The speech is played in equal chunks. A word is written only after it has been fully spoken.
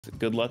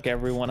Good luck,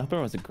 everyone. I hope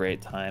it was a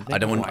great time. I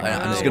don't want.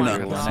 I'm just gonna.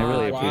 I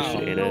really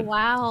appreciate it.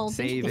 Wow.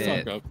 Save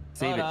it.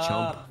 Save it,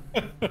 chump.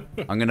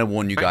 I'm gonna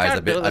warn you guys.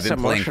 I've been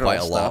playing quite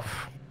a lot.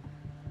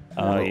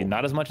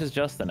 Not as much as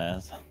Justin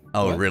has.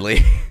 Oh, what?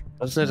 Really?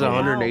 Justin has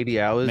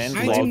 180 hours.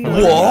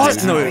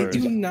 What? No, I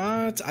do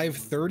not. I have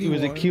 31. He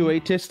was a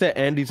QA tester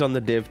and he's on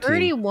the dev team.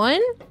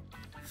 31?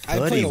 I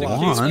played a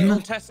lot.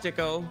 31?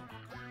 Testico.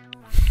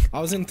 I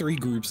was in 3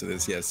 groups of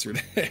this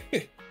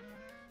yesterday.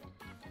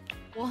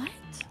 What?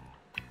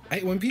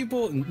 When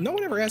people, no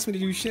one ever asked me to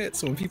do shit,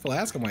 so when people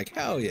ask, I'm like,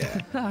 hell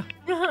yeah.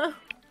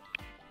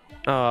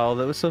 Oh,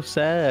 that was so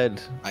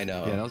sad. I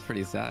know. Yeah, that was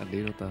pretty sad,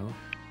 dude. What the hell?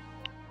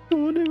 No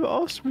one ever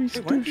asked me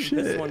to do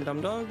shit. This one,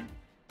 DumbDog?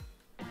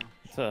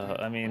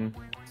 I mean,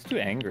 it's too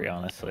angry,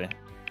 honestly.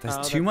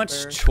 There's too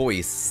much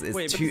choice.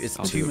 It's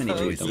too many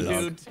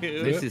choices.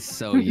 This is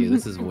so you.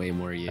 This is way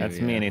more you. That's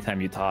me anytime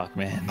you talk,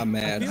 man. I'm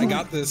mad. I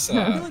got this.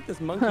 I feel like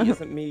this monkey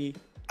isn't me.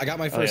 I got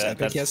my first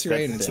epic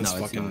yesterday, and it's this no,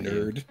 fucking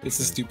nerd. It's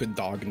a stupid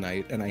dog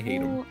knight, and I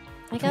hate him.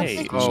 I got the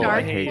I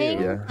shark hate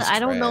thing, it. but I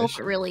don't know if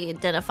it really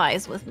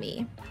identifies with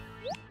me.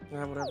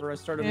 Yeah, whatever. I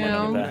started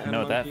Yeah. monkey. I know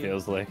what that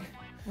feels like.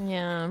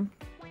 Yeah.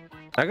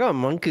 I got a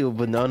monkey with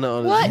banana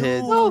on What? his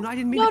head. No, I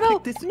didn't mean to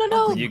pick this.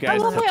 no. You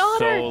guys I want took my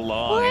honor. so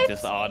long, What? it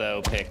just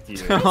auto-picked you.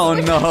 Oh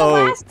The no!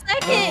 last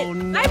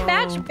second. Oh, I no.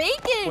 matched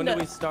bacon. When did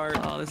we start?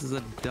 Oh, this is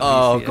a.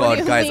 Oh What do god,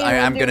 you guys, mean, I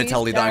am when gonna do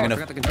tell we you that I'm I gonna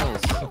forgot the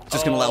controls.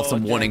 just gonna let off some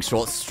okay. warning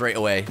shots straight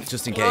away,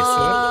 just in case.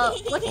 What?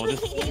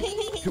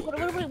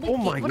 Oh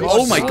my god.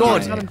 Oh my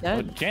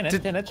god.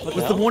 Janet, what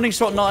Was the warning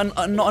shot not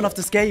enough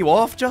to scare you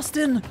off,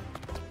 Justin?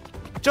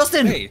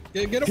 Justin! Hey,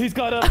 get him. He's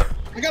got a...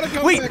 I gotta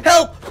go Wait, back.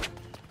 help!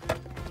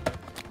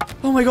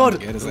 Oh my god!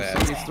 Get his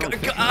ass.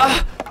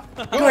 Ah,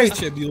 Go away,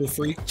 Chib, you little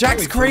freak.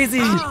 Jack's Go away,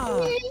 freak.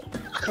 crazy!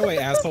 Go away,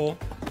 asshole.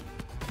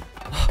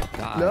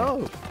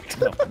 No.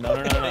 No.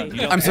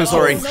 I'm so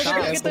sorry.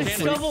 Get the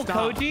shovel,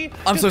 Koji.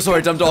 I'm so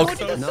sorry,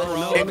 DumbDog.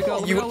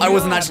 No, I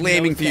wasn't actually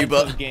aiming for you,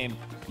 but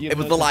it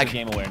was the lag.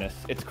 Game awareness.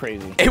 It's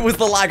crazy. it was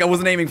the lag. I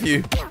wasn't aiming for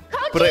you.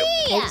 But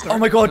oh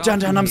my god,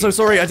 Jan, I'm so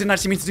sorry. I didn't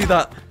actually mean to do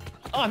that.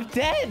 Oh, I'm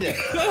dead.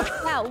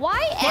 Yeah,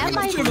 why am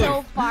I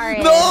so far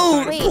in?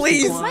 No, Wait,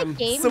 please. is my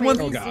game Someone-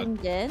 really Oh, God.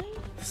 zoomed in?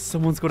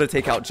 Someone's got to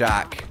take out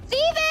Jack.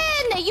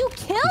 Steven, you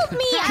killed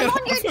me. I'm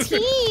on your team.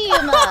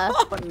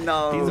 Oh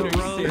no. Are you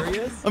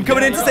serious? I'm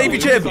coming in to save you,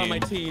 He's Chib. on my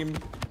team.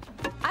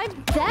 I'm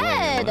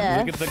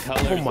dead. Look at the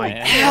colors, Oh my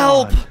man.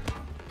 Help!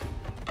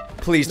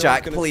 Please, No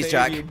Jack. one's gonna Please, save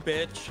Jack. You,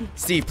 bitch.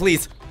 Steve,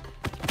 please.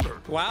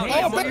 Wow. Oh,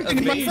 that's better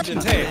than my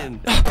evasion.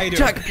 friends. Hey. How you doing?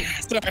 Jack.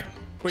 Sorry.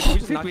 Wait, did we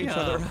just knock each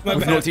other? My Let's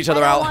bad. knock each I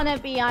other don't out. want to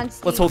be on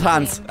Steve's Let's hold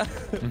hands.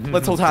 team.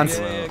 Let's hold hands.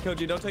 Yeah,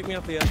 Koji, don't take me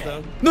off the edge,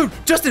 though. No,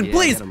 Justin, Yeah,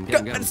 please. get him, get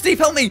him, get him. Steve,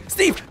 help me.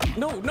 Steve.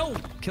 No.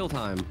 Kill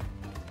time.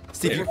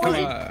 Steve. Come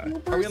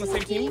on. Are we on the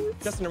same team?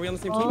 Justin, are we on the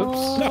same team?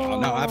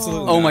 No,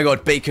 absolutely Oh not. my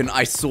god, Bacon,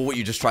 I saw what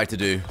you just tried to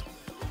do.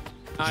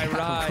 I Of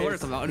rise.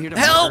 course, I'm out here to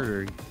Help!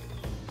 murder.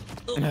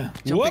 Whoop.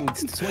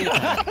 Jumping swing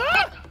attack.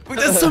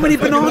 There's so many I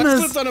bananas.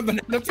 slipped on a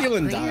banana peel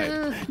and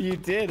died. You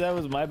did. That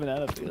was my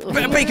banana peel.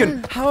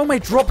 Bacon, how am I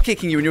drop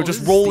kicking you and you're Oh,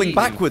 just this is rolling Steve.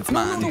 backwards,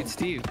 man? Dude,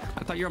 Steve,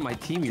 I thought you were on my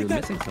team. You were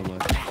missing someone.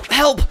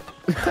 Help!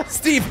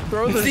 Steve!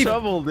 Throw the Steve!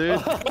 shovel,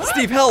 dude.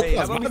 Steve, help! Hey,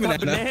 how about my we stop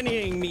banana.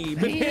 bananaing me?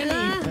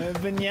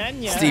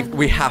 Banana. Steve,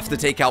 we have to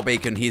take out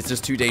Bacon. He's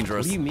just too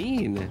dangerous. What do you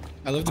mean?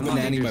 I love the I'm not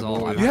banana, my dangerous all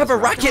boy. the You have a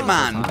racket,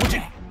 man.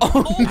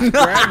 Oh no!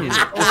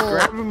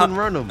 Grab him and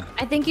run him.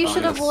 I think you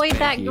should that's avoid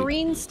that spiky.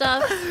 green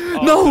stuff.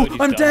 No, Koji's I'm done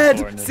for in dead.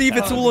 this Steve,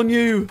 it's town. all on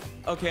you.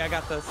 Okay, I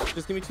got this.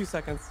 Just give me 2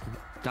 seconds.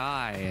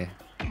 Die.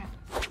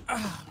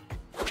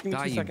 Give me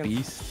Die, 2 you seconds.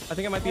 beast. I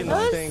think I might be in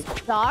the thing.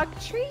 Dog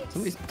treats?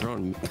 Somebody's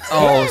throwing me.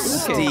 Oh,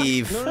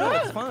 Steve. No,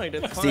 it's fine.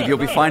 It's fine. Steve, you'll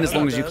be fine as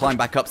long as you climb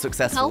back up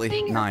successfully.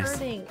 Helping or Nice.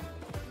 hurting?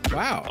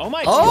 Wow. Oh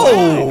my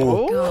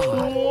Oh!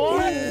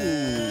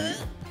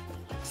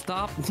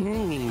 Stop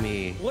dinging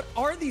me. What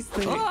are these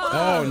things?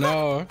 Oh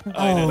no.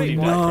 Oh Wait,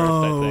 no!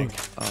 first, I think.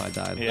 Oh, I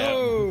died. Yeah.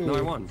 No,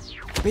 I won.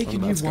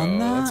 Bacon, you Let's go. won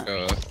Let's that?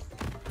 go.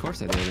 Of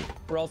course I did.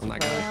 We're all I'm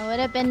not surprised. It would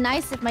have been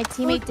nice if my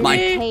teammate didn't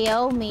Mine.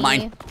 KO me.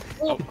 Mine.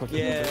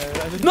 Yeah.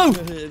 No!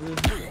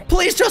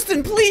 Please,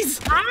 Justin, please!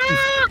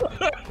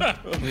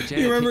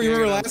 You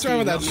remember last round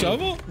with that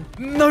shovel?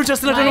 No,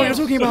 Justin, I don't know what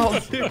you're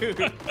talking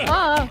about.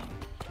 Oh,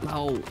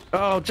 No.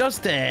 Oh,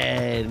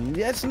 Justin,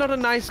 that's not a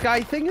nice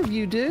guy thing of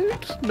you, dude.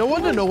 No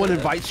wonder no one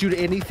invites you to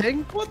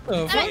anything. What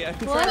the fuck? Hey, I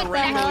can try to what the hell?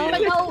 wrangle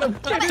you.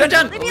 No.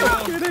 Jan, Leave me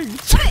alone.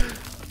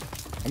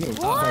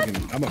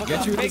 I'm gonna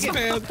get you in this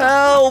man.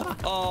 help!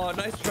 Oh,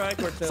 nice try,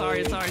 Cortez.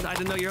 Sorry. I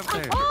didn't know you're up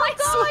there. Oh my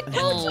god,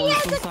 Koji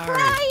has so a sorry.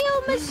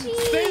 cryo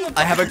machine.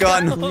 I have a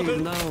gun. Please,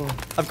 no.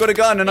 I've got a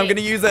gun and I'm gonna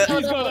use it.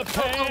 Don't got a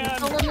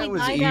pan. let me That was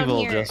die down evil,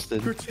 here.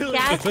 Justin.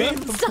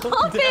 Gaston,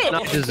 stop it!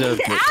 Not deserved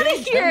Get it. out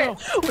of here!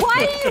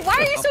 Why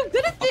are you so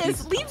good at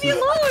this? Leave me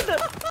alone!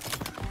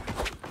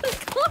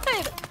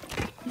 God!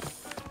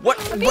 What?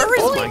 Where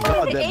is Oh Holy my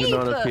god, that ape.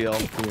 banana peel.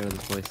 Get me out of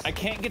this place. I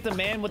can't get the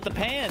man with the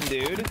pan,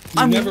 dude.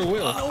 You never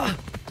will.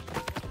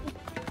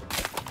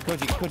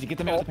 Koji, get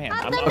them out of the pan.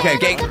 Okay,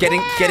 getting.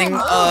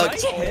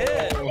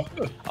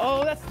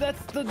 Oh,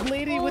 that's the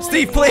lady with.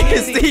 Steve,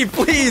 please, Steve,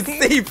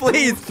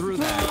 please. Through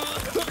that.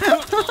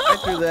 I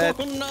threw that.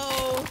 Oh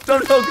no!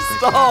 DumbDog,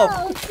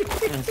 stop!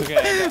 It's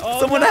okay. Oh,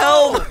 Someone no.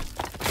 help!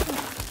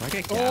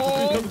 Okay,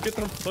 Get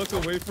the fuck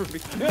away from me.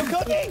 No,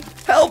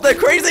 Koji! Help! They're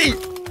crazy!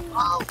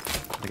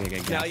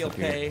 okay, Now you'll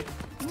pay.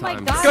 Oh my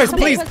Time. god. Guys,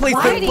 somebody please, was please,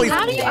 riding. please.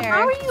 How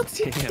are you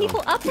picking Damn.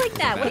 people up like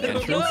that? What are you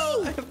Entrance.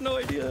 doing? I have no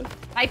idea.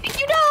 I think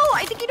you know.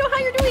 I think you know how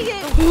you're doing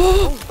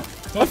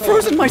it. I've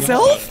frozen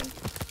myself?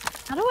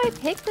 How do I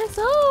pick this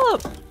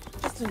up?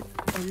 Justin,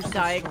 oh, you're so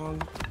Dying.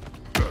 strong.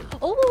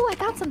 Oh, I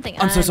got something.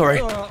 I'm so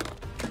sorry.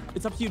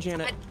 It's up to you,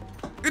 Janet.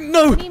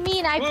 No! What do you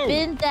mean? I've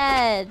been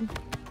dead.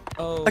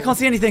 Oh. I can't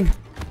see anything.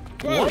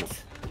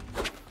 What?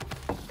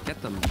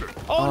 Get them.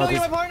 Oh, no, you're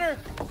my partner!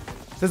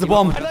 There's a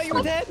bomb. I thought you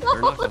were dead!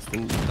 You're not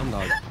Justin.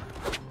 DumbDog.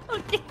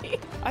 Okay.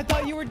 I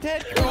thought you were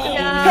dead!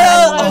 Yeah,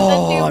 Help! I was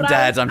Oh, too, I'm but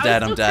dead, I'm I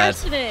dead, was I'm still dead.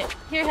 crushing it.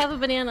 Here, have a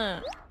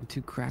banana. I'm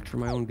too cracked for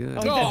my own good.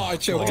 Oh, I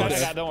choked I it.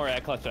 got, don't worry,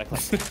 I clutched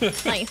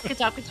it. Nice. Good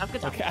job. Good job.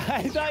 Good job. Okay,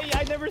 I thought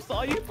I never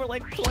saw you for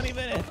like 20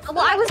 minutes.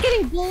 Well, I was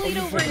getting bullied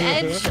over an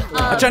edge.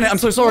 Janet, I'm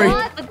so sorry.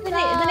 What? But then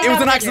It was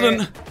an got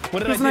accident.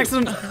 What It did was an I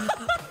do?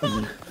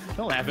 accident.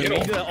 Don't laugh at me,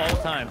 you do that all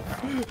the time.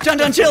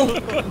 Jan, chill.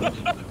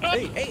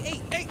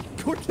 Hey!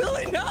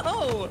 Cortilla,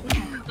 no!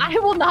 I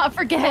will not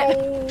forget.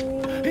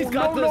 He's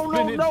got the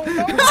spinach.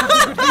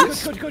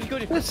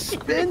 Koji. The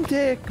spin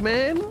tick,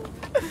 man.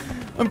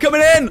 I'm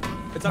coming in.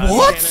 It's up to you,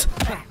 What?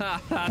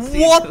 Janet.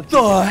 What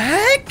the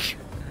heck?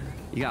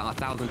 You got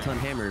 1,000-ton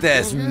hammers.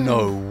 There's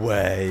no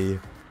way.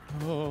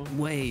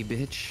 Way,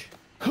 bitch.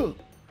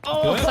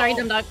 Oh, Sorry,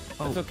 DumbDog.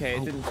 It's okay,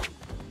 it didn't.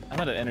 I'm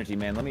out of energy,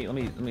 man. Let me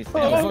stand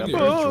Oh, back fuck up. you.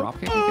 Drop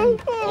kick again?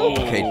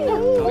 Okay.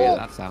 Oh, yeah,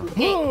 that sound.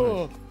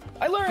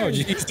 I learned! Oh,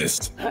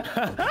 Jesus.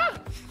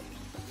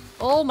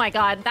 Oh my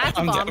god, that's a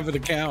I'm down bomb. for the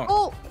count.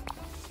 Oh,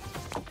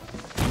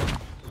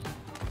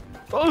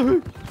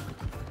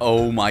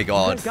 Oh my You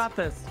god. guys got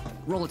this.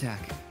 Roll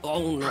attack.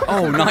 Oh, no.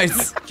 Oh,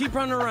 nice. Keep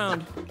running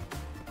around.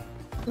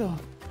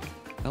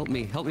 Help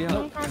me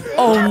out.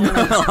 Oh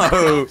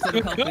no. Instead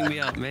of helping me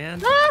out, man.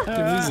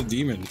 Chibley's a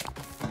demon.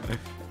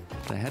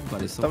 The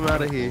headbutt is so I'm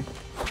out of here.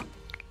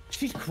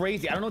 She's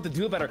crazy. I don't know what to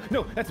do about her.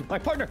 No, that's my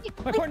partner.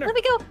 My partner. let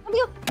me go.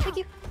 Thank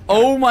you.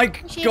 Oh my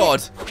Appreciate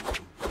god.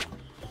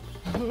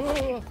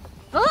 Oh,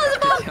 there's a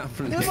bomb. down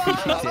from there.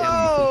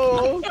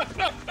 Oh!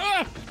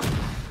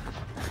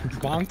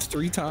 Bonked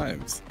 3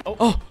 times.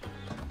 Oh,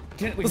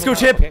 Janet, wait, Let's hold go, on.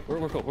 Chip. Okay,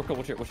 we're cool.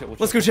 We'll chill.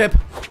 let's go, Chip.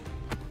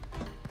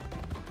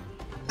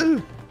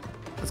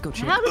 Let's go,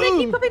 Chip. How do they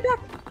keep coming back?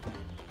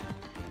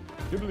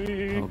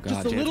 Chiblee. Oh, God.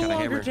 Just a Janet's little got a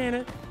longer, hammer.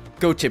 Janet.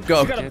 Go, Chip,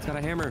 go. Janet's got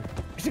a hammer.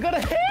 She got a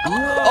hit.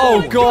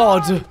 Oh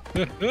god.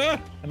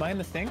 Am I in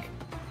the stink?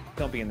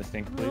 Don't be in the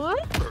stink, please.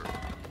 What?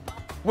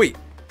 Wait.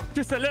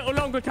 Just a little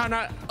longer,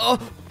 Janet. Oh,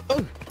 I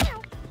got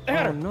Oh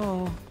her.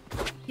 no.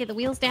 Get the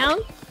wheels down.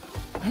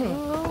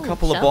 Oh,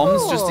 couple of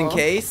bombs just in shovel.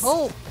 case.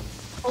 Oh,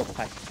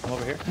 Hi, I'm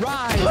over here.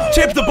 Rise.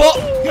 Chip the ball.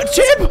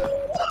 Chip.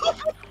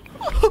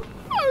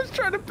 I was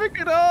trying to pick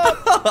it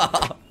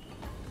up.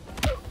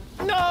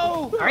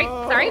 No!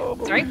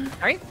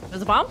 sorry.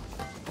 There's a bomb.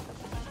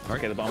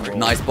 Okay, the bomb rolled.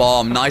 Nice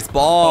bomb. Nice Oh,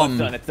 bomb.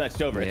 it's done.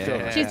 It's over. It's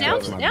over. She's down,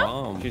 It's she's over.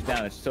 down. She's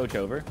down. It's so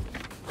over.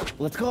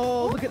 Let's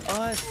go. Look at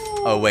us.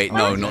 Oh wait,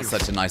 no, not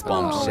such a nice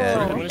bomb. Oh. Shit.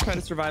 I'm gonna try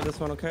to survive this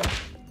one, okay?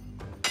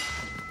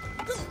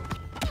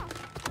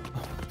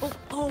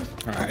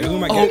 Alright, who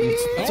am I getting?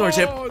 Sorry,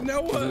 Chip. Oh,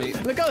 no.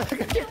 Look out.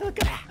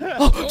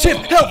 Oh, Chip,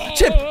 help!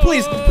 Chip,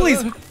 please.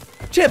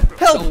 Chip,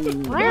 help!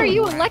 Why are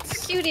you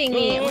electrocuting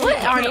me?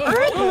 What on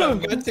earth? I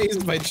got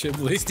tased by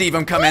Chiblee. Steve,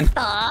 I'm coming.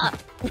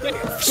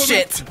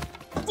 Shit.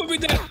 Put me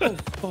down.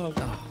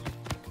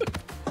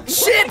 I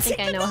Shit! think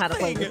I know how to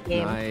play this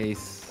game.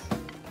 Nice.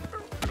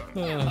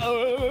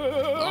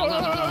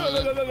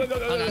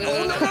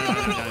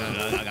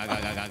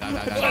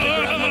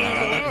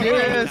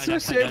 Yes, I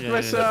saved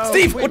myself.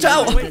 Steve, watch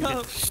out! Wake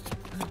up.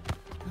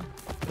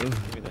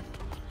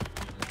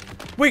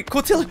 Wait,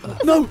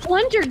 Cortilla, no!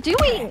 What you're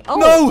doing? Oh,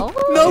 No,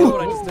 oh. no.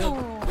 What I just did.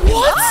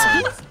 What?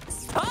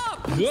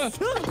 Stop! Yeah.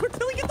 Stop!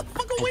 Cortilla, get the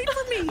fuck away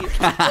from me!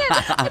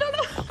 I don't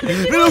know.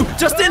 No,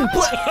 Justin!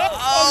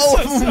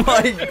 Oh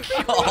my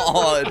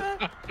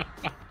god!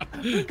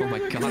 Oh my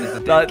God, there's a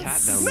dead cat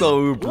That's down there.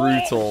 so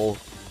brutal.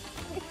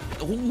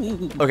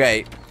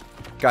 Okay,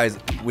 guys,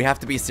 we have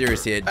to be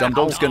serious here.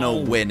 DumbDog's gonna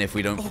win if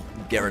we don't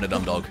get rid of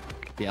DumbDog.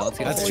 Yeah, let's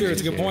get That's true.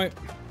 It's a good point.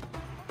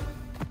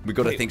 We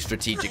gotta think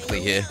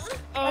strategically here.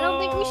 I don't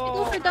think we should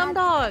go for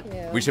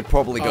DumbDog. We should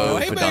probably go Oh,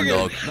 hey, for Megan.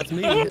 DumbDog. That's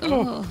me.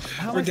 Oh.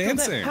 We're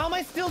dancing. How am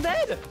I still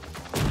dead?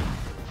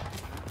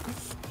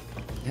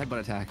 Headbutt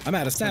attack. I'm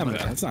out of stamina.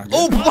 That's not good.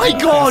 Oh my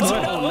god!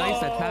 Oh,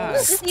 nice attack.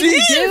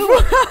 Steve!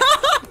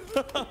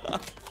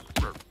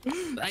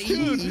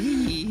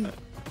 Aye.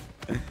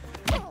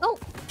 Oh,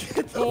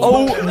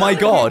 Oh my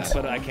god!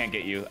 But I can't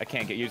get you. I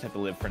can't get you. You just have to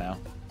live for now.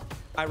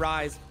 I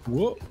rise.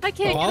 Whoop. I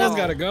can't Paula's go.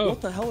 gotta go.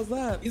 What the hell is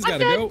that? He's I'm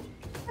gotta dead. go.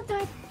 I'm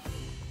dead.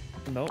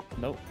 Nope,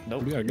 nope,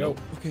 nope. We gotta go.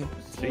 Okay.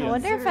 See I ya.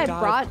 wonder if I Dive.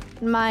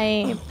 brought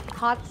my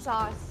hot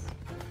sauce.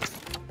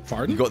 You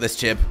Pardon? got this,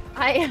 Chib.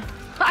 I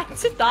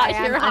did not I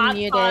hear am hot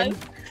unmuted.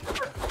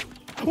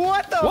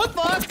 What the What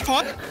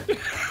fuck? the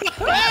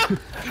fuck?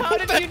 How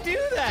did you do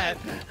that?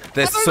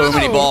 There's so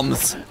many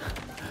bombs.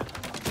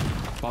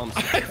 Bombs.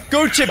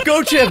 Go, Chib,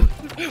 go, Chib.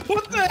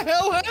 What the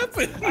hell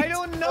happened? I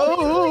don't know.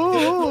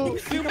 Oh,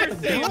 Super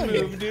Saiyan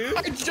move, dude.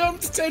 I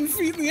jumped 10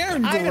 feet in the air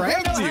and I don't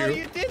grabbed know how you.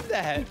 you did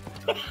that.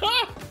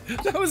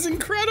 That was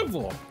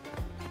incredible.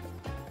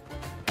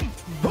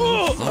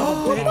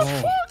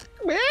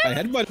 man. I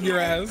headbutted your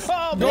ass.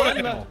 Oh, Go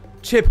man. ahead.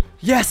 Chib.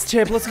 Yes,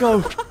 Chib, let's go.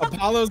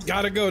 Apollo's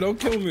gotta go. Don't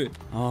kill me.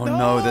 Oh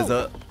no, there's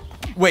a...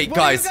 Wait,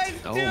 guys.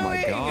 Oh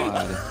my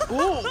god.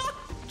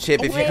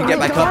 Chib, if you can get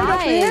back up.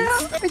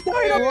 Guys, We did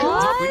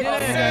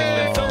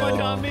it. So much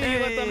on me.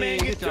 Let them make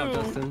Good it job,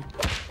 too. Justin.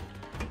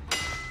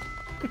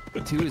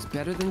 2 is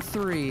better than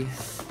 3. You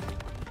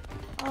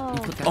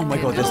put that Oh my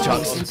god, there's down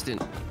chucks.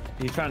 Instant.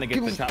 He's trying to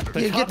get the chop.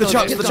 Yeah, get The those,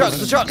 chucks, get the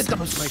those. chucks, the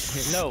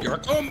chucks. No. You're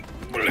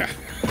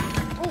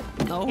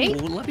No, Hey,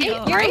 let me hey,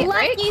 go. you're Right,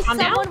 lucky calm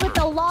someone with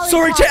the lollipop.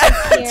 Sorry,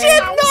 Chib. is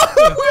here. Chib, no.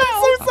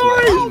 I'm so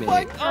sorry. Oh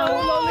my Oh,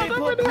 god,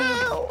 lollipop. I'm in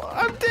hell.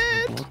 I'm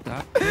dead. What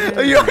that?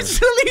 Are you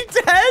actually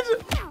dead?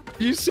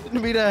 You sent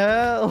me to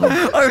hell.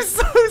 I'm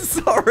so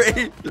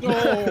sorry.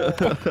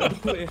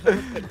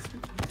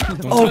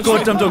 Oh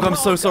god, DumbDog, I'm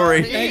so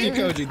sorry. Thank you,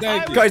 Koji.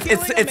 Thank you. Guys,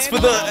 it's for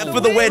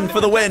the win, for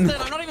the win.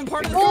 I'm not even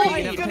part of the Oh,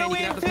 fight. you're gonna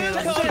win too,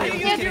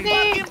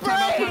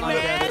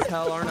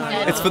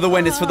 It's for the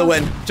win, it's for the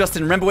win.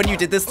 Justin, remember when you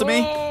did this to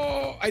me?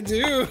 Oh, I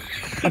do.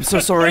 I'm so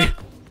sorry.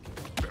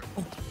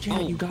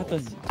 Janet, you got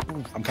this.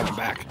 I'm coming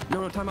back.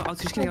 No, time out. I was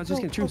just kidding.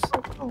 Truce.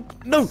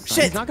 No, He's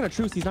shit. not gonna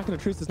truce. He's not gonna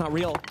truce. It's not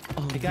real.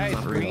 Oh, The guy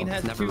Not green real.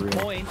 has It's never 2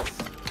 real. points.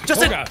 Oh,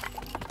 Justin. God.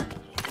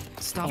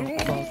 Stop.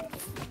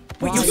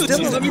 Wait, you still...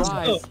 Let me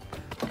Rise. chill.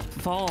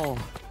 Fall.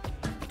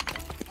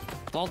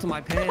 Fall to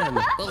my pan.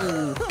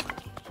 Oh.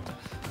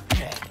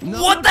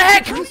 No. What the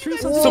heck?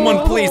 Truce.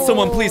 Someone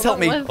please help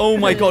me. Oh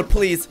my god,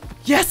 please.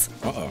 Yes.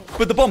 Uh-oh.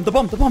 With the bomb. The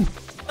bomb.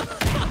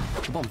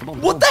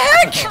 What the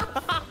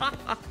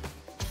heck?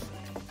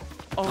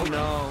 Oh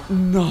no.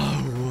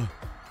 No.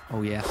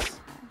 Oh yes.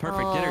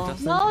 Perfect. Get her,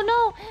 Justin.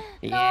 No.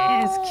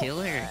 Yes,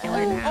 kill her. Kill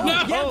her now.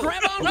 Yeah,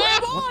 grab on.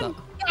 What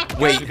the?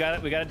 Wait. We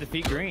gotta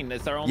defeat green.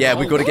 It's our only Yeah,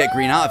 we gotta get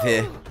green out of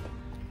here.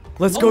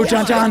 Let's go,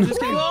 Jan Jan.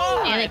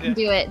 Janet can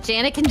do it.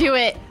 Janet can do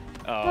it.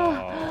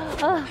 Oh.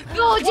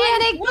 Go,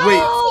 Janet. Go.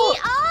 Wait.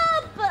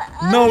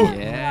 Up. No.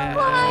 Yeah.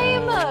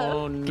 Climb.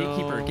 Oh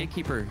no.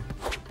 Gatekeeper.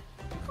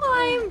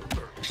 Climb.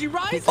 She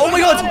rises. Oh my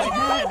god.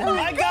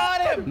 I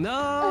got him.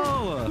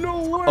 No.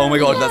 Oh my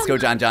god, let's go,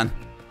 Jan Jan.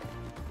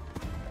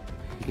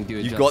 You can do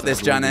it. You got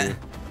this, Janet.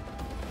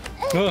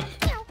 Ugh.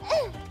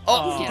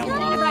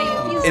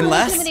 Oh. He's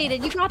Unless-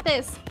 intimidated. You got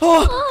this.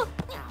 Oh.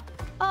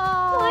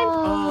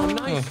 Oh,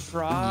 nice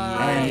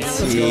try.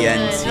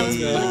 TNT.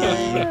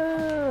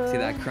 See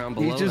that crown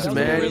below? He just That's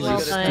married really a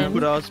good.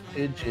 stupid ass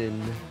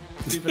pigeon.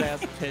 Stupid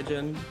ass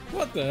pigeon.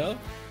 What the hell?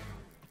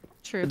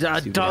 True. A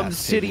Stupid dumb ass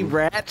city pigeon.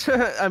 rat.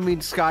 I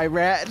mean, sky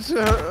rat.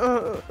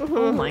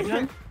 Oh my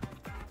god.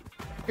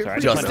 Sorry, I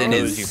Justin Justin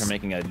is- is you for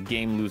making a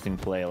game-losing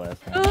play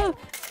last time.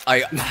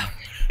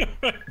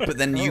 But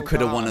then you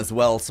could have won as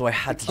well, so I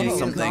had to do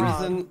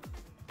something.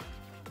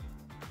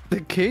 The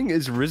king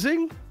is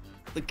rising?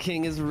 The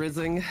king is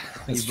rising.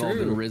 That's You've all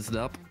been true. rizzed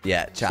up.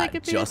 Yeah, Like chat.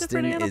 if you're a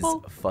Justin different is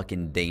animal.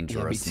 fucking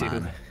dangerous, too.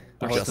 man.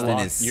 We're Justin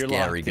locked- is you're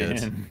scary locked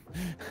good. in.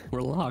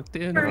 We're locked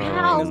in. For Oh,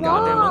 how This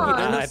goddamn monkey.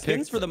 There are no I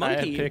skins for the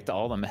monkey. I picked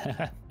all the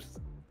maps.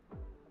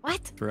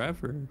 What?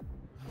 Forever.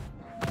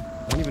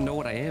 I don't even know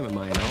what I am. Am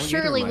I an alligator?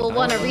 Surely Am I we'll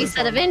want to dinosaur?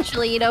 reset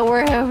eventually. You know,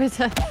 we're over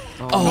to.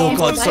 Oh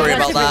god, sorry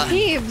about that.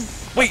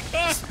 Teams. Wait.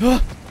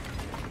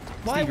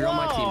 Why? you're on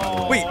my team, by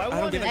the way. Wait.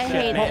 I don't give a I shit,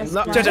 hate man. this.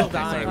 No, guy.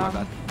 Sorry, my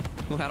bad.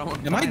 I don't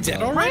want Am I to dead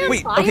die. already?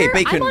 Wait, Fire? okay,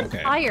 Bacon. I'm on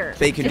Okay. fire.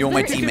 Bacon, you're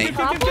my Is there teammate. a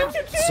problem?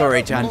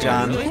 Sorry, Jan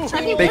Jan.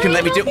 Honey, Bacon,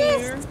 let me do.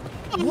 this?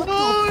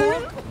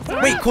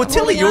 Wait,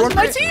 Cortilli, you're on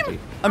my team.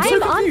 I'm so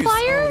I'm on confused.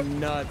 fire.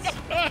 Nuts.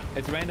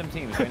 It's random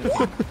teams. Random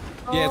teams.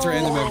 Yeah, it's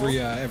random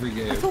every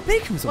game. I thought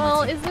Bacon was on Well,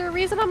 my team. is there a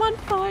reason I'm on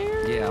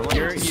fire? Yeah, I'm on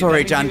your team.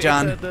 Sorry, that means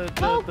Jan you Jan.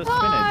 ate Oh the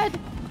god.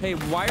 Hey,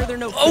 why are there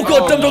no? Oh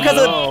god,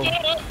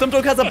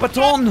 DumbDog has a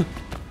baton.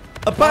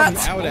 A bat.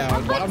 Out,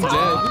 I'm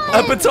dead.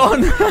 A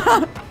baton.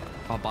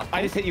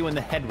 I just hit you in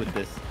the head with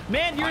this.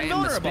 Man, you're I am the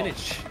vulnerable.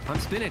 spinach. I'm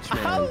spinach,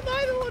 man. How am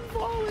I the one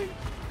falling?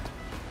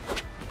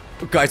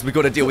 Guys, we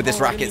got to deal with this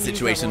racket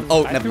situation.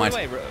 Oh, I never threw mind.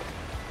 away, bro.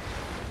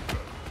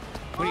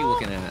 What are you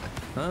looking at?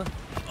 Huh?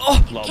 Oh,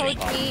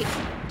 Cakey.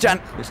 Jan,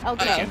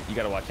 Okay. You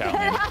gotta watch out,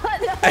 man.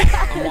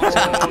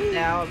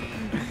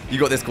 you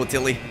got this,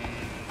 Cortilli.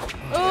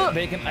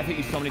 Bacon, I've hit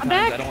you so many times.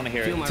 back. I don't want to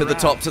hear Feel it. my To the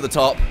wrath. top, to the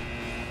top.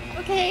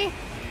 Okay.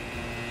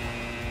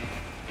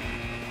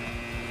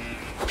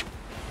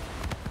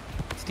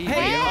 Steve,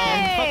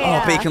 Hey.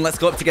 Oh, Bacon, let's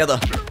go up together.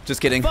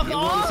 Just kidding. we're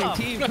on the same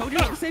team. Cody,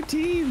 we're on the same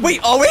team.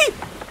 Wait, are we?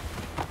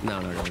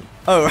 No.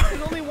 Oh,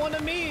 There's only one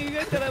of me. You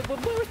guys gotta.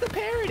 Where's the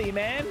parody,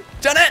 man?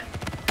 Janet.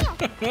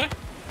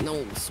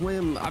 No,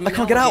 swim. I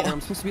can't get out. I'm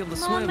supposed to be able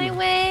to I'm on swim. my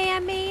way. I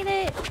made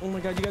it. Oh my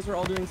god, you guys are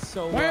all doing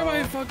so well. Why am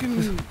I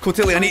fucking...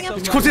 Cortilli, I need...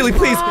 Cortilli,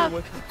 please!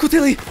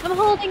 Cortilli! I'm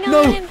holding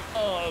No.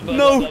 on.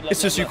 No!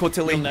 It's just you,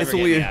 Cortilli. It's all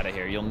You'll never get me you. out of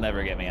here. You'll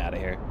never get me out of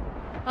here.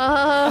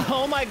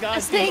 Oh my god.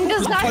 This thing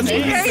does not Punch me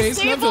seem in the very face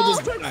and then they'll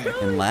stable. just die.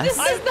 Unless... This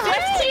does not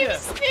seem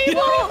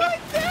stable.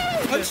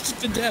 Punched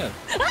to death.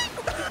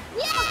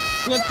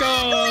 Let's go,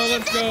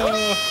 let's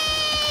go.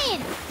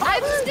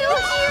 I'm still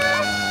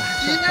here.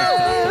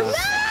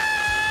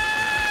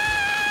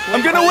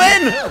 I'm gonna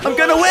win! I'm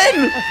gonna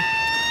win!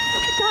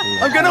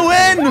 I'm gonna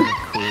win!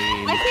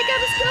 I think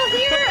I'm still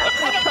here.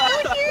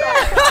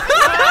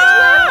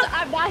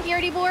 I'm not here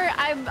anymore.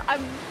 I'm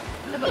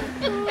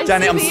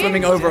Janet, I'm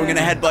swimming over. I'm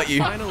gonna headbutt you.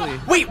 Finally.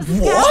 Wait,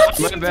 what?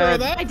 My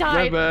bad. I My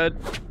died. bad.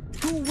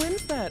 Who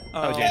wins that?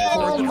 Janet.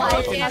 Oh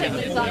my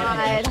Janet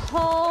died.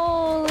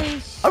 Holy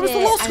shit. I was the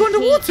last one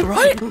underwater,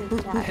 right?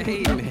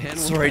 Hey, man.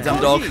 Sorry,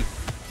 DumbDog.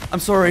 I'm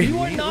sorry. You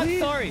are not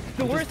sorry.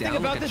 The worst thing down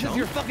about like a this is chump.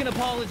 your fucking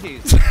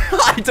apologies.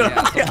 I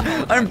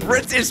don't. I'm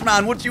British,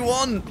 man. What do you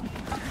want?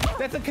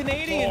 That's a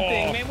Canadian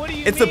thing, man. What do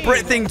you It's mean? a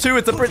Brit thing too.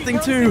 It's a Brit thing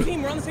too.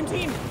 We're on the same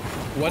team.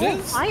 What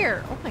is?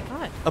 Fire. Oh my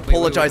god.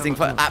 Apologizing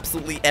for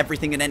absolutely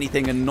everything and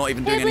anything and not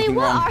even doing Chiblee, anything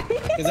what wrong. are you?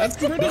 Is that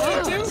the British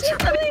one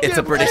too? It's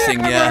a British thing,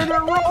 yeah.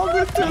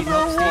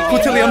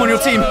 Cortilli, I'm on your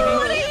team.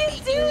 What are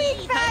you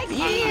doing back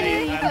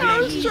here? I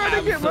was trying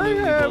to get my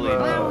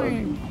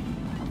hammer.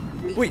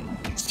 Wait,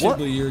 what?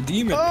 Chiblee, you're a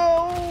demon.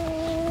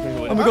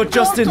 Oh my god,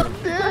 Justin. I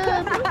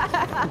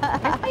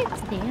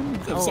stand.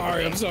 I'm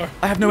sorry, I'm sorry.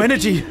 I have no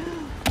energy.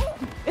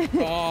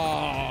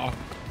 Oh,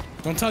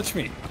 don't touch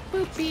me. Who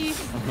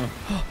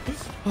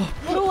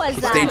was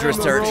It's that? dangerous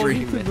territory.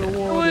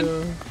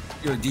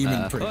 You're a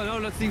demon prick. Oh, no,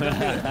 let's see.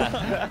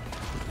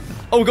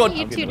 Oh god.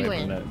 You two to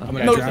win. I'm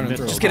gonna No, drown and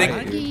throw just a kidding.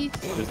 body.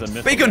 There's a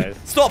missile, Bacon, guys.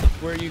 stop.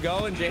 Where are you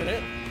going,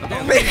 Janet?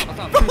 Bacon.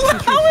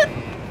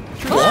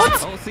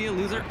 What? Oh, see you,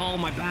 loser. Oh,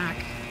 my back.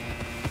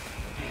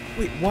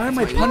 Wait, why are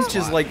my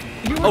punches like...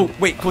 Oh,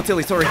 wait,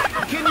 Cortilli, sorry.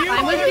 Can you?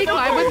 I'm with me.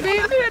 I'm with me.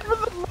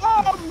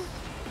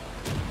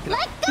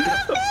 Let go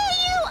of me,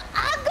 you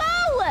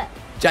uggo!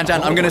 Jan,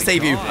 I'm gonna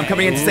save you. I'm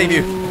coming in to save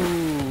you.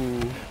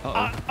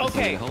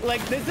 Okay,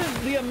 like this is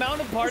the amount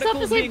of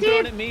particles same being thrown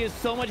team? at me is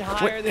so much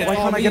higher than why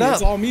All can't I me, get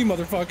It's up? all me,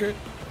 motherfucker.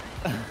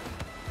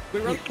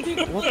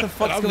 What the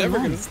fuck's I'm going never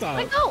on? gonna stop.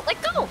 Let go.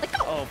 Let go. Let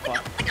go. Oh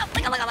fuck.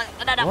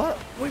 What?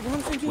 Wait, we're on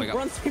the same team. We're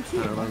on the same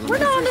team. We're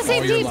not on the Oh,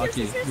 same you're team.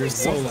 lucky. You're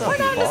so We're lucky.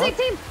 not on the same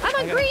team. I'm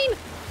on green.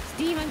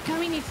 Steve, I'm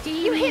coming. It's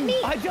Steve. You hit me.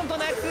 I jumped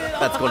on accident.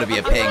 That's gotta be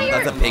a ping.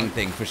 That's a ping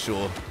thing for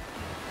sure.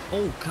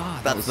 Oh,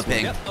 God. That's the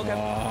ping. Yep, okay.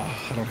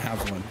 Oh, I don't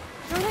have one.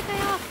 Throw that guy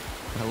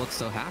off. I look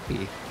so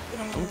happy.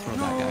 Don't throw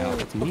that guy out.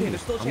 That's me. Okay,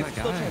 there's still a I'm chance.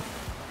 that Still a guy. chance.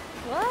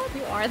 What?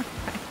 You are the.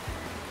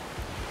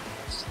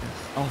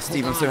 Oh,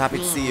 Steve, I'm so happy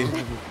to see you.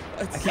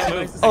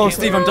 can't- Oh,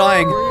 Steve, I'm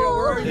dying. Where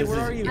are you? Where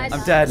are you?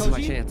 I'm dead. This is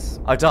my chance.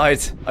 I died.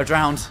 I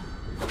drowned.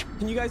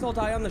 Can you guys all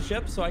die on the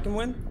ship so I can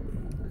win?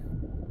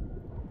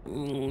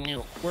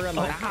 Where am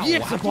I?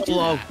 Yes, Apollo.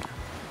 Oh,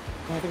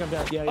 I think I'm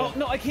dead. Yeah, yeah. Oh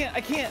no, I can't.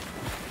 I can't.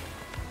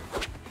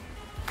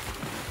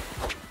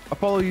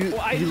 Apollo, you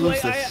Well,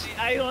 lose this.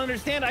 I don't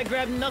understand. I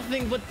grabbed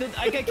nothing, but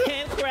I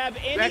can't grab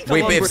anything.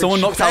 Wait, but if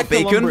someone knocks out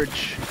Bacon...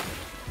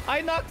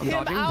 I knocked him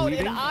dodging, out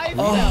weaving. and I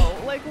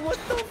fell. Like, what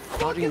the fuck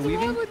Dodging is and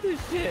wrong weaving? with this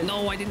shit?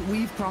 No, I didn't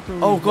weave properly.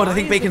 Oh, God, I Why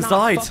think is it Bacon's not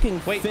died.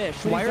 Fucking Wait, fish.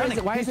 but Why he's is running.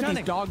 it? Why He's is it these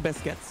running. dog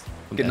biscuits?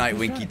 Good night,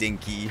 Winky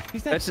Dinky.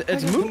 He's dead. It's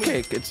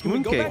mooncake. It's Can we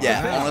go mooncake. back?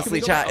 Yeah, Can honestly, we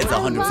go chat, back? it's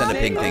 100% a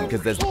ping thing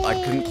because I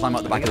couldn't climb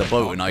out the back of the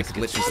boat and I could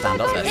literally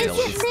stand up there still.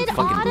 It's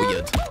fucking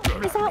weird.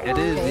 Is that It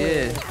why?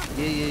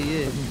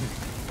 is,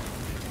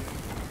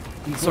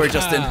 yeah. Sorry,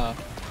 Justin.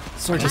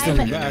 Sorry, Justin.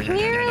 I'm back.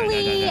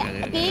 clearly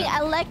being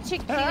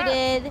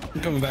electrocuted.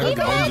 I'm coming back with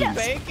the vengeance.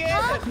 Bacon?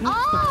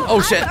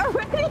 Oh, shit. I'm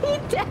already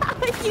down.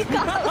 You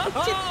got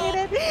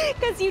electrocuted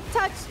because you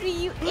touched me,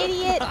 you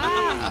idiot.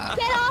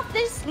 Get off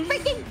this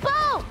freaking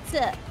boat.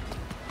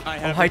 I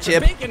have hi,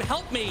 Chib. Bacon,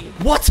 help me!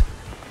 What?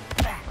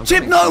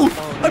 Chip, no!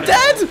 I'm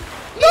dead!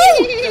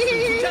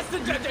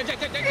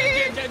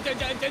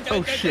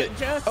 Oh shit.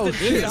 Oh This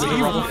shit. is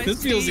evil.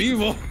 This feels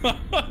evil.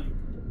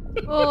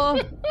 Oh.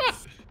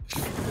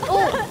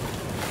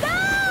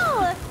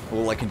 No!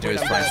 All I can do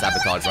is try and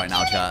sabotage right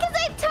now, chat. Because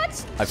I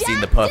touched I've seen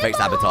the Jack perfect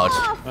Dibble sabotage.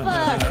 off.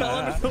 Fell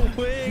under the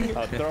wing.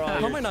 I'll throw all How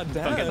your am I not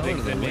fucking dead?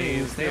 things at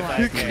me. Stay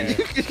back there.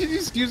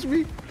 Excuse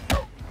me?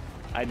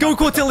 Go,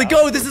 Cortilli,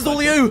 go! This is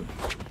all you!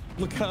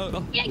 Look out.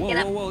 Oh, Yeah, whoa, get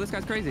up. whoa, this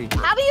guy's crazy.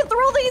 How do you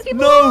throw these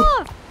people No.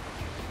 off?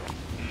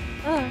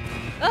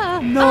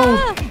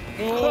 No!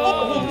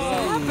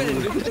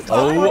 What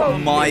Oh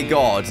my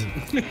god. Chip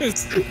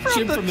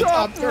from the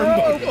top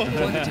turnbuckle.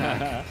 Plunge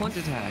attack. Plunge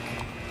attack.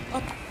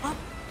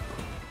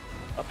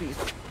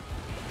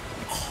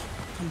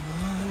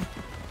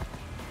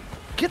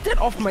 Get that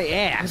off my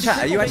ass. Chat,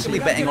 are you actually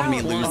betting on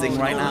me losing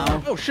right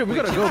now? Oh shit, we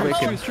gotta go,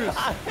 Bacon.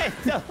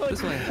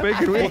 This way.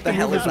 Bacon, we What the have to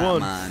hell move is this that,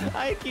 one. man?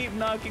 I keep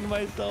knocking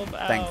myself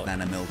out. Thanks,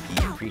 Nana Milky.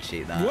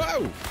 Appreciate that.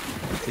 Whoa.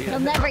 You'll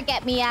never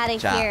get me out of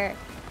Chat. here.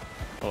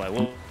 Oh, I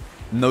will.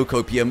 No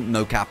copium,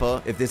 no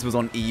kappa. If this was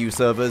on EU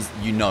servers,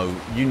 you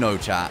know,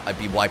 chat. I'd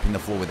be wiping the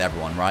floor with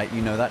everyone, right?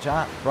 You know that,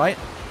 chat, right?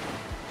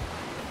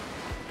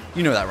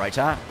 You know that, right,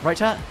 chat? Right,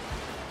 chat?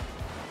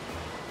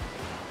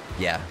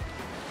 Yeah.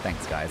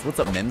 Thanks, guys. What's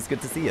up, Mims?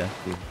 Good to see you.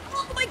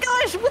 Oh my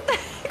gosh, what the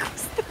heck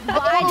was that?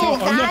 Why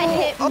did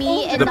that hit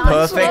me and The not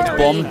perfect Chiblee?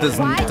 bomb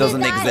Why doesn't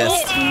did that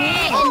exist. hit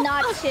me and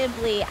not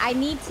Chiblee? I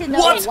need to know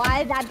What?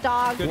 why that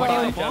dog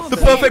was. The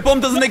perfect bomb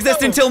doesn't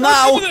exist until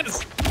now.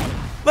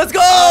 Let's go!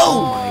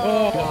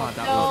 Oh, God,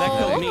 that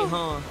No. killed me,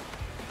 huh?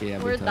 Yeah,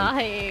 We're big time.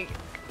 dying.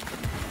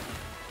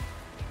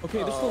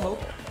 Okay, there's still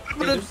hope. I'm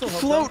gonna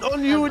float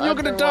on you and you're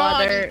gonna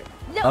die.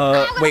 No,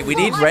 I'm gonna Wait, we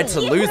need float red on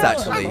to you. lose, I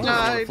actually. don't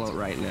want to float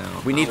right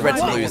now. We need red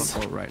to I don't lose.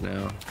 wanna float right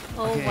now.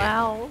 Oh Okay.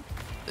 wow.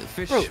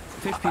 Fish Bro,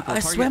 people. I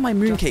swear target my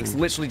mooncakes Justin.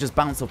 literally just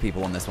bounce off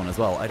people on this one as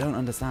well. I don't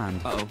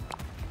understand. Uh-oh.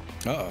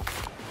 Uh-oh.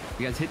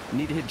 You guys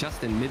need to hit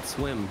Justin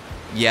mid-swim.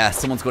 Yeah,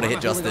 someone's got to Why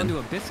hit am I holding Justin.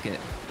 onto a biscuit?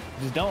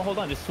 Just don't hold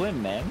on. Just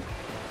swim, man.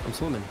 I'm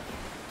swimming.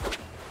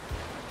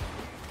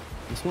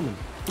 I'm swimming.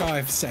 Oh,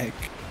 I'm sick.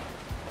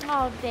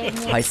 Oh, dang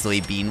it. Hi,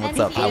 Soybean. What's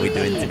up? How we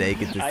doing today?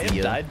 Good to I see have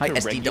you. died Hi,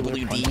 to regular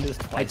SDWD. punches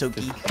Hi, twice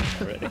Toki. this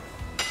game already.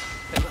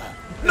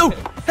 No!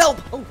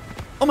 Help!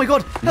 Oh my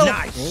god! Help!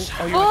 Nice.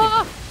 Oh, you're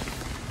Oh,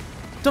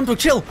 DumbDog,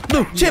 chill!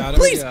 No, Chip, got him,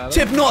 please! got him.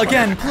 Chip, not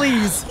again,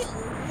 please!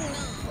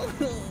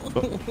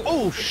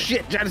 Oh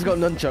shit, Janice got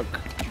a nunchuck.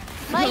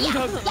 But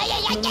yeah.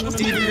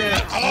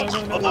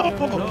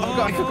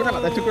 I took her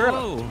out. I took her out.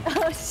 Whoa.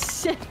 oh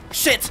shit.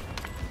 Shit!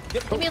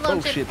 Give me a Oh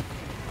love chip. shit.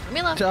 Give me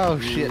a love. Oh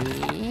shit.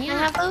 Can I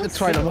have those? That's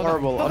fine. I'm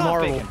horrible. I'm Fuck off,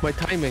 horrible. Bacon. My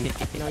timing.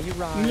 No, you're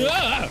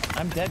right.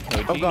 I'm dead,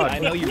 Cody. Oh, God. I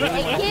know you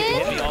really want to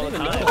hit me all the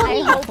time. I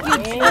hope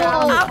you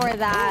drown for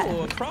that.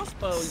 Oh, a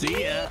crossbow.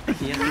 See ya.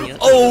 Yeah.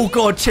 Oh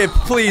god, Chip,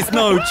 please,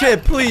 no,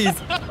 Chip, please!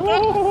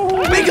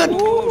 Bacon!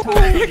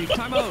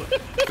 Time out.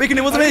 Bacon,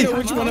 it I wasn't don't know me!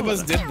 which one of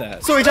us did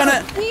that. Sorry,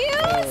 Janet!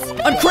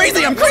 Excuse I'm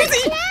crazy, I'm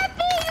crazy!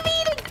 tapping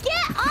me to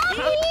get off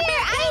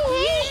here. I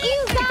hate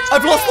you guys.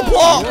 I've lost the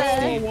plot!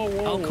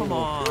 Oh, come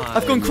on.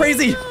 I've gone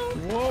crazy!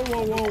 Whoa,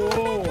 whoa,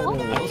 whoa,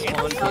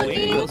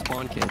 whoa. No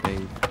spawn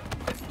camping.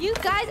 You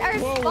guys are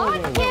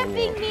spawn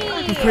camping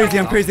me. Crazy,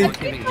 I'm crazy.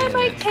 Every time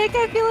I kick,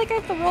 I feel like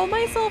I throw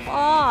myself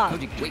off.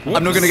 Wait,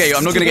 I'm not gonna get you,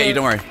 I'm not gonna get you,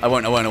 don't worry. I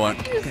won't.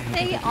 You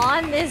stay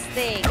on this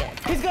thing.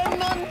 He's got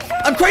none.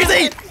 I'm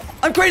crazy!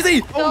 I'm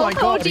crazy! Oh my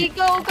god. Koji,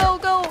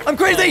 go. I'm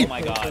crazy! Oh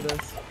my god.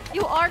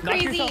 You are Knock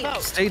crazy. yourself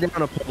out. Stay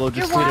down, Apollo. You're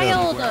Just stay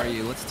down. wild. where are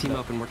you? Let's team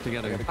up and work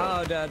together.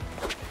 Oh, Dad.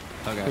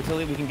 Okay. Until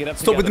we can get up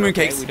Stop with the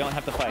together, mooncakes. okay? We don't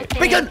have to fight. Okay,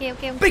 Bacon!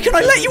 okay. Bacon,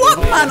 I let you up,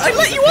 man! I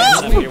let you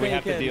Up up! here we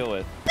have to deal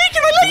with.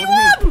 Bacon, I let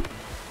you up!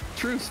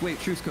 Truce. Wait,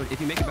 truce code. If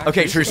you make it back.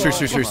 Okay, truce. Oh,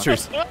 Okay, sorry.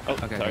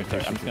 I'm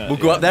just gonna We'll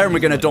go up there and we're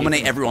gonna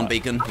dominate everyone,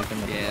 Bacon.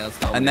 Yeah, let's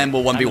go. And then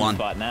we'll I'm in the 1v1.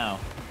 spot now.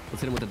 let's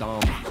hit him with the dom.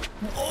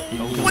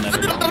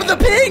 What's the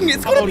ping?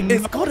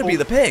 It's gotta be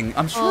the ping.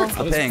 I'm sure it's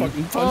I'll the just ping.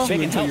 fucking punch you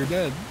Bacon, until help. you're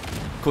dead.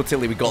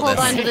 Cortilli, we got Hold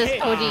on to this.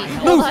 this,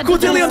 Koji. No, Hold on to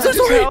Cortilli, I'm this.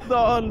 so sorry! Hold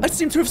on. I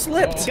seem to have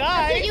slipped. Did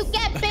Guys! you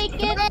get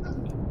bacon?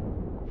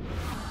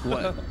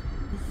 What?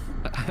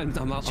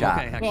 I'm okay, Chat.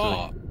 actually.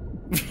 Oh.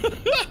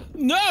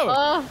 No!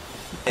 Oh,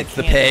 It's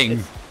the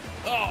ping.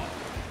 Oh.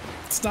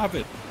 Stop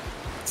it.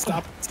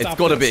 Stop. It's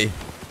gotta be.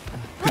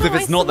 Because if how do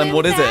it's I not, then swim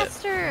what is it?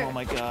 faster? Oh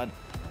my god.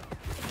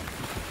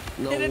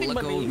 No, let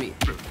go of me.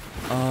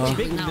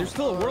 There's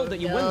still a world that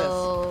you win this.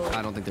 No.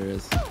 I don't think there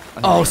is.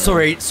 Oh,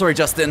 sorry,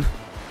 Justin.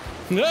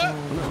 No.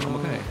 I'm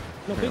okay.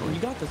 No, Bacon,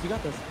 you got this.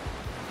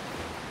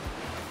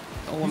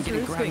 Oh, I'm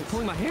getting grabbed. He's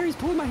pulling my hair. He's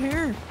pulling my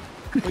hair.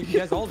 Wait, you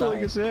guys all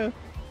died.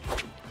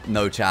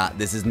 No, chat,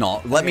 this is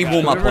not. Let me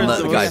warm up on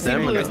the guys.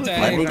 Let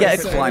me get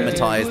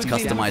acclimatized,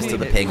 customized to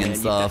the ping and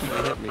stuff,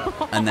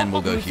 and then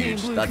we'll go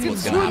huge. That's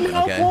what's gonna happen,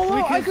 okay?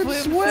 Apollo, I can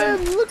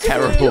swim. Look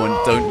at me.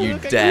 Terraform, don't you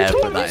dare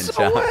put that in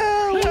chat.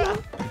 Well.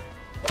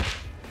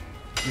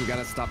 You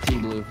gotta stop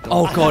Team Blue. Don't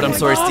Oh god, I'm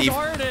sorry, Steve.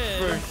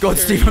 God,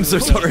 Steve, I'm so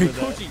sorry.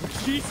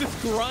 Jesus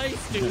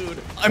Christ, dude.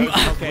 I'm.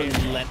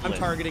 I'm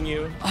targeting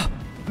you.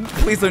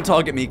 Please don't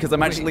target me, because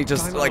I'm actually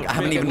just like I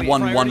haven't even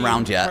won one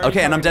round yet.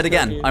 Okay, and I'm dead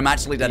again. I'm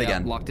actually dead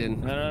again. Locked in.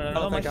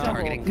 No, my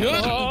Targeting.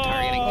 shovel.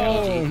 Targeting.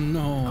 Oh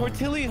no.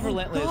 Cortilli is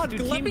relentless. Dude,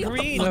 Team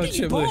Green. No,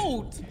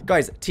 Chiblee.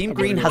 Guys, Team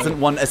Green hasn't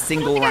won a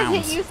single I think I round.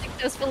 hit you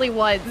successfully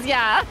once.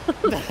 Yeah.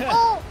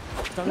 Oh,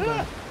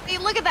 See,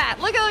 look at that.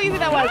 Look how easy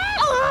that was.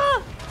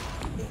 Ah!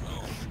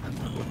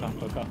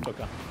 Fuck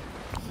off.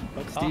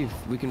 Steve,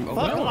 we can Fuck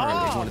overpower off.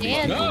 them if you want to be.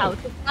 And No. how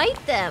to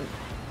fight them.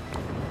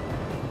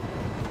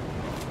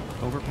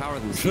 Overpower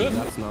them, Steve.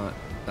 That's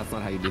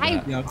not how you do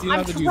that. You have to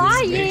I'm do this.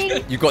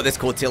 trying. You got this,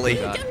 Cortilli.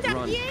 Run.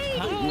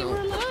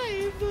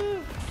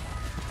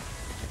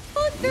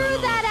 who threw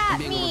that at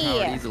Being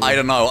overpowered me? easily. I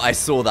don't know. I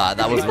saw that.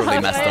 That was really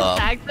messed I up.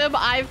 attack them,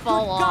 I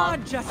fall off.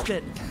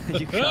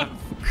 You got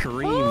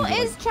creamed. Who like-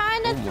 is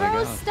trying to oh my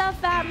throw God.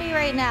 stuff at me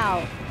right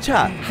now?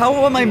 Chat,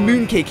 how am I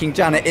mooncaking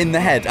Janet in the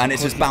head and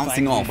it's just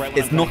bouncing off?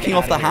 It's knocking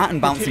off the hat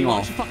and bouncing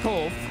off.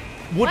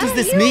 What does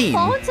this mean?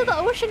 Fall into the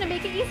ocean to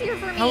make it easier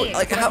for me.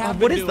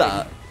 What is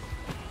that?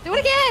 Do it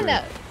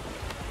again.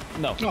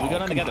 No, we go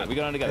down together. We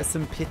go down together. There's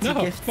some pity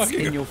No, gifts fuck you.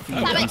 in your feet.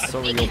 Stop I'm it.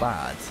 sorry you're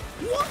bad.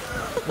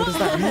 What does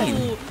that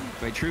mean?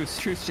 Wait, truce,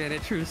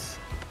 Janet, truce.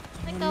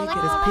 Like, There's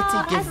pity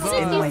as gifts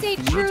soon in as my you say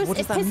feet. truce, What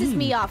does it that pisses mean?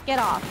 me off. Get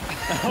off.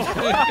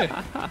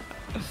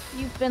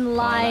 You've been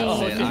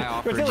lying. I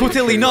offered you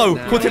Cortilli, truce no!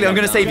 now. Cortilli, I'm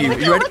gonna save you.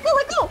 You ready? Let go,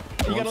 let go.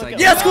 Once I get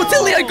Yes, out-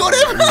 Cortilli, I got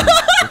him!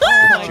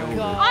 Oh my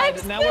god.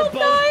 I'm now still we're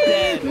both dying.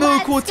 dead. No,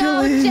 Let's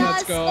Cortilli. go,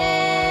 Let's go.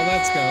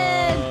 Let's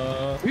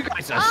go. You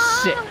guys are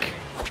sick.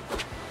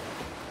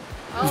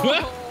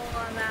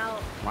 Oh, I'm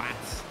out.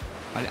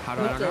 What? How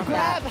do I not grab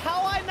Grab!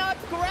 How I not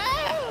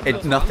grab?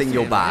 It's nothing,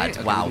 you're bad.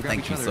 Okay, wow, we'll grab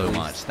thank each you other so at least.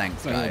 much.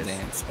 Thanks, Little guys.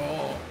 dance.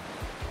 Oh.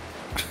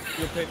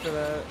 You'll pay for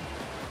that.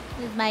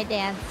 This is my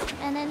dance.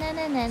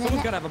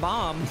 Someone's gotta have a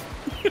bomb.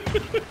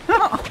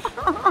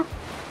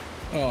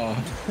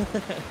 Oh.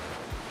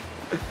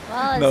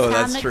 Well, it's No, time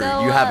that's to true.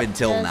 go You have up,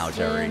 until now,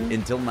 Jerry. Justin.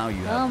 Until now,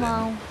 you have Come been.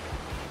 on.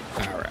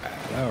 All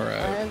right. All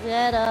right. Let's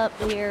get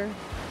up here.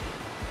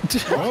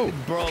 Oh,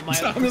 Bro, my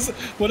Thomas,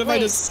 what if I Wait.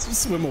 just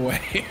swim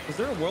away? Is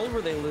there a world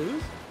where they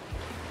lose?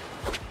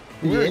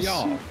 Where Yes.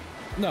 are y'all?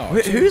 No.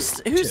 Wait,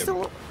 who's Chip.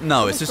 still?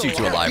 No, it's just you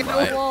two alive,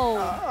 right?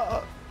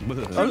 Whoa.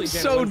 I'm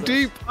so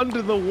deep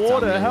under the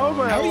water. How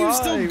am I How are you alive?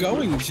 still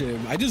going, Jim?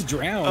 I just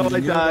drowned. Oh, I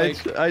and you're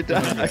died. like- I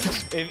died.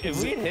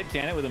 if we had hit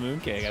Janet with a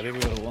mooncake, I think we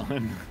would have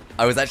won.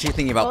 I was actually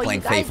thinking about Oh,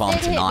 playing you Fae guys Farm did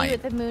hit me tonight.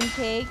 with the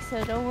mooncake,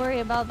 so don't worry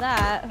about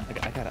that.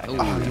 I gotta. Oh,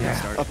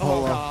 yeah.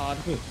 Apollo. God.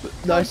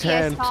 Nice Okay,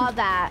 hand. I saw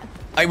that.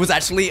 I was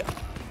actually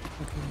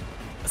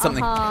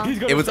something. Uh-huh.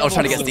 It was. I was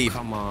trying to get Steve.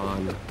 Come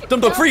on.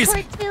 DumbDog, freeze!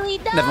 Cortilli,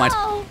 no. Never mind.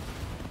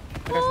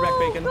 I got some back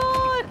bacon.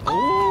 God.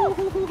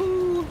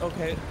 Oh.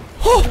 Okay.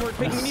 Oh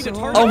Bacon, we need to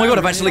target. Oh my god,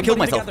 I've actually killed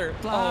myself. Together.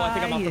 Oh, I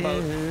think I'm off the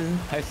boat.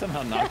 I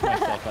somehow knocked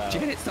myself out.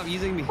 Janet, stop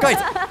using me. Guys,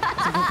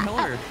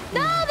 Color.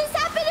 No, this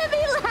happened to me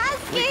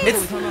last game.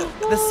 it's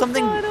there's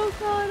something. Oh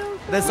God.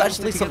 There's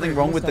actually something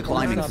wrong with the Stop,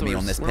 climbing stop, for me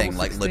on this we're ping, almost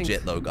like extinct.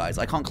 legit though, guys.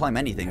 I can't climb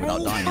anything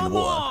without dying in the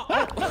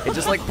water. It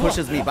just like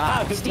pushes me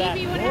back.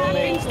 Stevie, what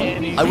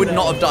happened? I would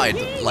not have died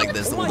like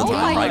this all the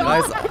time, right,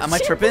 guys? Am I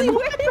tripping?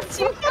 Where did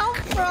you come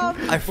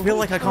from? I feel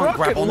like I can't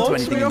grab onto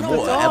launched anything me in off the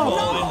water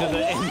top.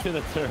 ever. Into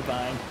the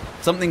turbine.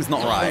 Something's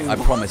not right. I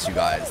promise you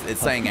guys.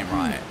 It's saying ain't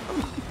right.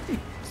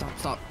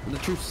 Stop. The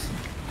truce.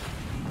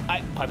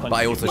 But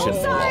I also shouldn't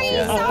fall off. Sorry,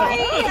 Yeah. sorry.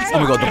 Oh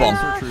my god, the bomb.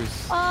 For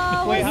truce.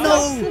 Oh, Wait, what's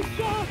how- this?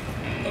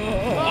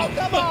 Oh,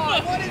 come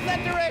on! What is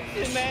that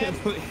direction, man?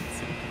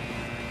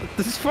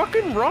 This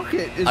fucking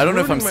rocket is I don't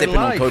know if I'm ruining my sipping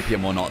on life.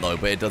 copium or not though,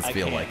 but it does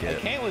feel can't- like I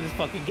it. can't with this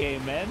fucking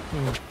game, man.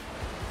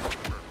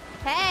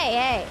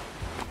 Hey.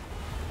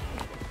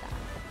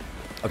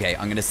 Okay,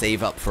 I'm gonna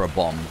save up for a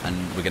bomb,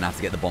 and we're gonna have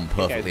to get the bomb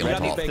perfectly Red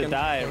on needs top. to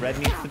die. Red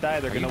needs to die.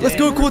 They're gonna Let's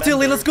win. go,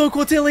 Cortilli! Let's go,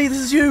 Cortilli! This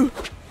is you!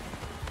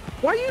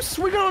 Why are you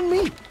swinging on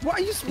me? Why are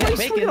you bacon,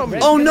 swinging on me?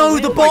 red. Oh no,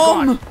 the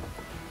bomb! What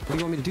do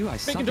you want me to do? I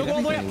suck Bacon, at don't go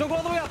all the way up. everything. Don't go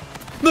all the way up.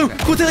 No,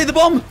 Cortilli, the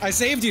bomb! I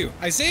saved you.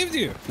 I saved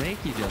you.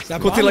 Thank you, Justin.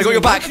 That Cortilli, bomb I is got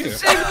your gonna back! get you.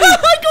 I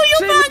got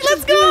your back!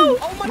 Let's go!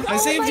 Oh my god. I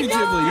saved you,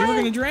 Chiblee. You were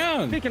gonna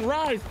drown. Bacon,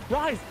 rise.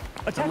 Attack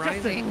I'm Justin.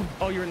 rising.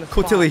 Oh, you're in the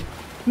spot. Cortilli,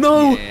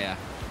 no! Yeah.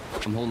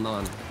 I'm holding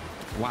on.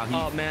 Wow, he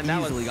Oh man,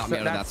 that easily was got me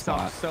out of that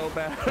spot. so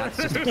bad. That's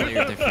just a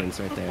player difference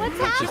right there. What's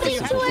That's just a happening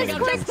to simple us, player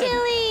difference.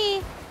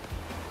 Cortilli?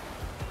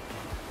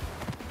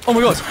 Oh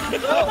my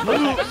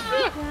god!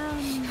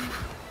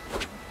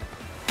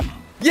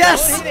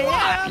 Yes!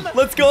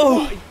 Let's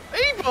go!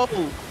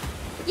 Evil!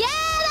 Yeah,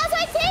 that's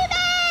my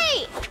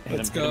teammate!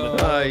 Let's go.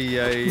 Ay,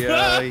 ay,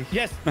 ay.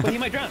 Yes, but he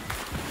might drown.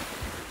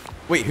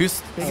 Wait,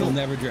 who's I'll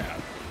never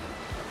drown.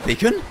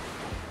 Bacon?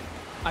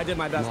 I did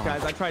my best, Wow.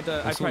 guys. I tried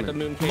to My,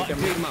 mooncake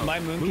him. dude, my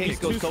mooncake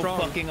too goes so strong.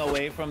 fucking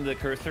away from the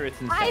cursor, it's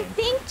insane. I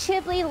think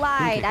Chiblee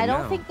lied. Mooncake I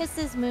don't now. think this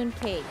is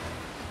mooncake.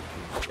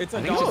 It's a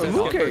I think dog it's a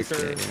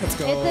biscuit. mooncake. Let's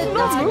go. It's a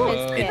Let's dog go.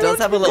 biscuit. It does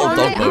have a little Why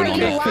dog bone are on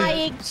you it.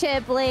 lying,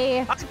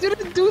 Chiblee? I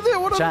didn't do that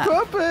on Chat.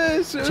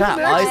 purpose. It was Chat,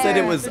 an I said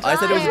it accident. was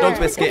a dog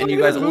biscuit and you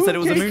guys all said it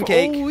was a All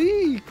mooncake.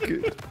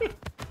 week.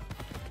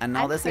 And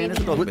now I'm they're saying it's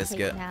a craving dog mooncake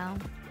biscuit. now.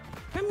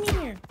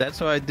 That's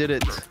how I did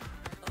it.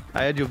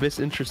 I had your best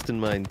interest in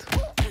mind.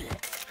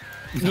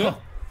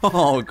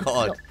 Oh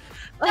god.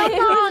 Come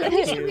on,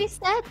 we should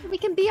reset. We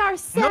can be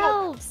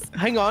ourselves.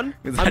 Hang on.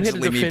 It's I'm here to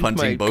actually me defend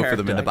punching my both of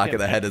them in the character. back of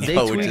the head as They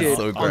well, which is tweeted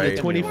so on the great.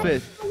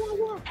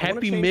 25th.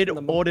 Happy change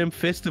Mid-Autumn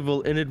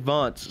Festival in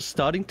advance.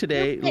 Starting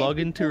today, log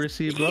in to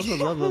receive blah blah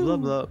blah blah blah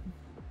blah.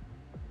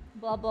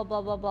 Blah blah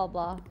blah blah blah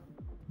blah.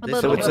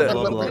 So it's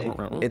Blah, blah, a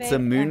blah. it's a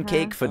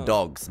mooncake for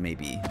dogs,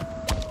 maybe.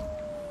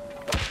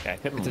 Okay, I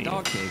couldn't It's a leave.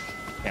 dog cake.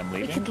 Okay, I'm We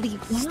leaving. could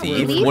leave now.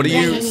 Steve, Leave? what are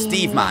you, Yeah.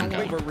 Steve man?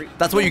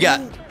 That's what you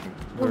get.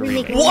 We're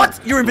remaking. What?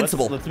 You're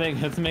invincible. Let's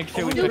make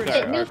sure we Who pick did?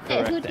 our Who did?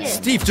 correct Who did? answer.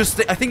 Steve, just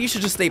stay, I think you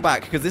should just stay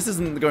back because this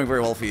isn't going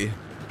very well for you.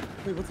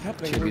 Wait, what's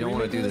happening? Chip, you don't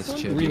want to do this,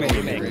 Chip. Remake, You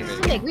don't remake, wanna do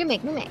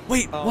this. Remake.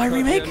 Wait, Oh, why okay,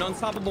 remake? An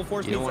unstoppable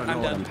force You don't means want to know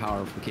I'm what I'm dead.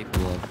 powerful,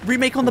 capable of.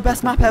 Remake on the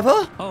best map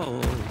ever?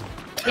 Oh.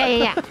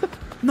 Yeah.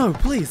 No,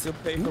 please. You'll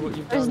pay for what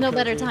you've There's done, no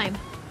better Kofi. time.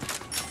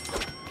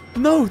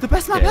 No, the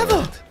best map Yeah.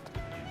 ever.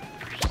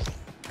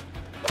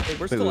 Hey,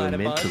 we're Wait, still we at were it,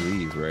 meant bud. to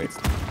leave, right?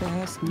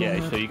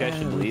 Yeah, so you guys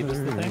should leave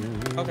is the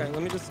thing. Okay,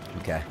 let me just.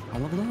 Okay. I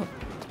leveled up.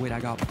 Wait, I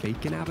got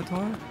Baycon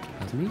avatar?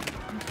 That's me?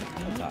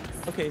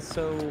 Okay,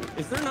 so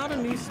is there not a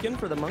new skin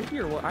for the monkey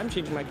or what? I'm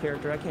changing my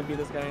character. I can't be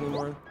this guy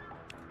anymore.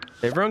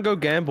 Everyone go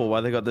gamble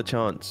while they got the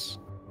chance.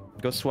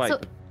 Go swipe. So,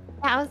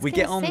 yeah, I was We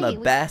gonna get on say,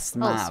 the best Oh,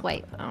 map,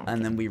 swipe. Oh,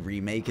 and then we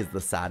remake is the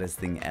saddest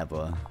thing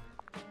ever.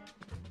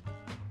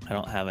 I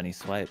don't have any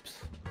swipes.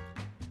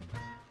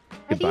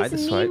 Are Goodbye,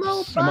 these the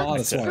Nemo swipes. I'm out of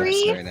bucks swipes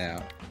free? right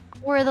now.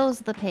 Or are those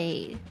the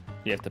paid?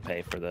 You have to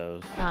pay for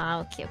those.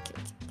 Ah, okay.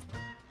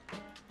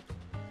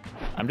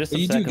 I'm just But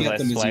you upset do get because I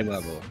them as you swiped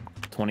level.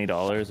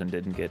 $20 and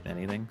didn't get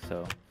anything,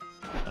 so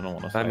I don't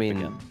want to swipe I mean,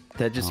 again.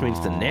 that just means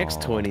the next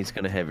Aw. 20 is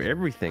going to have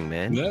everything,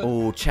 man. Yeah.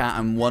 Oh, chat,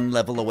 I'm one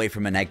level away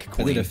from an egg I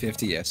coin. did a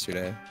 50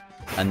 yesterday.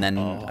 And then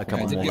Oh, a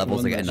couple I did more get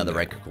levels, I one get another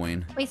egg legendary.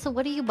 coin. Wait, so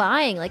what are you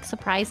buying? Like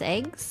surprise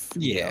eggs?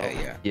 Yeah,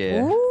 yeah.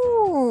 Yeah.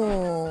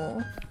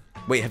 Ooh.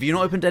 Wait, have you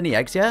not opened any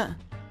eggs yet?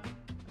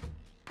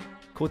 I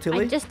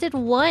Cortilli? just did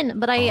one,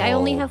 but I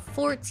only Oh. have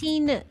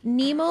 14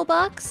 Nemo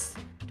bucks.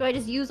 Do I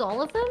just use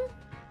all of them?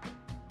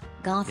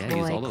 Goth Yeah, boy,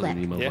 use all those click.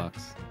 Nemo Yeah.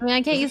 bucks. I mean,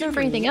 I can't use them for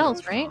anything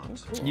else, right?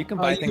 You can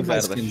Oh, buy you can things buy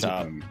out of the skins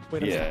shop. with them.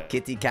 Wait a Yeah. minute.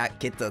 Kitty Cat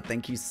Kitta,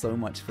 thank you so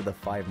much for the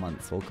 5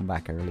 months. Welcome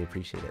back. I really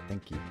appreciate it.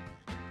 Thank you.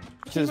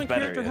 This Change is my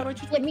better. character. How do I Yeah.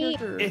 change Let my me-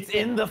 character? It's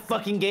in the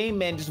fucking game,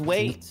 man. Just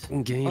wait.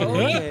 Game. Oh,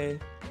 okay.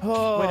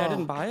 Oh. Wait, I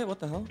didn't buy it? What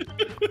the hell?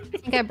 I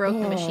think I broke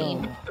the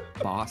machine.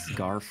 Boss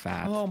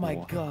Garfat. Oh my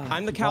boy. god.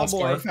 I'm the Boss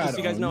cowboy. Garfat Just so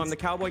you guys know, I'm owns. the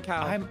cowboy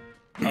cow. I'm.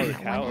 Oh, the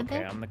cow. One-handed?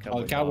 Okay, I'm the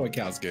cowboy. Oh, cowboy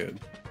cow's good.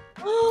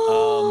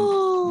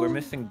 We're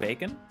missing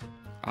bacon.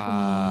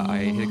 I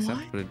hit accept,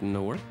 but it didn't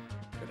know work.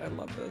 Dude, I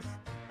love this.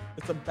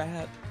 It's a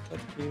bat.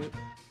 That's cute.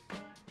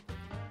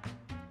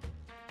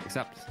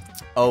 Accept.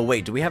 Oh,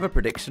 wait, do we have a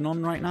prediction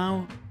on right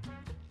now?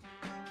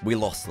 We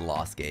lost the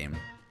last game.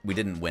 We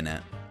didn't win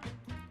it.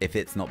 If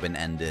it's not been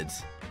ended,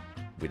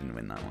 we didn't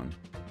win that one.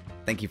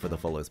 Thank you for the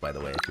follows, by the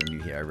way. If you're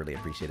new here, I really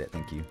appreciate it.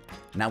 Thank you.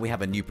 Now we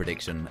have a new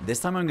prediction. This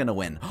time I'm going to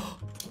win.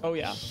 Oh,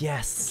 yeah.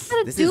 Yes. Is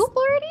that a This is dupe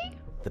already?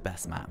 the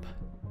best map.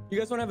 You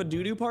guys want to have a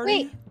doo-doo party?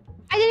 Wait,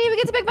 I didn't even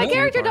get to pick my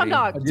character,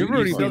 DumbDog. You've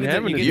already been get-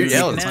 having you a get You, to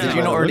dude. pick did now.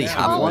 you not already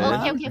have Oh, one?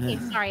 okay.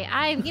 Sorry.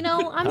 I'm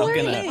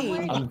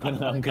learning.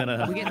 I'm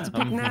gonna. We get to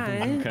pick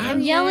 9.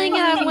 I'm yelling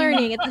and I'm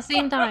learning at the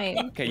same time.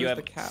 Okay, you Where's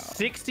have the cow?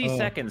 60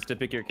 seconds to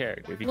pick your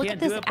character. If you Look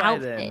can't at do this it by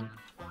outfit. then,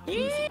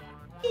 I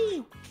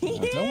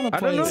don't want I to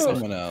play don't know.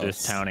 someone else.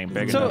 this town ain't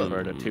big So- enough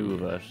for the two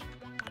of us.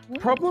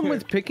 Problem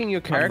with picking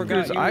your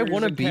characters, I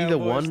want to be the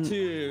one.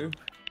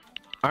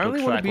 I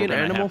only Looks want like to be we're an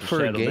gonna animal have to for a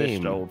settle this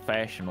game. the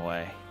old-fashioned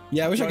way.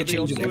 Yeah, I wish I could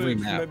change it every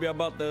map. Maybe I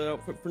bought the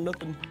outfit for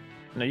nothing.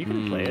 No, you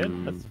can play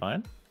it. That's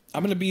fine.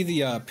 I'm gonna be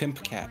the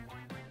pimp cat.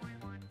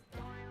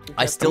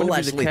 I still gonna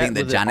be the actually cat think that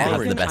with the Janet has the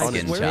orange best on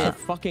skin, it. Swear to chat.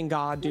 fucking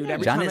god, dude.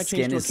 Every Janet's time I skin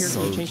change is to a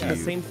character, so I change to the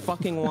cute. same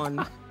fucking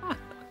one.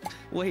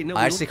 Wait, no.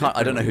 I actually can't.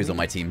 I don't know who's on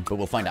my team, but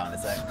we'll find out in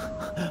a sec.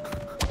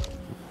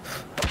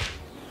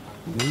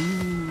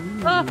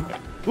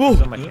 Ooh.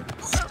 So much-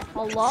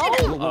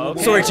 Hello?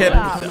 Okay. Sorry, Chip.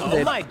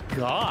 Oh my Ah,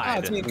 god.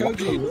 it's me,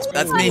 Koji.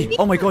 That's me.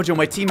 Oh my god, you're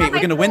my teammate.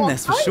 We're gonna win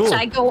this for sure.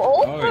 I go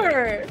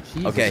over.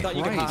 Okay. Thought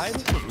you could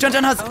hide?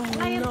 Jan has.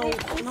 I am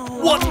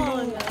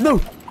What? No.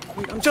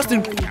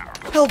 Justin,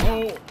 help.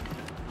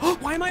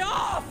 Why am I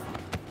off?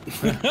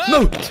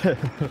 No.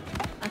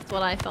 That's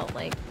what I felt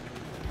like.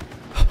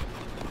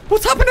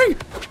 What's happening?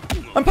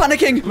 I'm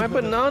panicking. My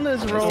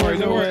banana's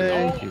rolling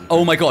away.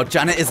 Oh my god,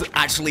 Janet is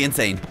actually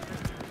insane.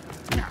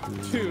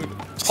 Dude.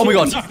 Oh my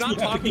god. He's not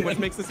talking, which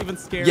makes this even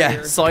scarier.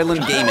 Yeah,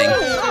 silent gaming.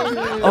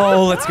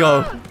 Oh, let's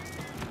go.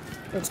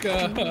 Let's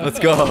go. Let's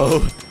go.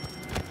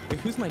 Wait,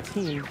 who's my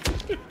team?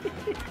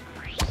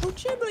 Oh,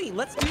 Chiblee,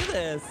 let's do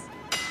this.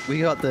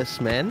 We got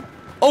this, man.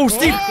 Oh,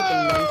 Steve.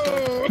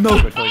 No.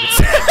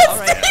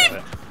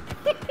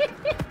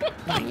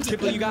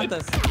 Chiblee, you got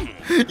this.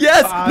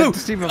 Yes. No.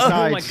 Steve, I've Oh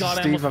died. my god,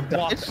 I Steve, almost I've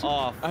walked died.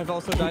 off. I've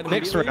also died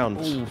Next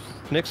immediately. round.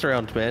 Next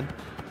round, man.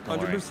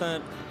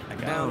 100%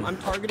 down. I'm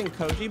targeting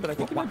Koji, but I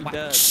think he might be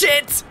dead.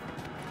 Shit.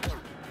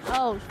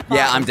 Oh,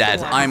 Yeah, I'm dead.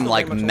 still alive. I'm Still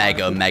like very much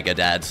mega, alive. mega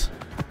dead.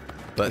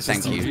 But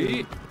thank you.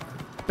 GG.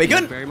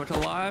 Bacon. Very much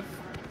alive.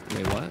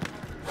 Wait, what?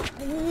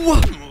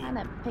 What? I'm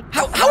gonna pick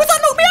How is that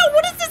not me out?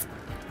 What is this?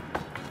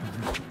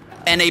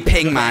 NA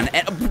ping, man.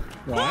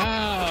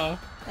 Wow.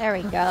 There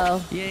we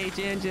go. Yay,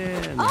 Jan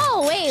Jan.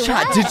 Oh, wait,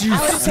 Chat, what? did you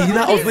see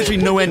that? I was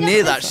literally nowhere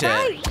near that shit.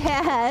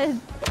 iPad.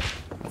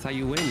 That's how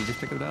you win. You just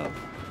pick it up.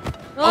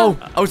 Oh,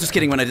 I was just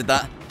kidding when I did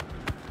that.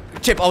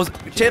 Chip, I was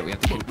Chip. We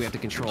have to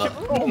control.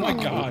 Oh my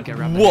god. Get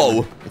wrapped Whoa. in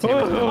it. It's here.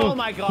 Oh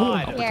my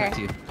god. Here. Protect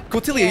you.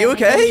 Cortilli, are you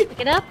okay?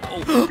 Pick it up.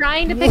 I'm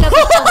trying to pick up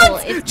the shovel.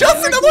 It's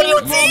Justin, I'm on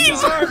your team.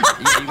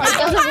 It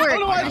doesn't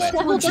work. The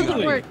shovel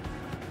doesn't work.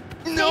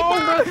 No,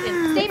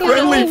 Stay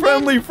back.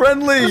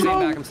 Friendly.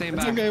 I'm staying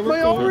back. Okay, my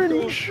we're cool.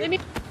 orange.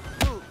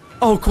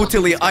 Oh,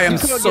 Cortilli, I am You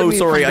can't so get me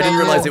sorry. I from didn't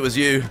now. realize it was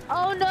you.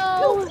 Oh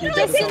no!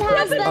 Justin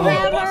has the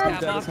hammer.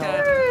 Boss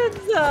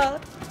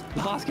cat.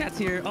 The boss cat's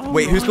here. Oh,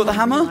 Wait, who's got the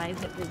hammer?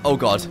 Realize it was Oh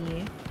god.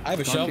 me. I have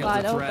a Don't shovel. get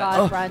God, the oh threat.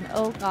 god, run.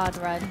 Oh god,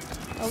 run.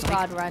 Oh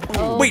God, run.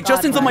 Oh, Wait, God,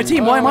 Justin's on my run.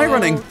 team. Why am I Oh,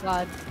 running?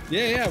 God.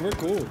 Yeah, we're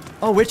cool.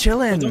 Oh, we're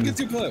chilling. Don't get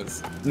too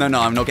close. No,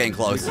 I'm not getting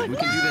close. We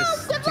can do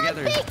this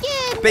together.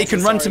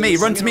 Bacon, run to me.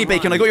 Run to me,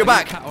 Bacon. I got your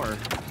back. Power.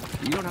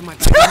 You don't have my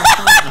power.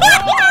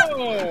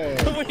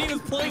 When he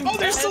was playing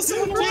There's still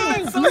someone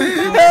alive.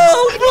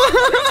 Help!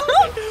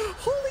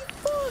 Holy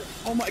fuck.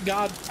 Oh my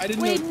God. I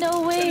didn't Wait,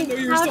 know. no I didn't know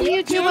way. you were How still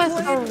do you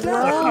alive. do a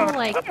throw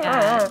like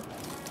that?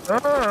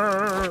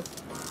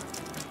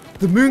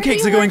 The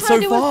mooncakes are going so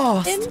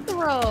fast.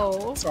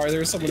 Throw. Sorry, there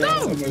was someone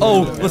else.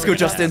 Oh, let's go,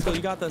 Justin. So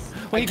you got this.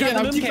 Wait, get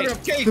I'm the keeping mooncake.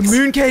 up cakes. The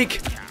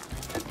mooncake.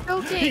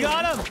 Okay. He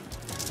got him.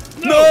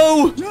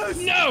 No!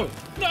 No.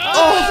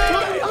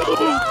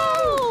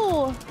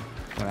 Oh!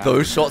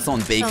 Those shots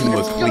on Bacon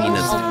were clean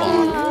as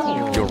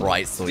fuck. You're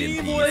right, Soy and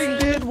Peas. It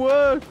did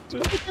work.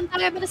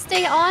 I'm gonna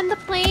stay on the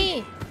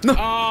plane. No,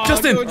 Oh,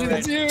 Justin! I told you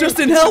this, you.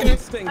 Justin, help!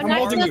 I'm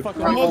holding you.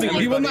 I'm holding you.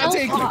 He will not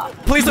take you.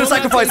 Please don't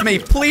sacrifice me!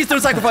 Please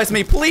don't sacrifice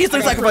me! Please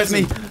don't sacrifice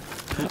me!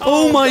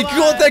 Oh my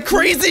God, they're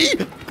crazy!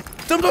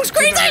 DumbDog's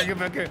crazy! Get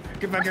back here.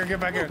 Get back here. Get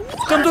back here.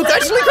 DumbDog's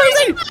actually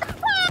crazy!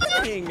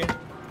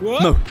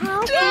 What? No.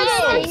 How can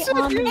I stay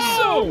on the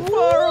So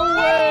far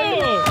away.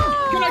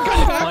 Can I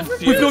come back?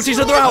 We've knocked each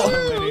other out!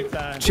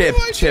 Chip,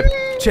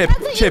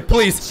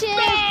 please. Chip.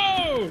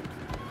 No.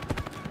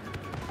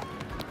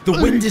 The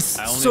wind is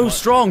only so want-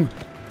 strong.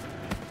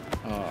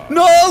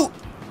 No!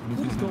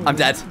 I'm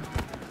dead.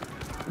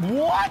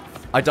 What?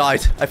 I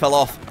died. I fell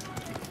off.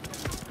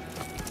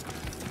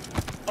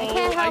 I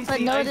can't help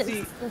but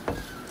notice.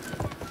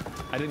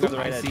 I didn't go the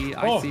right I edge. see.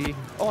 I Oh. see.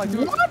 Oh, I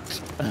do. What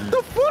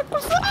the fuck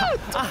was that?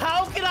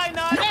 How can I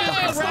not?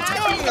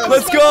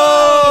 Let's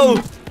go!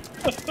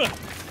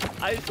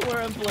 I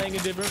swear I'm playing a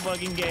different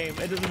fucking game.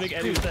 It doesn't make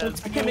any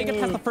sense. I can't make it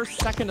past the first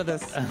second of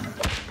this.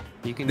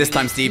 You can This do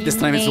time, Steve. This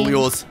time it's all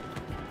yours.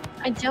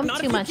 I jumped Not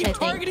too if you much, keep I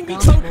targeting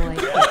think. me, Oh, so- boy.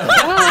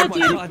 Oh my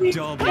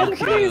God, double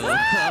kill.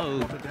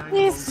 Oh.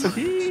 Please.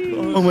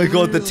 Oh my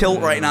God, the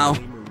tilt right now.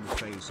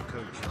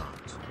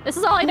 This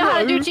is all I know how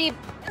to do, Chief.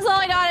 This is all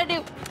I know how to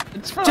do.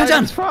 It's fine.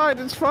 Jan. It's fine.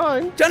 It's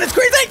fine. Jan, it's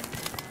crazy!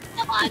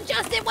 Come on,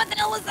 Justin. What the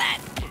hell was that?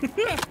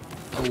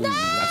 Oh,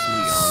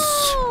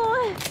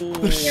 that's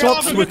Leon. The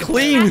shots were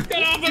clean.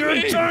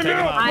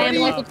 I am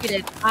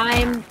electrocuted.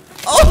 I'm.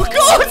 Oh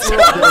God!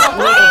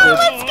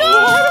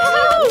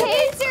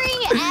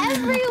 Tasering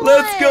everyone.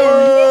 Let's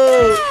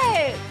go!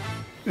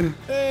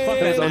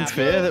 That was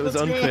unfair. That was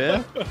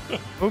unfair.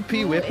 OP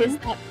Who whipping. is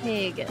that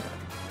pig?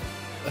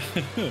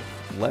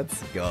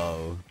 Let's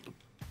go.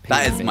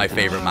 That is my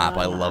favorite map.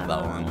 I love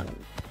that one.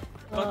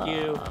 Fuck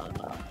you.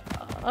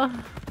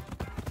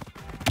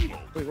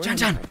 Wait, where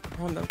Jan. am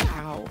I? On the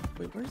cow.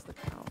 Wait, where's the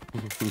cow?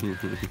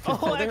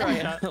 Oh, there I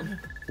am.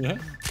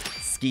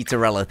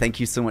 Skeeterella, thank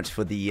you so much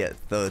for the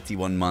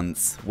 31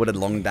 months. What a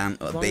long damn, As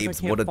long as I babes,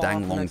 can't what a fall dang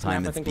off the long next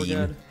time map, I it's think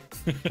we're been.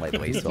 Like the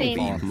way so Same.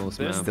 far. Most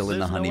maps. Still in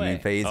the There's no honeymoon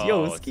way. phase. Oh,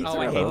 Yo, it's- Skeeterella,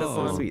 oh, I hate this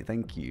so one. sweet,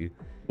 thank you.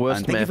 Worst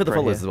And thank you map for the right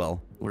follows here. as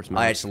well. Worst I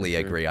map, actually for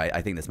sure. agree.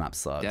 I think this map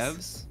sucks.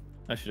 Devs?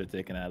 I should have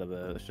taken it out of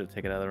the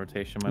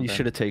rotation. You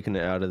should have taken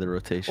it out of the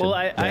rotation. Well,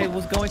 I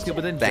was going to,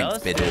 but then Thanks,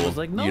 Justin Biddle. was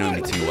like, no. You know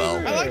me too well.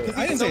 I like it.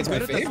 I didn't say it's my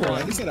favorite.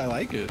 I just said I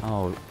like it.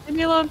 Oh, Leave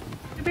me alone.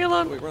 Leave me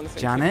alone. Wait, we're on the same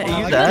Janet, team. are I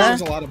you like there? that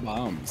there's a lot of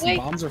bombs. Wait.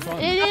 Bombs are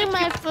fun. Eating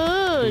my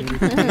food.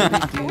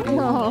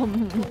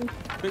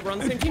 Wait, we're on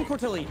the same team,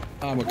 Cortilli.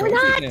 We're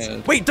not.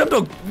 Yeah. wait,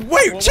 DumbDog,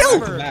 wait, chill!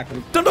 whatever. Back.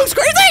 DumbDog's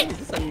crazy! Is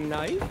this a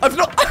knife? I've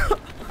not.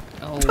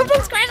 Oh.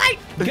 DumbDog's crazy!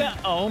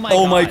 Oh my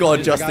Oh my God. God, I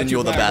got Justin, you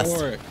you're the back, best.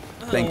 don't worry.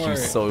 Thank Don't you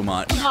worry. so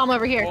much. Bomb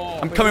over here.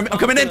 I'm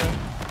coming in.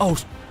 Oh,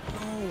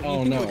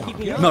 Oh no. Keep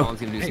me up. No.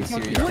 Mom's gonna do some fuck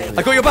serious you. damage.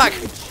 I got your back.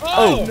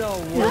 Oh,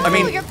 No, I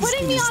mean, You're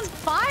putting me on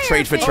fire.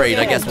 trade for trade.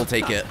 I Bacon. guess we'll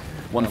take it.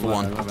 One for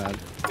one. My bad.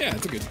 Yeah,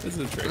 it's a good. This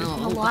is a trade.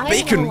 Alive?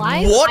 Bacon,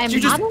 Alive? what? I'm You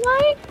just- not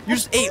alive? You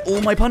just ate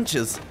all my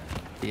punches.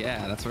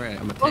 Yeah, that's right.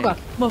 I'm a Oh god. tank.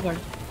 Oh god.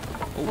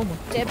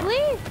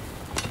 Chiblee?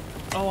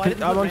 Oh, I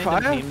didn't I'm put on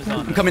random fire? teams on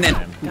I'm this coming in.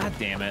 time. God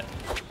damn it.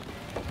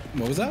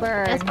 What was that?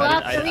 Bird. Let's go I-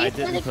 out I- to I reset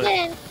didn't it put-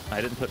 again.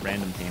 I didn't put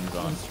random teams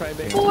on. Let's try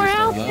big. Four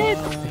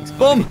outfits.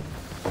 Boom.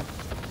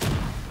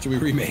 Should we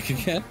remake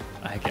again?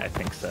 I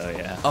think so,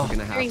 yeah. Oh, I'm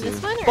gonna have During to.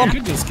 this one We or?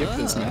 could just skip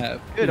this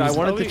map. Good, I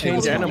wanted to It change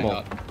was animal.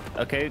 out.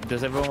 Okay,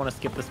 does everyone want to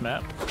skip this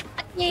map?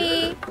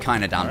 Yay.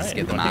 kind of down to Alright,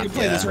 skip the we We map. could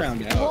play this Yeah.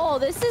 round out. Whoa,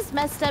 this is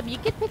messed up. You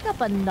could pick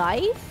up a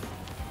knife?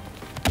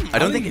 I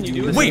don't think. Can you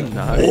do this Wait, in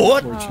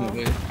what?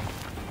 Unfortunately. Look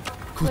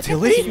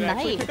Cotilli? at You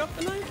actually Knife. pick up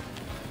the knife?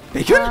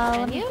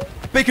 Bacon?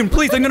 Bacon,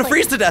 please! I'm gonna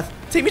freeze to death.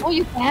 Take me. Oh,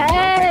 you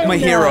can. My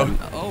hero.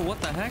 Oh, what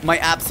the heck? My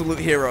absolute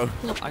hero.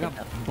 I got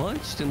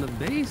punched in the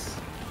base.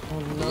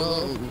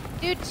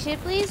 Dude,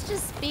 Chiblee's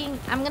just being.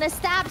 I'm gonna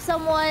stab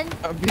someone.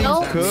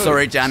 No. Good.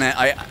 Sorry, Janet.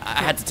 I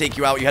had to take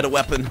you out. You had a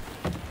weapon.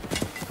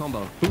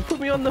 Combo. Who put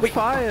me on the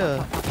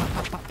fire?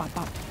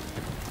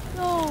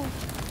 No.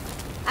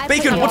 I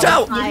Bacon, put you watch on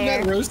out! Look at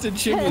fire. that roasted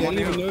chimney. I didn't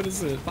even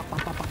notice it. I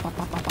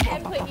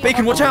put you Bacon,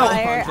 on watch out!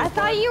 fire. I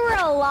thought you were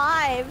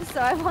alive, so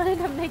I wanted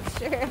to make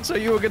sure. So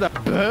you were gonna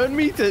burn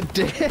me to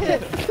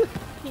death?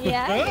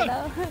 Yeah, you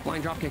know.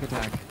 Flying dropkick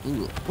attack.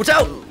 Ooh. Watch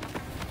out!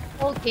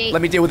 Okay.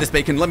 Let me deal with this,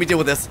 Bacon. Let me deal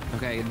with this.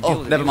 Okay.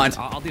 Oh, never mind.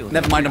 I'll deal with it.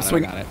 Never mind, I'm I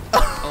swinging. got it.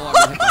 Oh,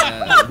 I'm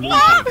gonna hit by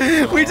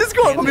a mooncake. We just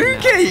got Damn it,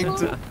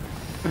 mooncaked.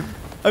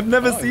 I've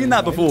never seen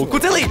that before.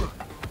 Cortilli!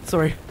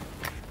 Sorry.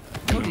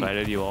 I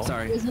invited you all.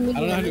 Sorry. I don't know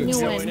how to New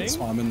explain one. it,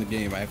 so I'm in the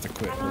game. I have to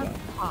quit for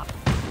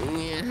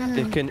that.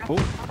 It can. Oh,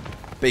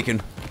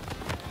 Bacon.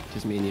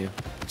 Just me and you.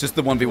 Just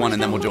the 1v1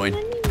 and then we'll join.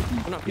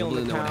 I'm not You'll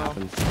feeling the know what cow.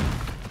 happens.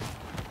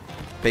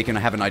 Bacon, I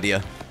have an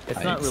idea.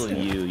 It's not really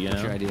you, you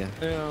What's your know? idea?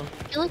 Yeah,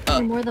 I feel like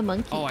you're more the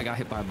monkey. Oh, I got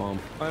hit by a bomb.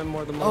 I'm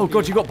more the Oh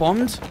god, you got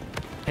bombed?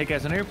 Hey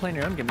guys, I know you're playing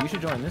your own game. You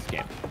should join this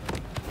game.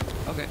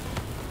 Okay.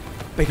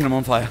 Bacon, I'm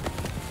on fire.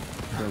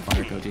 You're on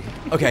fire,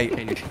 Koji. Okay.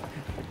 And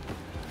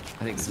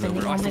I think this is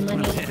over. I still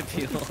don't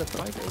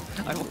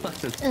feel. I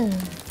wasn't.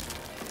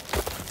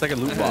 it's like a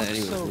loot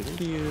box. So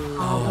cute.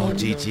 Oh,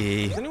 Is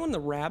GG. anyone the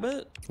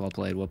rabbit? Well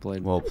played. Well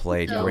played. Well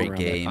played, No. great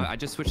Rabbit. game. I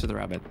just switched to the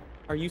rabbit.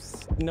 Are you?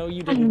 No,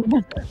 you didn't.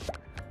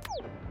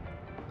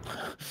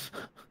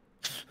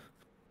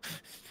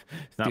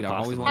 It's not Dude, I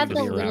always possible. wanted Had to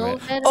the be a little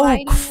rabbit. Red Oh,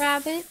 Riding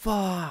Rabbit.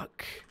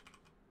 Fuck.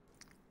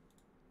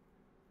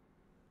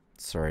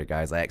 Sorry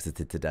guys, I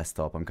exited to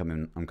desktop. I'm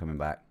coming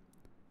back.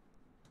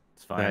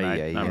 It's fine.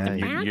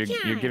 Yeah.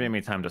 You're giving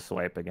me time to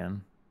swipe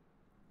again.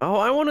 Oh,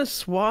 I want to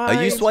swipe.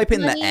 Are you swiping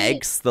the Money.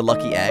 eggs? The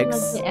lucky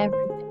eggs?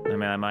 Everything. I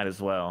mean, I might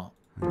as well.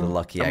 The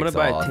lucky I'm eggs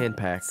gonna buy are a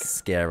 10-pack.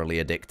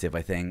 scarily addictive,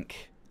 I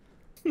think.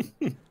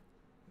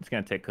 It's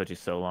gonna take Koji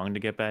so long to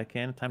get back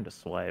in. Time to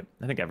swipe.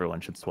 I think everyone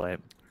should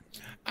swipe.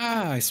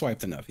 I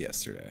swiped enough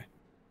yesterday.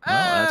 Oh,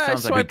 that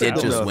sounds like We a did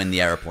battle. just win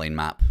the airplane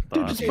map. Dude,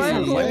 but just it buy a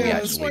sounds little- like we Yeah,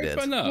 actually swipe did.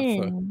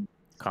 enough.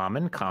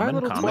 Common,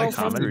 little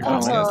 1200 uncommon,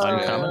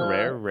 dollars. uncommon,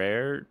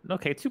 rare.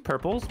 Okay, 2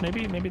 purples.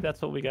 Maybe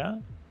that's what we got.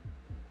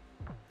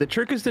 The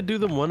trick is to do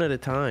them one at a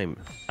time.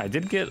 I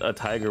did get a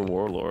Tiger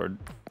Warlord.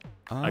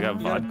 I got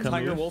You got a vodka.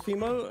 Tiger moose. Wolf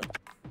emote?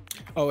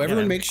 Oh,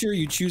 everyone Yeah. make sure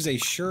you choose a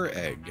sure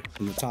egg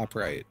in the top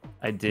right.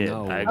 I did.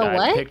 No. I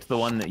what? picked the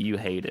one that you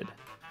hated.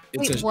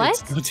 Wait,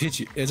 what?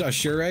 It's a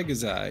sure egg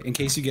is in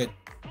case you get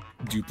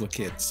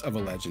duplicates of a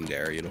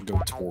legendary, it'll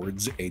go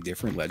towards a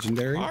different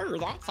legendary.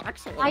 That's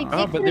excellent. I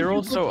Oh, did but get they're a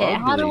all so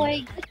duplicate. How do I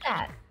ugly. get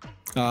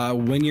that?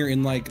 When you're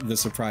in like the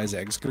surprise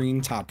egg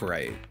screen, top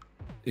right,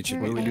 it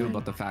should What do be. we do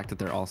about the fact that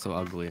they're all so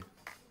ugly?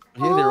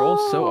 Yeah, they're all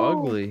so Oh.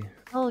 ugly.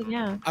 Oh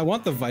yeah. I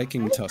want the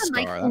Viking What is the Tuskar.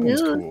 That Viking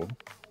one's moose? cool.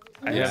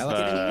 I Yeah, have I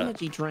like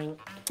Energy drink.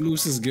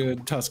 Moose is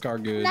good.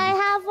 Tuskar good. Can I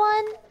have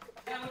one?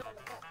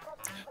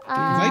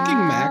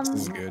 Viking Max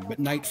is good, but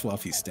Night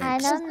Fluffy I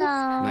stinks. don't know.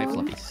 Night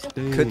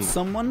fluffy. Could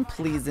someone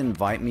please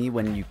invite me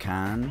when you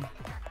can?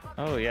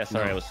 Oh yeah,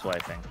 sorry, I was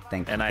swiping.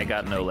 Thank you, And I thank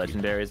got you, no thank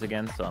you. legendaries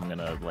again, so I'm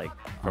gonna like.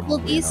 Will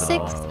Probably these 6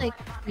 not. like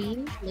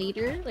change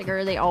later? Like, or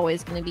are they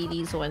always gonna be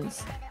these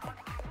ones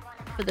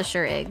for the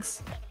sure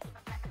eggs?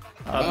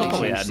 I'll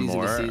probably change add season to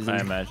more. season. I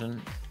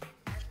imagine.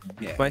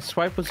 Yeah. My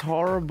swipe was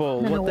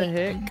horrible. No, What the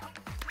wait. heck?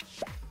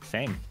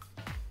 Same.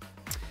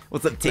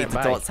 What's up, Tater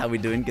bye. Tots? How we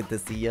doing? Good to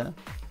see ya.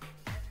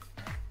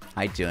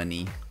 Hi,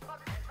 Journey.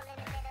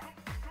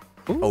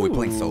 Oh, we're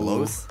playing Ooh.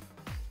 solos?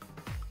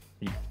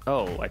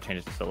 Oh, I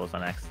changed the solos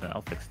on accident.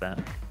 I'll fix that.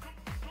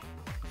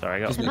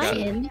 Sorry, I Just got. Am I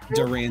Yeah. in?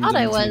 The I random thought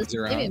I was. teams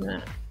are Maybe on. I'm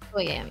not. Oh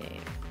yeah.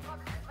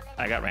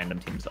 I got random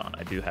teams on.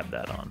 I do have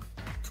that on.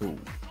 Cool.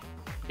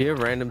 Do you have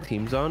random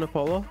teams on,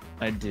 Apollo?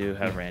 I do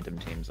have random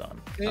teams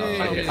on.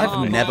 Hey.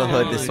 I've never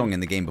heard my this God. song in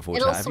the game before.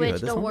 It'll Chat. Have you heard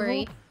switch. this Don't one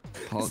worry.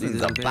 before? This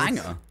is a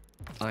banger.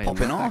 I am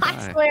Popping not off. that I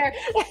guy. swear,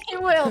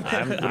 it will.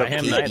 I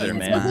am Kitty, neither,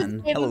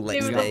 man. Hello, It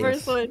Lex was the Day.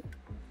 first one.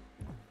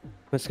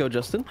 Let's go,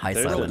 Justin. Hi,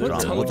 There's Silent a- Drum.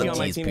 there's What's Toji up, on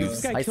my Cheese team. Poops?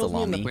 This guy Hi, kills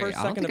me in the Salami. first Wait,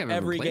 I don't second think of I've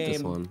ever every played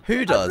this game. one.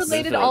 Who does?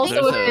 related There's also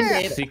a with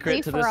it. secret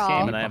Free to for this all.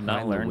 game, and I have not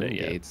Behind the learned it wing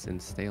yet. gates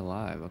and stay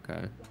alive.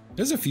 Okay.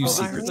 There's a few Oh, I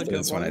secrets heard to the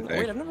this good one, I one. think.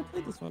 Wait, I've never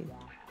played this one.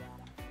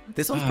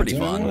 This one's pretty do I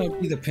fun. want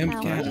to be the pimp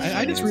cat?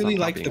 I just really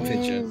like the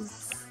pigeon,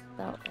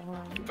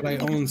 but I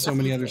own so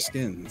many other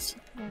skins.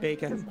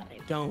 Bacon.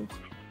 Don't.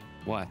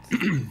 What?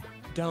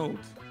 Don't.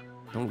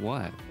 Don't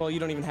what? Well, you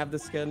don't even have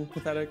this skin.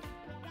 Pathetic.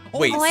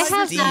 Wait, Oh, I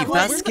have Steve, that that one.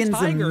 Where's the skin's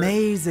tiger?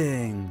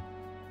 amazing.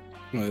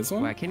 Oh, this Well,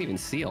 one? I can't even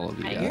see all of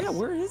you guys. Yeah,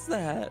 where is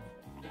that?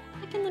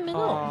 Like in the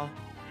middle. Aw.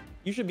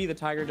 You should be the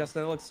tiger,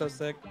 Justin. That looks so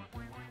sick.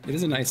 It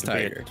is a nice To be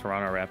a tiger.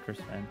 Toronto Raptors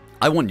fan.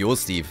 I want yours,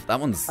 Steve. That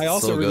one's I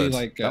also so really good.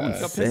 like, that one's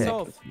Got pissed sick.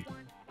 off.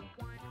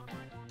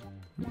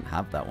 I don't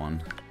have that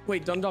one.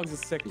 Wait, DumbDog's is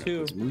sick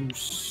too.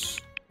 Moose.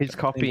 He's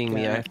copying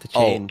me. I have to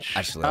Oh, change.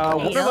 actually, I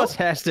one of Yep. us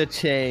has to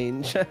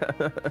change. I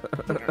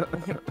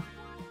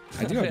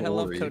do have I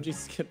love Ori. Koji's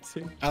skin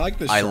too. I like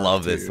the I shark,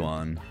 love this too.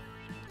 one.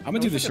 I'm gonna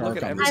do the wish I could look shark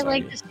at on every this I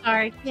like one. the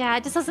shark. Yeah,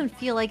 it just doesn't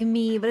feel like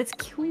me, but it's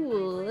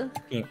cool.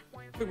 Wait,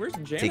 where's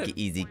Janet? Take it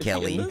easy, Is she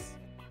Kelly. in this?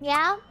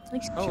 Yeah?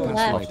 Makes Oh, cool it's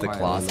laugh. Off the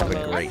class. Have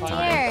a great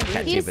time. Here,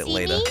 Catch do you you a bit see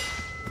later. me?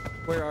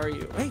 Where are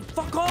you? Hey,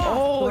 fuck off!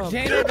 Oh,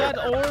 Janet got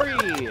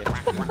Ori.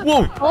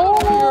 Whoa!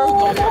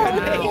 Oh!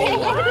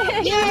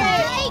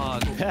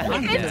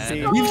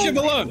 Yay! Leave Chib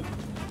alone!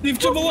 Leave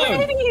Chib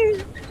alone!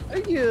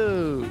 Thank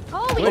you.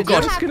 Oh, we Wait, do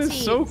that have skin is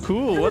so teams.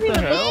 cool. What the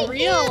hell? Thank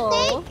you,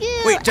 thank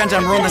you. Wait, Jan,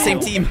 we're on the same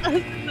team.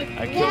 I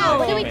Yeah,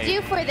 what do we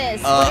do for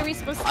this? What are we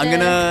supposed to do? I'm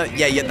gonna...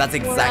 Yeah, that's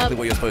exactly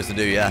what you're supposed to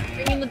do, yeah.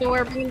 Bring in the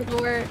door, bring in the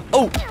door.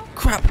 Oh,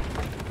 crap.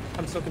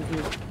 I'm so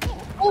confused.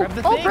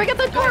 Oh, bring up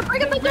the door,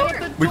 bring up the door.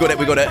 We got it.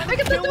 Bring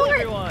up the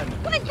door. What?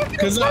 You're gonna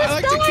Because let I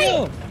us like to die.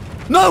 kill.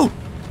 No!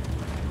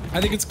 I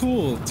think it's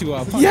cool to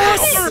punch.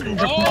 Yes!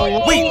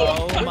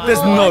 Wait,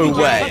 there's no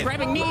way. Stop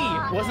grabbing me!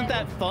 Wasn't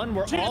that fun?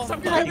 We're all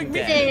stop grabbing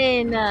me.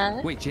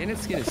 Wait,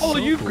 Janet's skin is Oh, so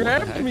you cool.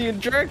 grabbed me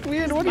and dragged me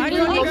in. What are you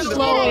You doing? did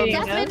it.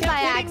 Definitely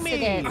by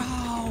accident.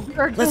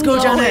 You're Let's go,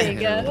 Janet.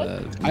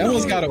 glowing. I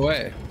almost got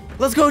away.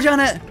 Let's go,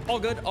 Janet. All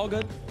good, all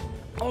good.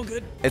 All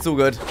good. It's all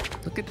good.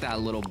 Look at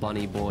that little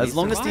bunny boy. As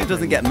long as Steve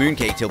doesn't get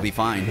mooncaked, he'll be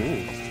fine.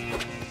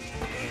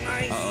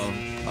 Uh-oh.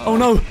 Oh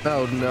no,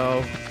 Oh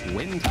no.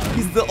 Wind time.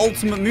 he's the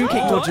ultimate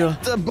mooncake dodger.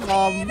 The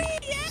bomb.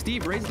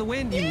 Steve, raise the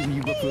wind,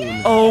 you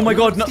buffoon. Oh my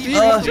god, no.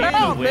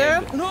 Out,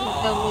 man.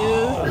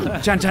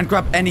 Jan,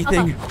 grab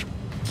anything.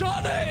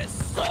 Johnny,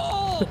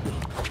 stop!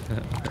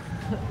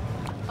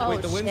 Oh,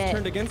 Wait, the wind's shit.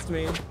 turned against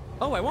me.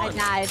 Oh, I I won.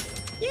 died.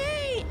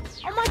 Yay!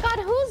 Oh my god,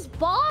 whose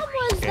bomb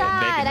was Okay,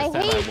 that? I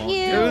Bacon, this time I hate won't.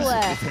 you.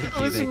 was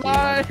Thank you, mine.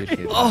 I appreciate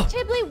it. Oh,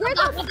 Chiblee, where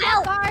the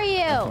fuck are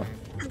you?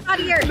 Out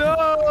of here. No.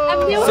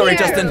 I'm new sorry, here.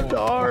 Justin.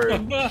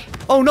 Darn.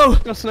 Oh no.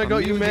 Justin, I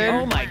got you,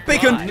 man. Oh my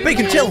Bacon, god.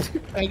 Bacon, chill.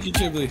 Thank you,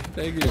 Chiblee.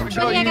 Thank you. Got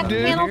I you, got the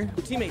panel.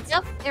 dude. Teammates.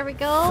 Yep, there we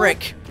go.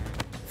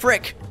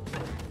 Frick.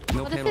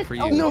 No What is panel it? for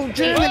you. Oh, No,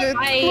 Janet.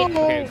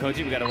 Okay,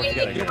 Koji, we gotta work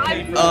together here.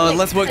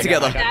 Let's work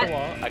together. I got the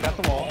wall. I got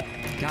the wall.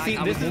 God, See,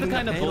 I this was is the moving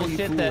kind of panel, you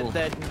bullshit fool.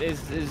 that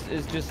is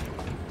just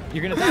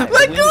you're gonna die.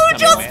 Let The go,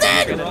 wind is coming,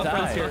 man. Justin! You're gonna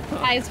die.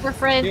 Guys, we're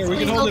friends. Here, we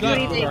Please can hold don't it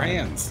do up with our anything.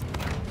 hands.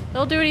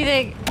 Don't do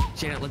anything.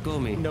 Janet, let go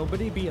of me.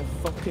 Nobody be a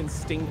fucking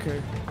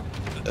stinker.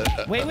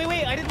 Wait,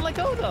 I didn't let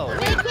go though.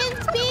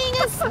 Bacon's being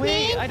a stinker.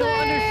 Wait, I don't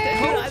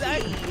understand.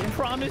 I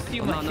promised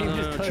you my No, no,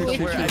 just no, touched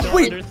where I don't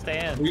Wait.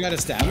 understand. We got a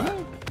stamina?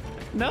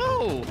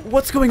 No.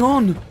 What's going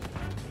on?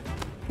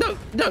 No,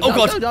 no, Oh,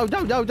 God. no,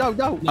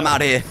 no. I'm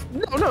out of here.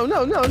 No. Oh, I'm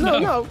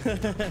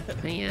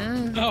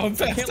I can't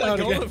passed let out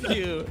go again. of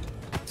you.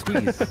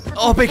 Squeeze.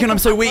 Oh, Bacon, I'm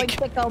so Going weak.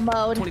 sicko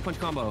mode. 20-punch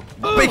combo.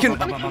 Bacon.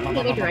 The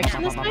other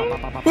direction this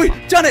time? Wait,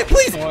 Janet,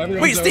 please. Oh,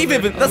 everyone's Wait, Steve,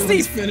 over. even. That's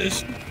Everyone's Steve.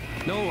 finished.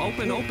 No,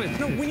 open. No,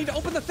 we need to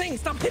open the thing.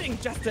 Stop hitting,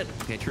 Justin.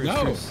 Okay, truce,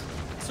 No. truce.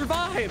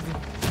 Survive.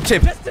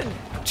 Chip, Justin.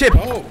 Chip,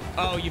 Oh,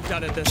 Oh, you've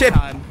done it this Chip,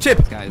 time. Chip.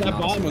 Guys, that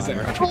not bomb was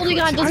survivor. there. Holding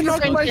on just I for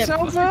knocked friendship.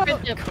 myself out.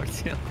 Friendship.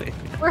 Cordelia.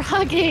 We're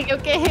hugging,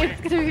 okay?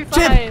 It's gonna be Chip.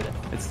 fine.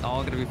 It's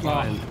all gonna be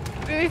fine.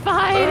 It's gonna be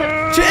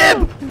fine. Chip.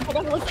 I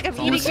don't look like I'm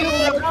eating you.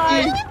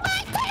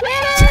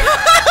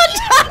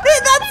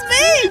 Janet, that's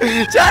me.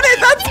 Janet,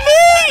 that's me.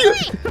 Wait,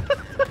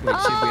 Chip, we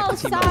have Oh, to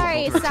team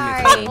up.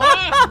 sorry.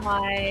 Oh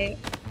my.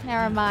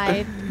 Never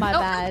mind. My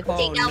bad.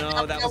 Oh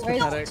no, that was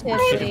Where's pathetic.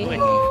 Chiblee?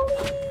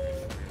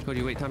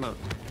 Cody, wait, time out.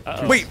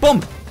 Wait,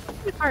 bomb.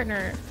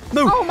 Partner.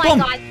 No, Oh my bomb.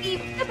 god,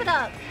 Steve, step it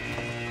up.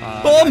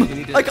 Bomb! you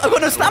need to- I got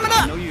no I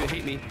stamina! know you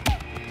hate me.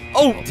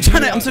 Oh,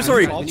 Janet, I'm so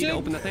sorry. You need to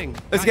open the thing.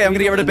 It's okay, I'm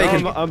gonna get rid of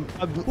Bacon. I'm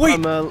Wait.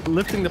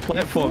 lifting the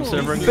platform so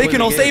everyone can Bacon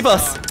win will the save game.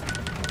 us.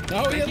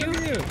 Oh, yeah, look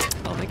at you.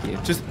 Oh, thank you.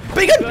 Just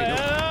Bacon! Wait,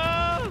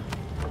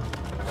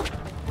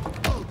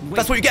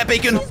 That's what you get,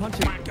 Bacon. stop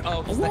punching.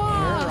 Oh, 'cause the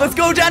hair. Let's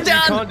go, Jan You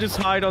Jan! can't just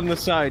hide on the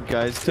side,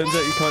 guys. Turns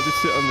out you can't just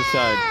sit on the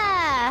side.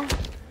 Ah.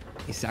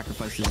 He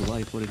sacrificed his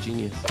life. What a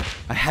genius.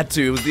 I had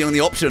to, it was the only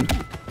option.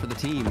 For the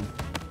team.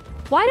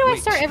 Why do I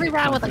Wait, start every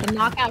round with like a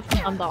knockout from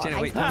DumbDog?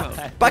 Janet, wait, time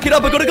out. Back it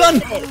up, I got a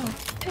gun!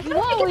 You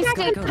always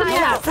get go.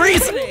 tied out.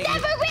 Freeze!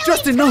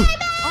 Justin, no!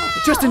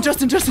 Justin.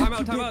 Time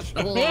out.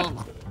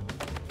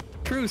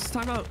 Truce,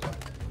 time out.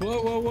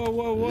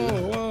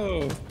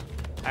 Whoa.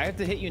 I have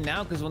to hit you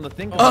now because when the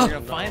thing comes, you're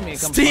gonna find me.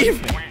 And come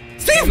Steve! punch me.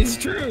 Steve! It's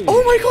true.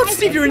 Oh my god,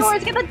 Steve, you're in...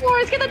 Doors, get the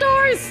doors, get the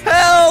doors!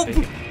 Help!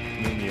 Me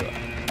and you.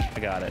 I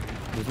got it.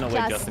 There's no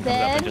way Justin comes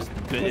up and just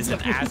is an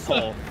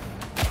asshole.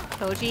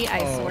 Koji, I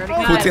swear to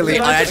God.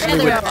 Cordelia, I actually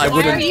would, I Why are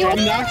wouldn't, you We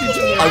knocked each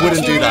other I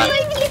wouldn't do that.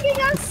 keeping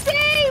us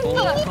safe? Hold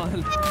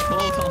on.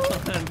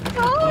 Oh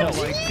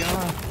my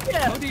god.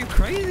 Cody, you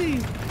crazy.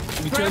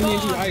 You turned me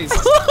into ice.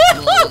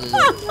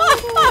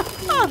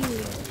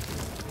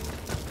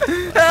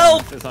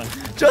 Help! This one.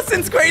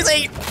 Justin's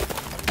crazy!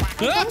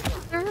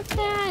 Deserve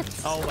that.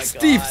 Oh my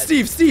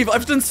god. Steve,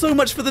 I've done so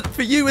much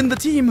for you and the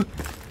team.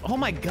 Oh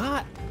my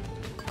god.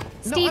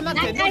 Steve, I'm not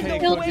that dead. guy Okay,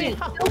 killed Koji. me.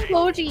 Kill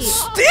Koji.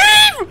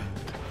 Steve!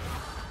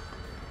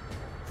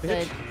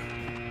 Good.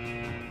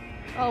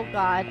 Oh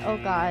god.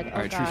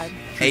 Alright, truce.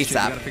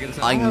 ASAP,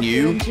 I hope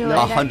you knew enjoyed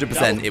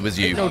 100% it was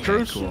you. No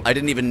truce. Cool. I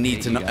didn't even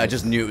need to know, I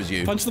just knew it was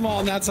you. Punch them all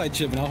on that side,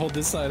 Chip, and I'll hold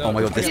this side up. Oh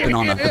my god, this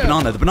banana,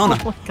 the banana.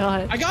 Oh my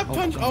God. I got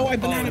punched. Oh, I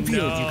banana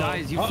peeled. You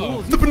guys, you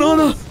fools. The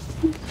banana!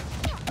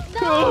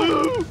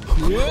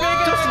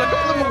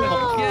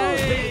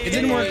 It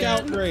didn't work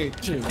out great.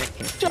 Chip.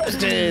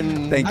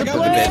 Justin! Thank I you got for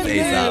the best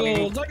banana ASAP.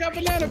 peels. I got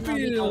banana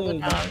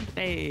peels.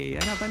 Hey, I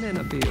got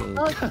banana peel.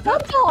 Oh,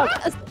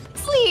 DumbDog.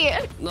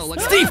 Sleep. No, like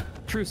Steve!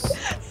 Truce.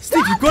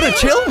 Steve, you gotta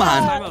chill,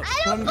 man! Time out.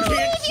 I'm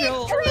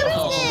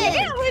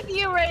with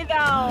you right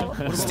now.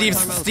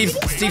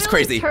 Steve's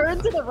crazy. Turn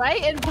to the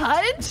right and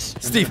punch.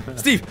 Steve,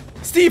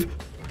 Steve,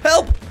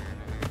 help!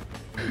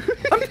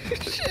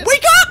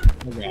 Wake up!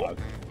 Oh god.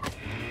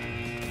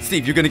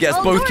 Steve, you're gonna get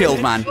us both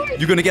killed, man.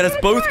 You're gonna get us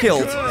both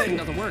killed. It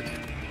doesn't work.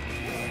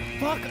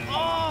 Fuck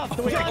off!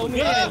 Oh, wait, oh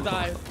no, I'm gonna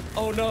die.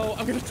 Oh no,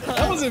 I'm gonna die.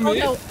 That wasn't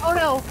me. Oh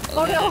no!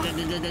 Oh no!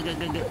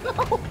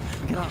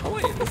 Oh,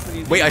 wait, this is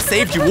easy. Wait, I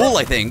saved you all,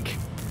 I think.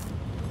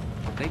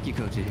 Thank you,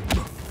 Koji.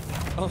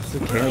 Oh,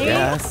 super. Okay,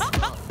 yes.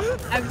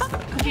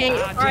 Okay,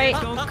 alright,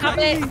 come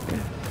in.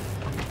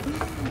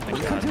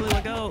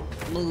 Let go.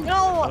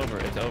 No! It's over.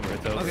 It's over.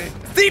 It's over. Okay.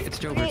 Steve! It's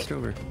Drover. It's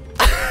Drover.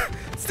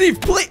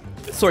 Steve, please!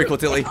 Sorry,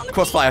 Cortilli.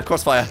 Crossfire,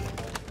 crossfire.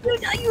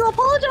 You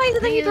apologize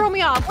and then you throw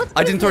me off. What's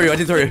I didn't throw you, I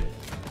didn't throw you.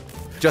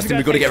 Justin,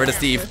 we gotta get rid of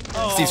Steve.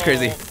 Steve's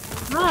crazy.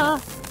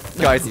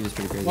 Guys. He was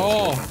pretty crazy.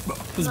 Oh,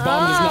 this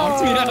bomb just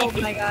knocked me out. Oh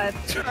my god.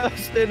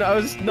 Justin, I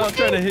was not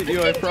trying to hit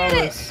you, I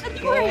promise. The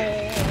door!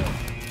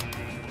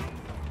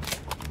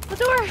 The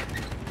door!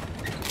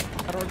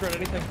 I don't regret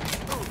anything.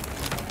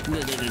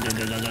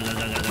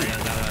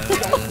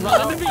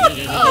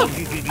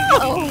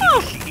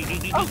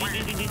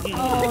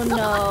 Oh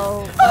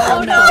no.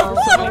 Oh no.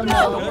 Oh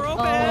no.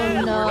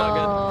 Oh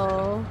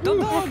no.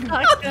 DumbDog.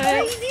 Not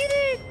good.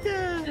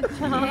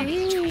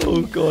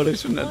 Oh god, I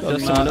shouldn't have done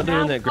Justin, we're not that.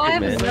 doing that great,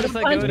 man. Where does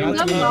that go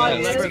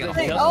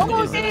to?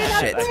 Oh, okay, that's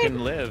Shit. great.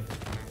 Can live.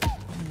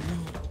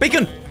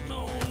 Bacon!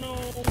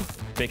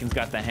 Bacon's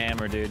got the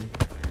hammer, dude.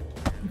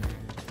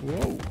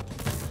 Whoa.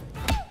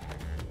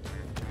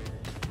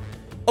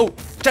 Oh,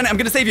 Janet, I'm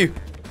gonna save you.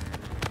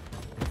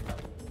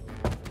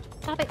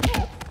 Stop it.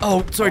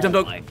 Oh, sorry, Oh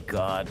DumbDog. my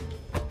god.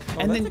 Oh,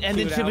 And that's then a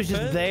cute she was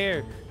just outfit.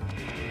 there.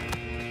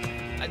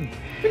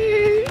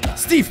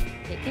 Steve, I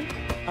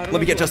don't let me know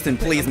get if Justin, you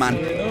please, like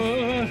man.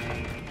 it.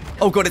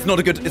 Oh god, it's not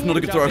a good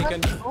throw.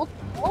 Hold,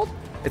 hold.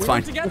 It's We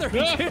fine. were together.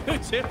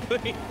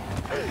 Chiblee.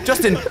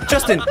 Justin,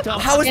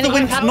 how is the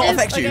wind not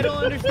affect Like, I you?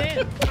 don't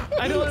understand.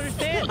 I don't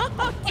understand.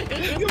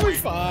 You'll be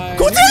fine.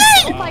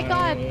 Cortilli! Oh my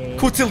god.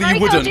 Cortilli, Sorry,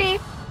 you wouldn't. Koji.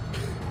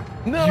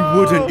 No! You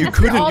wouldn't, you That's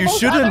for couldn't, all you those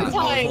shouldn't. other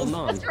times. Hold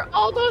on. That's for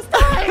all those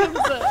times.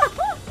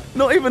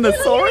 Not even a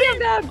sorry?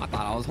 I thought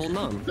I was holding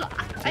on.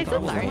 I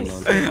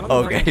said sorry.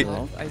 Okay,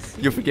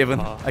 you're forgiven,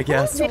 I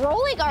guess. It's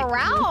rolling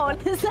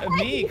around. Is that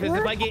Me, because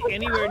if I get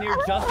anywhere near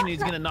Justin,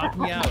 he's gonna knock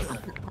me out.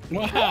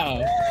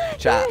 Wow.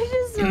 Chat. You're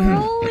just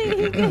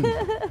rolling.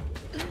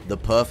 The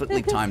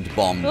perfectly timed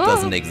bomb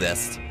doesn't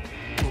exist.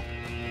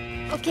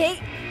 Okay.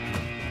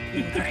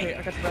 Okay,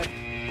 I got you back.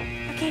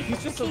 Okay.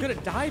 He's just so good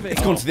at diving.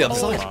 It's gone to the other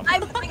side. Bomb. I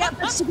got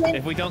pushed again.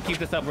 If we don't keep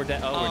this up, we're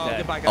dead. Oh, we're dead.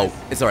 Goodbye, guys.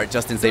 Oh, it's alright,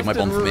 Justin saved my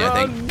bomb for me,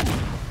 I think.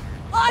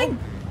 I'm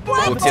The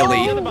other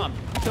Cortilli, bomb.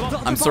 The bomb.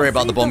 I'm sorry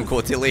about the bomb,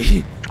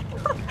 Cortilli.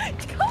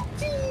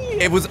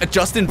 It was,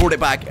 Justin brought it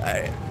back.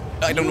 I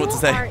don't know what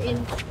to You are say.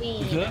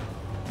 insane.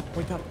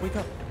 Wake up, wake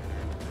up.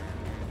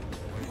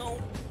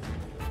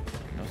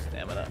 No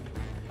stamina.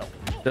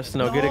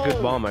 Justin, I'll get a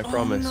good bomb, I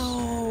promise.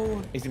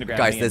 No. He's gonna grab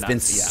Guys, me there's and been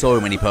knock- yeah. so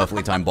many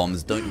perfectly timed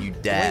bombs. Don't you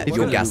dare. He's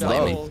You'll gonna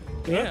gaslight me. Oh,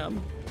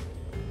 damn.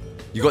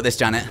 You got this,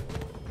 Janet.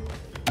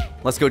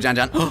 Let's go, Jan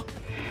Jan. No,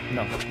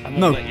 I won't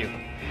No. let you.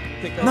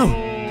 Take that. No,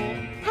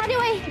 How do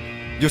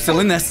I? you're still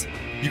in this.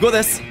 You got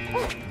this.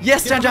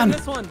 Yes, Get Jan behind Jan.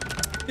 this one.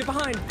 Get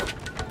behind.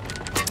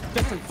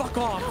 Justin, fuck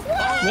off.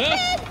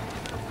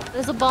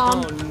 There's a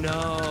bomb. Oh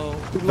no.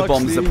 The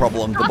bomb's the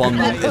problem. The bomb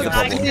is the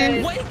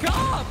problem. Wake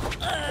up.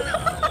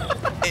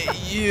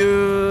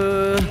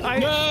 You.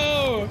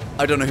 No.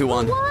 I don't know who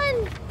won.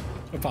 One.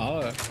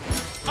 Apollo.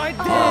 I did.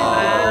 Oh,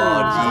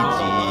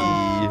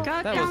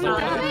 GG. That was so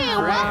Hey,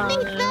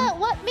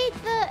 what made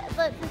the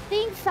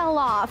thing fell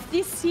off? Do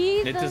you see?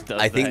 It just does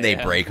I think that, they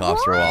yeah. break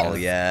after a while.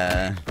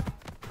 Yeah.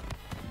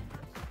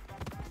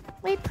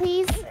 Wait,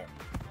 please.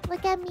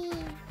 Look at me.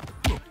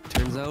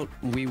 Turns out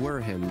we were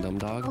him,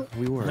 DumbDog.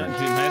 We were. Dude,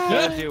 my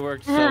strategy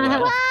worked so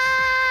well.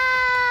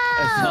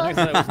 As long as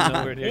I was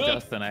nowhere near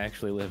Justin, I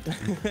actually lived.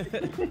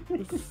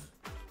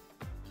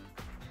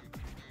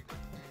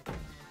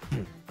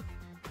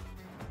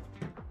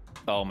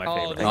 Oh, my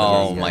favorite. this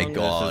Oh is my good.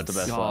 god. This is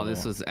the best Oh, level.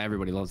 this was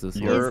everybody loves this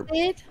Is one.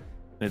 it?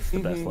 It's the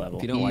best level.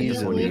 If you don't like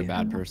this one, you're a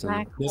bad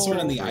person. This one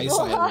on the ice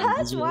island What?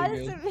 is Why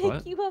really does good. it make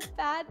What? you a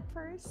bad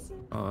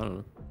person? Oh, I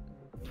don't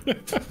know.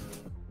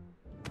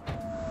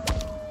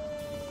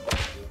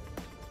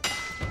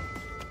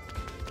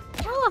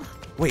 Oh,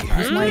 Wait,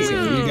 who's my? We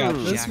got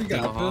this. Jack We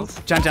got Dog. this.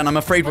 Jan Jan, I'm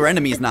afraid we're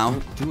enemies now.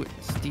 Do it,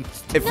 Steve.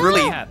 If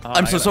really, Oh,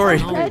 I'm I so got it. sorry.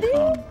 ready?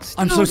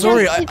 I'm so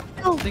sorry.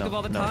 Think of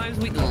all the times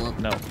we. No,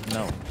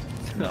 no.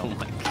 Oh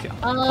my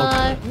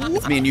god.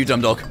 It's me and you,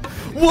 dumb dog.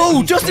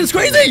 Whoa, Justin's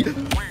crazy!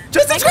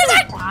 Justin's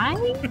crazy!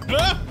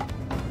 I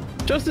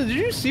Justin, did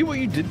you see what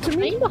you did to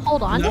me? need to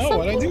hold on to No, something.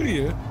 what'd I do to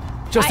you?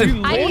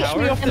 Justin, I Launched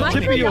me off the am I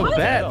tip of your really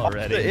bat, on?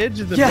 off the edge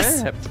of the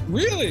Yes. map.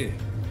 Really?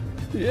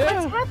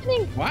 Yeah. What's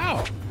happening?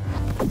 Wow.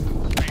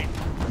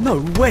 no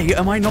way,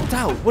 am I knocked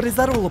out? What is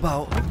that all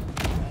about?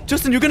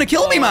 Justin, you're gonna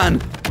kill me,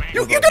 man!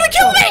 You're gonna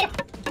kill me!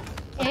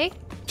 Okay.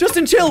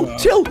 Justin, chill!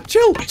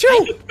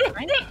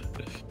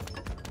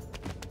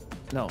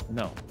 No.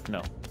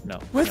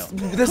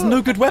 There's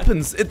no good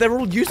weapons. They're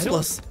all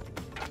useless.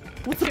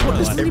 What's the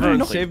point?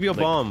 Everyone Save your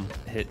bomb.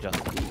 Hit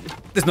Justin.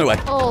 There's no way.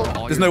 Oh,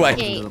 There's no way.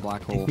 okay. Into the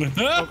black hole.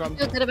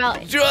 Feel good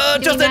about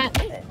Justin! doing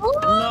that.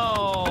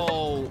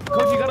 No!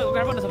 Coach, you gotta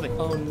grab onto something.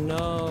 Oh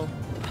no.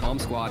 Bomb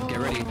squad, get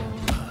ready.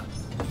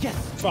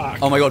 Fuck.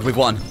 Oh my god, we've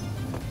won.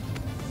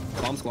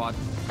 Bomb squad.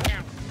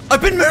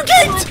 I've been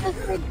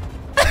mooncaked!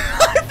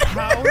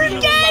 How are you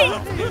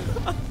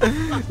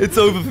alive? It's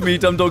over for me,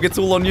 DumbDog. It's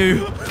all on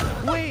you.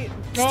 Wait.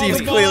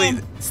 Steve's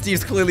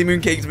clearly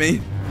mooncaked me.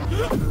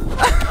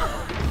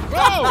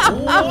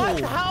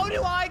 What? How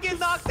do I get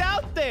knocked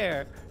out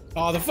there?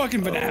 Oh, the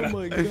fucking banana. Oh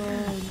my god.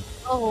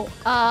 Oh,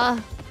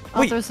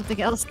 I'll Wait. throw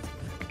something else.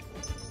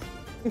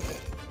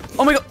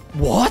 Oh my god.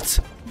 What?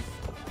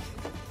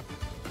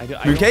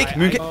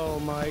 Mooncake? Oh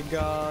my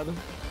god.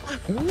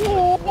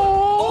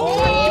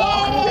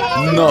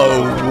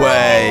 No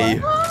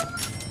way.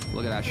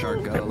 Look at that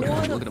shark go. Look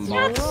at him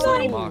box. Look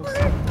at him box.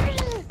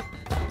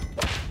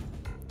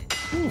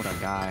 What a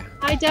guy.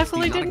 I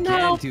definitely Dude, didn't not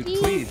know. again, dude.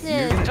 Please,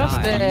 you're gonna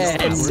Justin. die.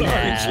 I'm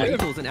sorry,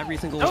 Chip. In every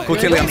single way. Cool,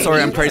 Tilly, I'm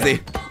sorry, I'm crazy.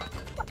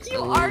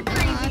 You are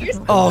crazy. You're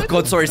so Oh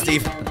god, sorry,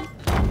 Steve.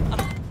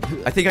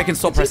 I think I can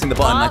stop pressing the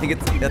button. I think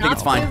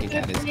it's fine.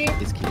 That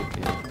is cute.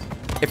 Yeah.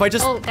 If I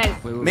just Oh, guys.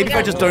 maybe if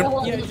I just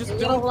don't Yeah, just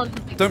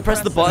don't press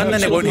the button,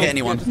 then it won't hit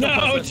anyone. No,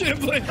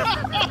 Chiblee.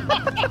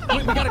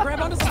 Wait, we gotta grab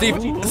onto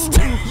Steve, You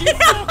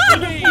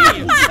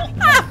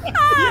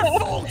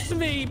fucked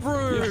me,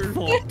 bro.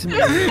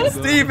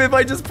 Steve, if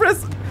I just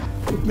press,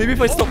 maybe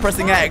if I stop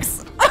pressing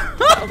X.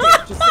 Okay,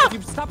 just if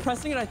you stop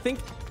pressing it, I think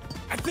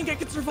I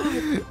can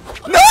survive.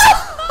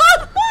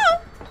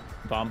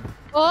 Bomb.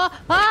 Oh,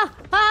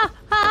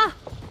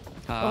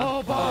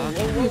 Oh, bomb.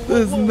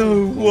 There's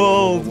no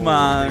world,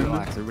 man.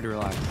 Relax, everybody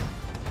relax.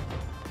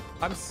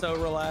 I'm so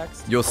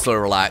relaxed. You're so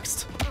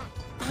relaxed.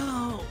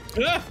 Oh.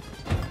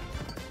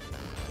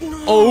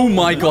 Oh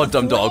my god,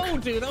 Oh,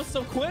 DumbDog. dude, that was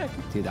so quick.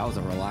 Dude, that was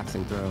a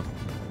relaxing throw.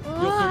 You'll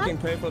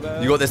freaking pay for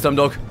that. You got this,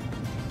 DumbDog.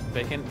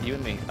 Bacon, you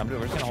and me. We're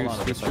just gonna hold on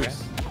to this, okay?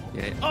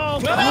 Yeah. Oh,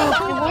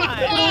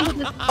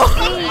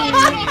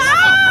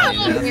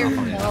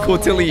 Cool,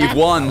 Tilly, you've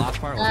won. Last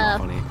part was not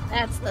funny.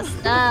 that's the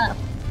stuff.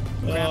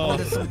 Oh,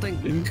 Something.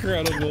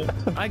 incredible.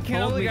 I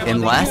can't only grab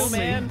Unless- onto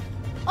you, man.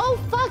 Oh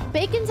fuck,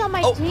 Bacon's on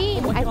my Oh.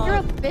 team. Oh my I threw a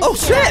God. biscuit. Oh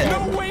shit! at No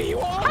him. way, you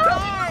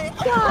are.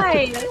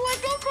 Guys.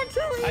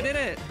 I did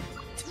it.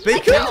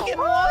 Bacon? Good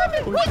job,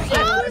 Bacon!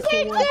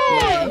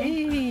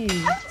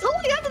 I'm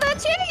totally onto that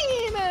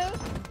chain!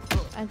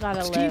 I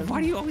gotta Steve, live.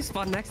 why do you always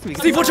spawn next to me?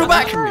 Steve, watch your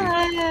back!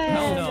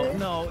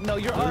 No,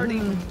 you're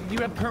already, you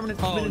have permanent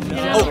Oh, spinach no. in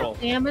Yeah, general.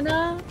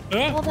 stamina?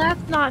 Huh? Well,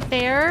 that's not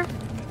fair.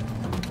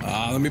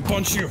 Let me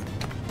punch you.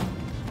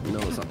 No,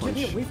 it's not punch.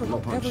 Get away from No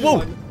punch. Whoa!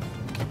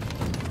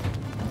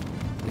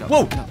 Get up,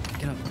 Whoa. Get up,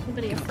 get up.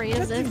 Anybody afraid of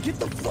Justin, this? get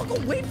the fuck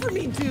away from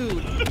me,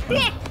 dude.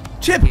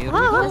 Chip! You've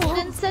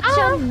been such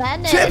a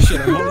menace. Chip!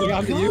 Shit, I'm holding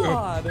on to you.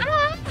 God.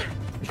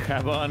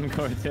 Grab on,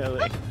 Cortelli.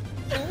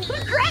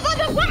 Grab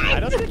on the I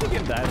don't think you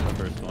can die in the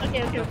first one.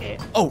 Okay.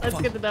 Oh, That's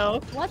fuck. good to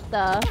know. What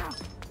the?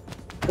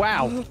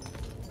 Wow.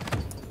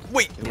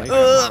 Wait.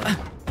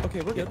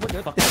 Okay, we're good.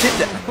 Chip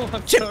that.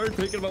 I'm Chip. sorry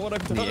thinking about what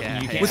I've done.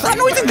 Yeah. You can't Was that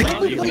noise in the-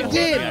 You can't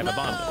chase me, I have a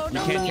bomb. You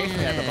can't chase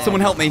me, I have a bomb.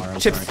 Someone help me.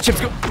 Chips, Chips,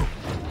 go.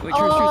 Wait,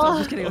 truce. I'm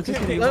just kidding. I'm just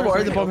kidding. Don't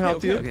worry, the bomb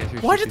helped you. Okay,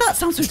 truce, Why truce, did that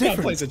sound so This guy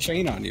different? plays a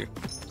chain on you.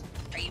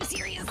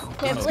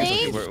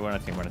 Chiblee? We're on a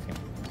team, we're on a team.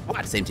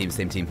 What? Same team,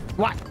 same team.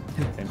 What?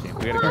 Same team.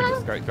 We gotta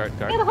guard this.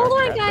 Guard.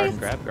 Hold on, guys.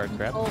 Grab.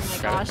 Oh my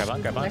Grab gosh.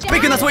 on.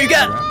 Bacon, that's what you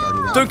get!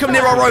 Don't come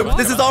near our rope.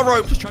 This is our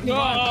rope.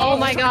 Oh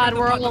my god,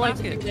 we're all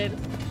electrocuted.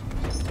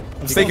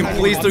 Bacon,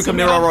 please don't come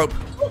near our rope.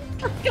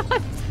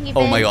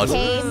 Oh my god.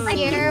 Came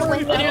here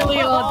with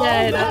Literally all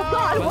dead. Oh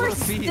god, we're Well,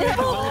 feed still. it,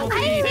 well, I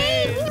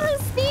hate you,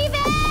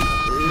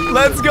 Steven!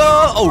 Let's go!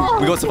 Oh,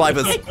 we got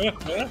survivors.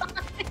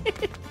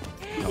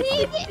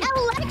 He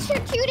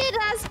electrocuted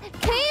us,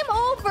 came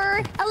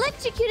over,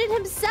 electrocuted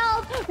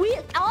himself. We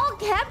all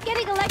kept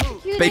getting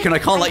electrocuted. Bacon, I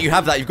can't let you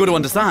have that. You've got to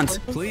understand.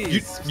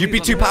 Please. You'd be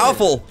too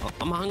powerful.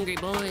 I'm a hungry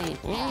boy.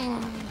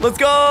 Let's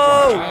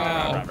go!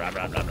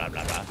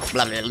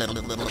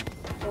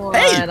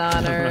 What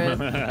on earth?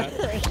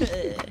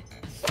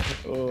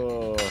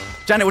 Oh.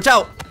 Janet, watch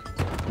out!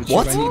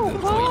 What?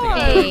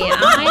 Hey,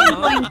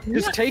 I'm going to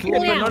Just take it,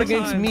 but not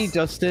against me,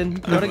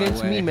 Dustin. Not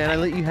against me, man. I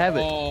let you have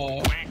it.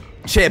 Oh,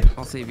 Chip,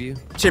 I'll save you.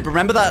 Chip,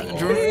 remember that?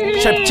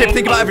 Chip,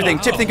 think about everything.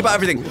 Chip, think about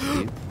everything.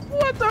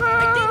 What the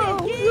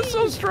hell? You're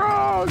so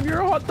strong.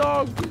 You're a hot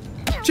dog.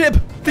 Chip,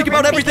 think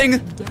about everything.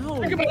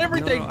 Think about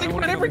everything. Think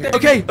about everything.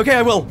 Okay,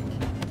 I will.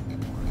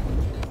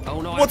 Oh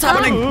no. What's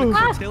happening?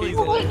 Cortilli's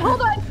Oh, wait,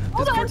 hold on.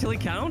 Does Cortilli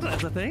count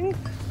as a thing?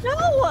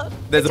 No!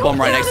 There's a bomb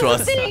right next to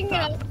us. Thing.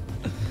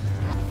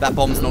 That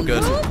bomb's not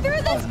good. Go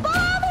through this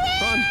bomb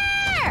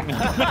here!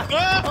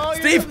 Oh,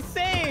 Steve! you're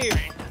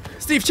safe!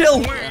 Steve,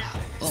 chill.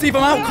 Steve,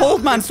 I'm out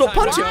cold, man. Stop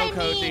punching. Why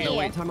Cody. me? No,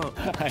 wait, time out.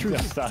 I'm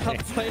sorry.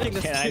 fighting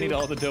this I need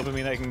all the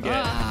dopamine I can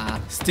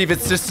get. Steve,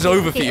 it's just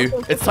over for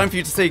you. It's time for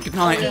you to say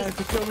goodnight.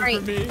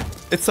 Right.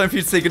 It's time for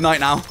you to say goodnight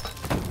now.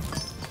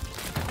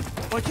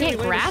 Can't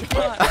grab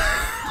it?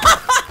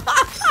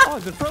 Oh,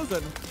 is it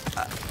frozen?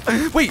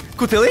 Wait,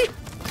 Cotilli?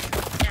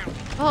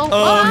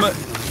 Oh,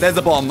 There's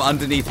a bomb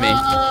underneath me.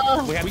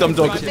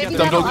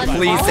 DumbDog,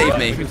 please save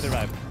me.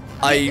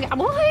 I'm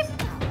alive.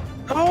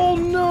 Oh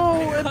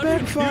no, it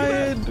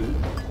backfired.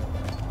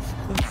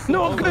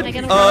 No, I'm good.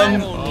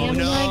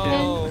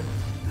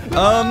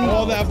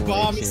 Oh, that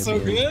bomb is so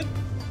good.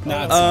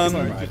 Nah, it's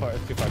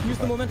too far. Use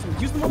the momentum.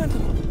 Use the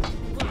momentum.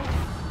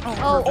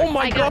 Oh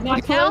my god,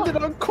 knocked we out.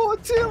 landed on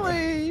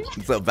Cotilli.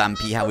 What's up,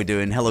 Vampy? How we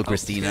doing? Hello,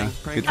 Christina.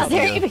 Good How to see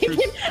dare you.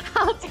 you?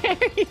 How dare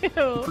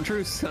you? For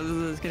truce.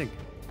 Just kidding.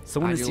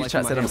 Someone I in do the like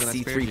chat my said I'm hands and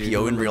I spared C3PO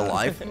you. in real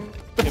life.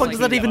 The fuck does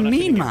that even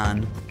mean,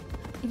 man?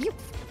 You.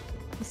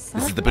 This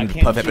is the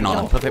perfect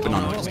banana. Perfect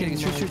banana. Just kidding.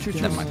 Shoot.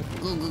 Never mind.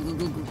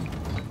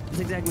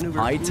 Zigzag maneuver.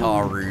 Hi,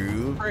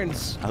 Taru.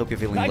 Prince. I hope you're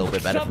feeling a little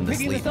bit better from the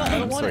sleep,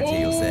 man. I'm sorry to hear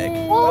you're sick.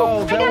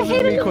 Oh, that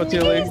wasn't me,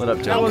 Cotilli. What up,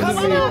 That John?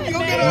 wasn't me.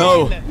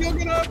 No. You'll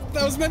get up.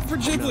 That was meant for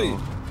Chiblee.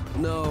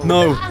 No.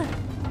 No.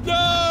 No.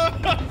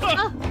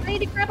 I need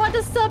to grab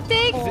onto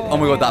something. Oh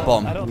my god, that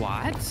bomb.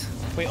 What?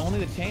 Wait, only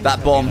the chain.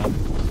 That bomb.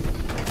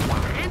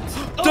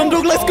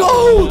 DumbDog, let's go!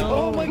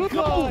 Oh my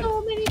god.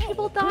 So many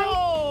people died.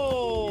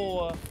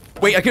 No.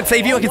 Wait, I can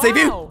save you. I can save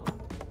you.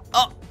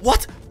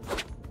 What?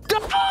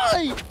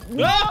 Die!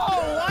 No.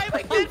 Why am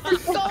I dead for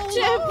so long?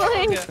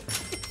 Chiblee.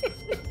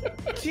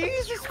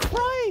 Jesus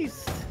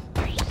Christ.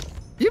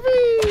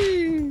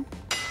 Yippee!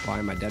 Why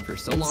am I dead for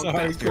so long?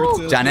 Sorry, bastard?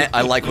 Curtis. Janet,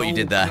 I like what you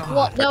did there.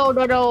 What? No.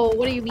 What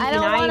do you mean? I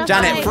don't want to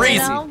Janet, fight,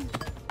 freeze! You know?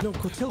 No,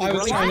 Cotilli. I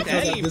was trying to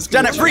cut that. This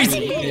Janet, could- freeze!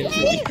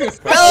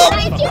 Help!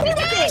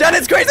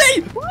 Janet's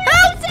crazy!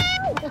 Help!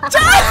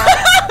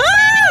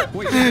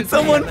 Wait,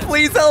 Someone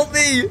please help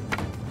me!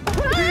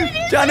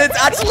 Janet's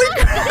actually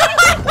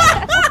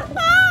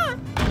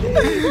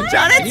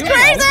Janet's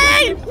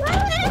crazy!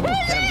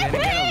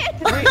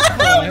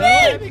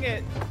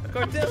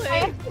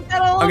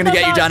 I'm gonna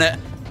get you, Janet.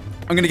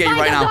 I'm gonna get you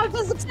right now.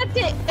 Just accept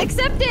it.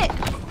 Accept it.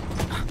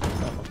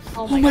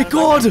 Oh my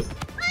god!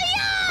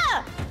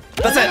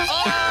 That's it!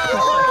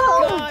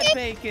 Oh god,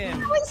 Bacon.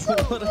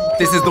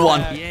 This is the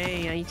one.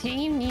 Yay, I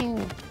tamed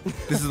you.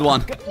 This is the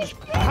one.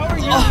 How are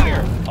you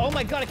here? Oh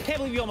my god, I can't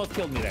believe you almost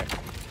killed me there.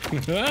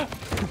 Get out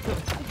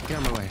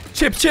of my way.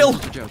 Chip, chill!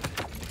 It's a joke.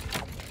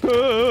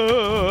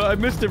 I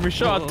missed every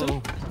shot.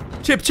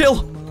 Chip,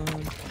 chill!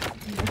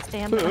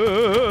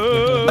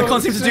 I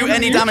can't seem to do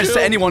any damage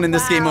to anyone in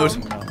this game mode.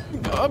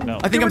 No.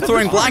 I think I'm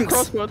throwing blanks.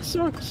 Crossbow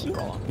sucks.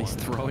 He's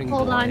throwing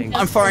Hold on. blanks.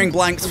 I'm firing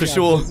blanks for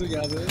sure. We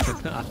got this.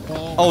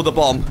 Oh, the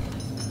bomb.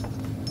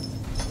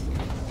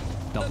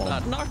 Double.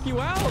 Not knock you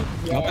out.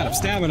 I'm out of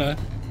stamina.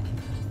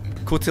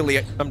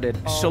 Cotilli, I'm dead.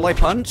 shall I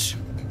punch?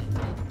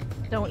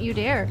 Don't you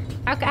dare.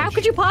 How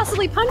could you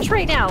possibly punch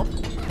right now?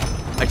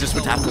 I just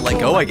would have to let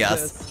go, I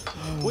guess.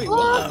 Wait, Oh,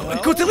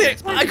 what? Cotilli,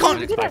 I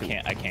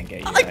can't. I can't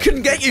get you. I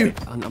couldn't get you.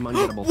 I'm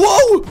ungettable.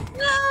 Whoa!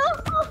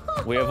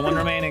 no. We have one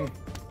remaining.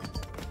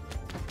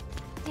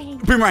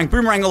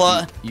 Boomerang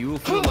alert. You will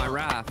feel my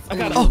wrath.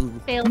 Oh,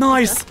 Failed.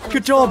 nice. I'm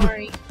Good job.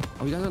 sorry.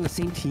 Are we guys on the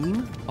same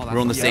team? Oh, We're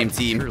on the same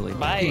team. Surely.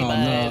 Bye, Oh,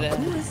 bud.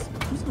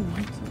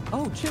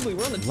 Oh, Chiblee,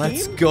 we're on the team.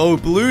 Let's go,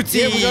 blue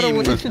team. Yeah, we got a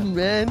win,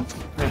 man.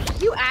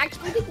 You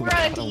actually think we're on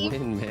a Gotta team?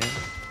 win, man.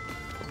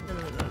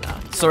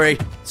 Sorry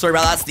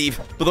about that, Steve.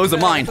 But those are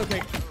mine.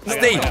 Okay.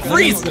 Steve,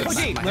 freeze.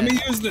 Let me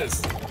use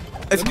this.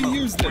 Let me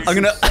use this. I'm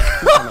gonna.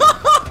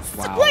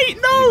 Wow. Wait,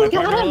 no. I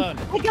got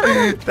him. I got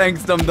him.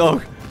 Thanks,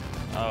 DumbDog.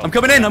 Oh, I'm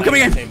coming in. I'm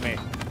coming in. save me.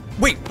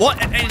 Wait, what?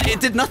 It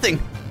did nothing.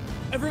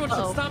 Everyone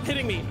should stop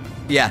hitting me.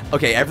 Yeah.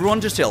 Okay.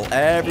 Everyone just chill.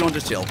 Everyone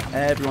just chill.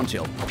 Everyone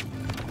chill.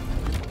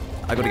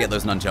 I gotta get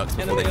those nunchucks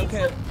before they.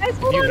 Okay. Guys,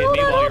 hold You on, hit hold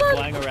me on, while hold you're on.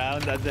 flying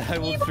around. I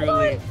will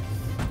truly.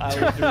 I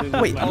will truly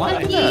lose Wait, my am I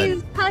life. gonna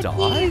Huggies, die?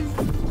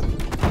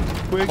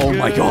 Huggies. We're Oh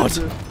my good. god.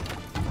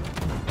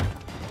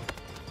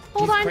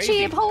 Hold on, crazy.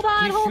 Cheap. Hold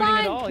on, He's hold shooting it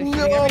on. all. He's No,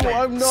 shooting everything.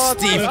 I'm not.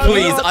 Steve, I'm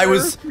please, not. I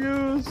was-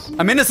 refuse.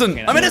 I'm innocent.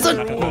 I'm innocent.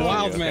 not I'm gonna a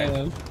lie. wild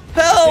man.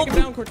 Help! Take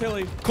him down,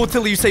 Cotilli.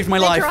 Cotilli, you saved my I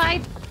life.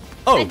 tried.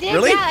 Oh, I did,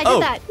 really? yeah, I did Oh,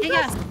 that.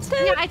 Yeah,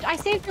 I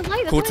saved your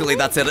life. Cotilli,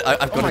 that's it. I've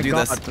Oh got to my do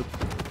god. this.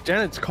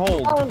 Janet's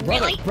cold. Oh,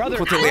 really? Brother,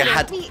 Cotilli,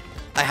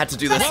 I had to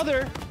do this.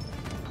 brother.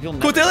 You'll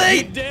never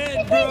Cotilli!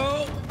 Dead,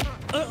 bro.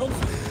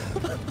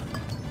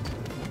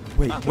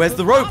 Wait, where's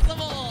the rope?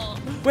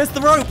 Where's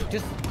the rope?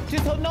 Just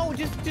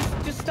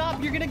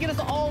stop. You're gonna get us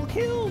all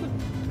killed.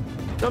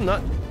 No, I'm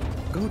not.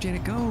 Go,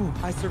 Janet, go.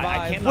 I I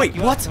survived. can't Wait, knock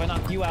you what? Out. If I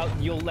knock you out,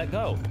 you'll let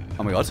go.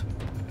 Oh my god.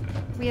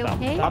 We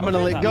okay? I'm gonna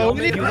let go.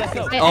 You let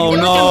go. I Oh,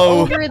 feel like no.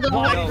 I'm over the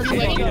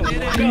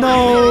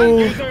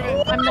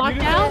No. I'm knocked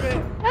out.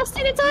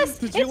 Justin, it's us.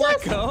 Did you It's let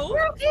us. go?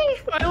 We're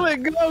okay. I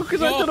let go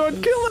because I No. thought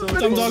I'd kill him. Some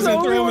and he's dogs the gonna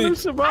only throw one me. who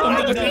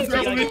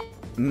survived.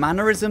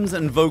 Mannerisms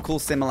and vocal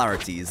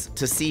similarities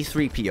to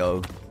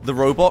C3PO, the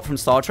robot from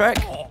Star Trek.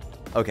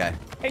 Okay.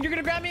 And you're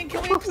gonna grab me and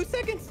kill me in 2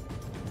 seconds.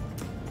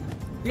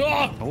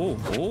 Oh.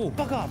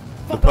 Fuck off.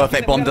 The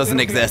perfect bomb doesn't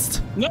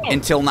exist. No.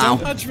 Until now.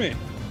 Don't touch me.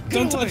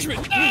 Don't touch me.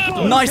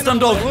 Ah! Nice,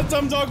 DumbDog. Let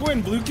DumbDog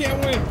win. Blue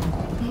can't win.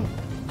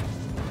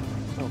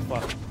 Oh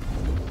fuck.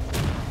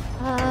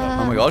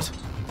 Oh my god.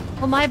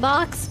 Will my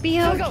box be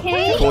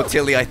okay? Poor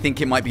Tilly, I think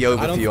it might be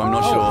over for you. I'm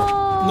not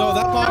sure. No,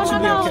 that box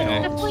should be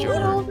okay. Definitely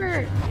went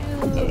over.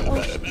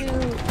 Oh,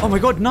 shoot. Oh my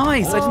god,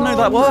 nice! I didn't know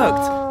that worked.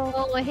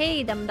 Oh,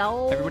 hey,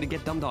 DumbDog. Everybody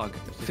get DumbDog.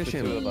 Fish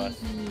him. Two of us.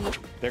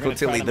 They're Poor gonna try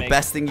Tilly, to the make-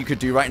 best thing you could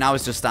do right now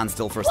is just stand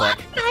still for a sec.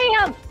 I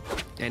am.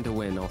 And to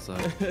win also.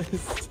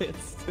 Sit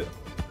still.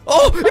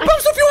 Oh, it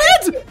bounced off your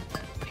head!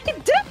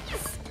 It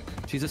does.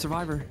 She's a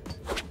survivor.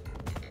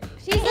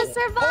 She's a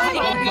survivor. Oh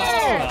my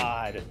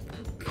god.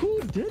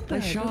 Who did that?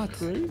 Nice shot.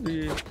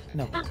 Crazy.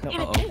 No. Oh,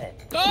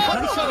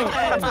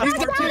 He's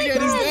down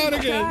again. He's down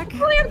again.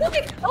 Oh, I'm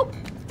moving. Oh,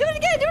 do it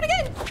again. Do it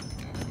again.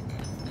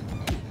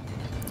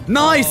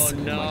 Nice! Oh,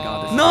 no. Oh my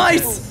god. This is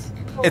Nice!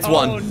 intense. It's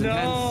one. Oh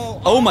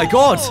no. Oh my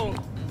god!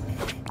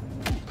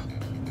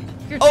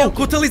 You're Oh,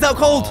 joking. Tilly's out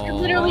cold! You're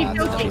literally Oh,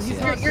 joking. he's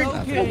You're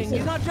joking.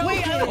 He's not joking.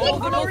 Wait, oh,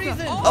 for no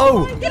reason.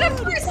 Oh! Get up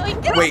first.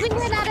 Get Wait. up.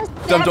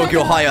 DumbDog,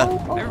 you're higher.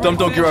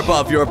 DumbDog, you're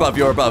above. You're above.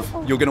 You're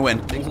above. You're gonna win.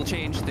 Things will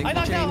change. Things I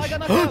will knocked out. I change.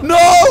 got knocked out.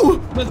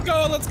 No! Let's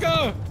go. Let's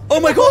go. Oh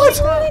my god!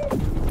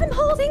 I'm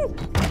holding.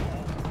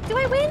 Do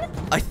I win?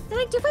 I. Did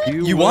I do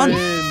it? You won? Yeah.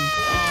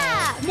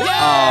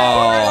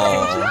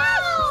 Oh. No!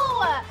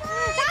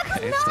 That's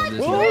Okay, so not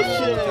this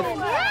true!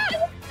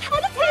 How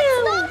the fuck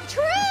is not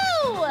true?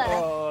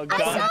 Oh, I'm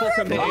God, sorry.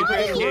 some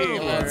favorite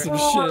gamer. That's some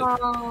shit.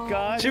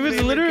 God, She was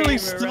favorite literally gamer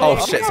still- right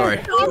Oh shit, sorry.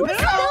 You were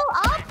still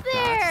up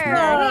there!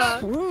 Not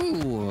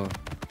true.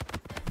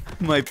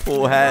 My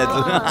poor head.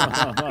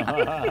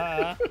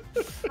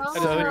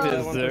 So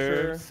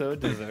deserved. So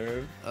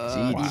deserved.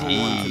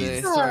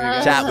 Jeez.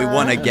 Sorry, Chat, we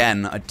won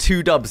again.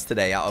 2 dubs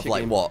today out of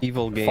like what?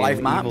 Evil game.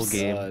 5 maps?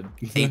 Evil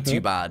game. Ain't too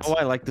bad. Oh,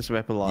 I like this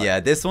map a lot. Yeah,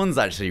 this one's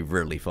actually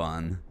really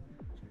fun.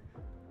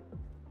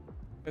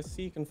 I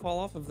see you can fall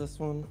off of this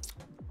one.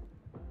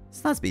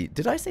 Snazby,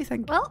 did I say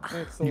thank you? Well, You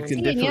Excellent. can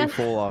Yeah. definitely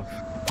fall off.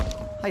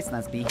 Hi,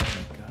 Snazby.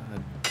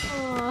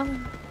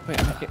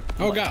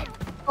 Oh god.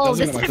 oh, That was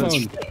this on my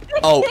is phone.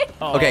 Oh,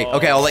 okay,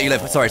 I'll let you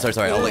live. Sorry,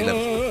 I'll let you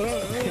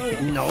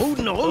live. No,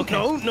 no,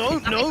 no, no,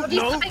 no,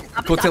 no.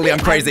 Cool, Tilly, I'm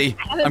crazy.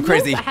 I'm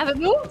crazy. I haven't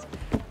moved.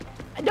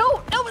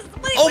 No, wait,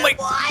 Oh my-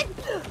 What?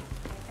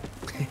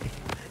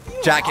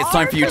 Jack, it's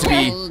time for you to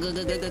be.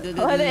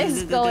 What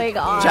is going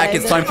on? Jack,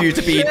 it's time for you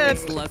to be.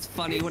 It's less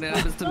funny when it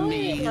happens to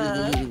me.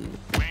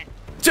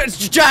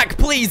 Jack,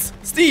 please!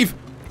 Steve,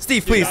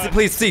 please,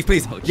 Steve,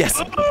 please. Yes.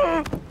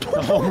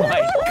 Oh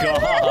my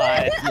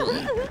god.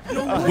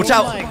 Watch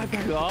out. Oh my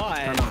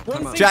god.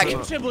 Come on.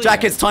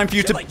 Jack, it's time for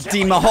you to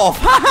deem a Hoff.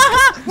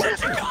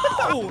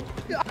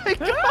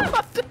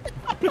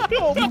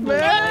 Oh,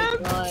 man.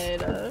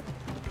 God.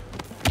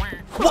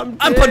 What?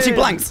 I'm punching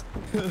blanks.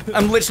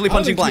 I'm literally I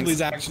don't punching think Chibley's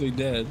blanks. actually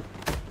dead.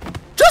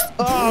 Just.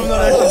 Oh, I'm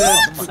not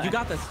actually dead. You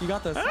got this. You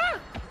got this.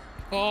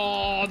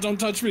 Oh, don't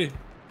touch me.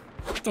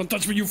 Don't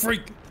touch me, you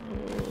freak.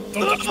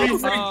 Don't touch me, you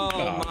freak.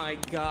 Oh my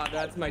god,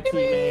 that's my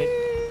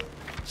teammate.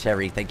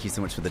 Cherry, thank you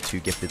so much for the 2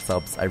 gifted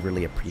subs. I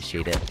really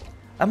appreciate it.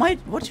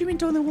 What do you mean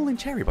doing the wall in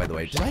Cherry, by the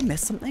way? Did I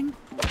miss something?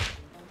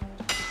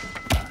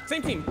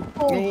 Same team.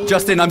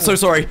 Justin, I'm so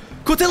sorry.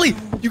 Cortilli,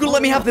 you gotta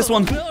let me have this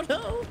one. No,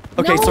 no.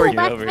 Okay, No, sorry.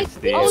 that's over, my-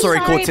 Steve. oh, Sorry,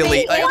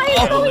 Cortilli. babe. Why I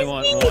are you only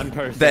always want one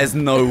person. There's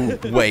no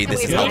way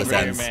this is how this Wait,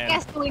 ends. man.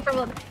 Yes, away from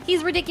him.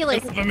 He's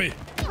ridiculous. For me.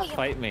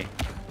 Fight me.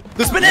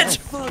 The spinach!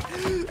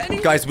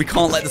 Guys, we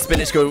can't let the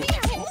spinach go.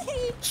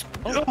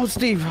 Oh,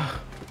 Steve.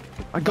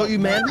 I got you,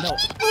 man. No.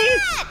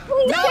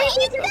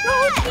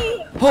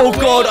 Oh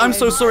god, I'm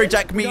so sorry,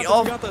 Jack. Me You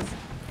off. got this.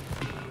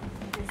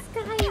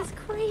 This guy is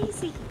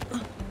crazy.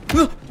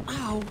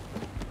 Ow.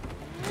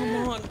 Come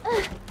on.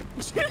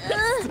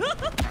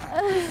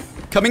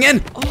 Coming in.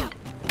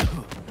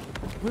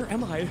 Where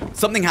am I?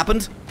 Something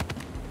happened.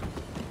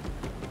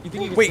 You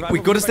think you can Wait, survive we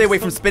over gotta stay away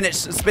by from spinach.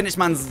 Spinach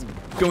man's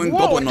going Whoa,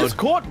 goblin I mode. just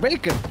caught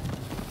bacon.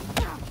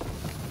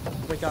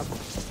 yourself? Wake up.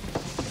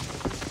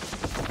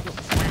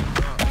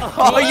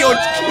 Oh, you're.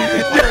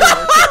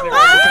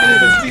 I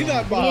didn't see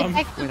that bomb.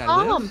 Effective Wait, I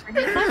bomb. live?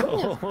 Pretty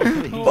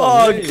effective.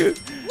 Bug.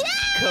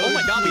 Oh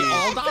my god, we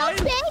all died?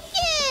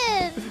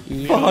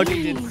 Bacon! Fuck.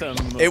 We did some,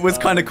 It was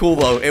kind of cool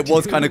though. It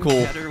was kind of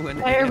cool. Better when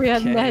Why are we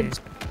on AFK. med?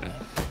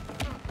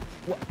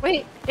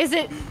 Wait, is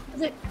it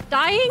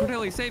dying?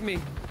 Corneli, save me.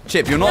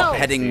 Chip, you're not No.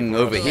 heading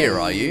over here,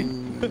 are you?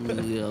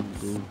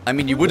 I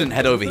mean, you wouldn't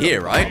head over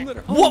here, right?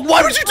 What?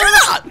 Why would you do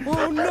that?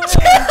 Oh no!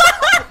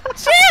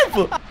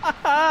 Chip!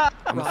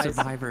 I'm a Rise.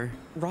 survivor.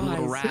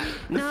 Little Rise. rat.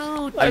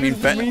 No. I mean,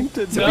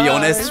 to be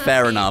honest,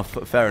 fair enough.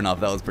 Fair enough.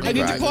 That was pretty I need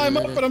to cracked. climb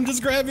up, but I'm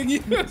just grabbing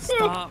you.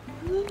 Stop.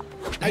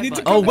 I need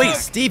to Oh come wait, up.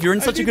 Steve, you're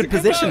in I such a need good to come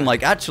position. up.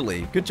 Like,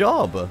 actually, good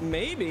job.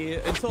 Maybe.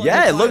 Until Yeah,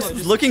 I it can looks climb, it's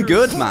just looking true.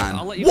 good, man.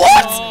 I'll let you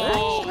What?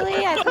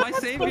 Actually, I My thought that's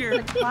savior.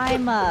 supposed to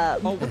climb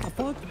up. Oh, what the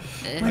fuck?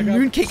 My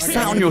mooncake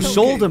sat on your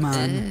shoulder,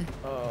 man.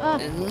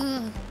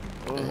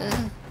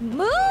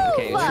 Move!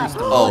 Okay, true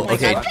story. Oh,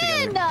 okay.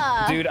 Justin!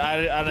 Dude,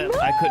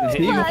 I couldn't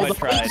hit you if I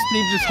tried.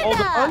 Steve, just hold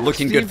on.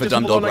 Looking Steve, good for just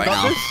hold DumbDog on, I right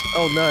got now. this.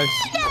 Oh, nice.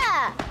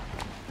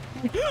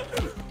 Yeah!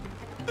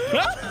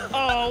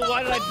 Oh,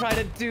 why did I try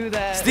to do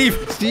that? Steve.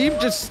 Steve,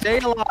 just stay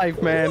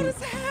alive, man.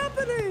 What's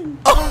happening?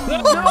 Oh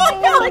my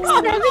god, like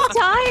 7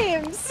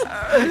 bombs.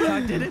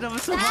 I did it. I'm a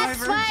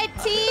survivor. That's my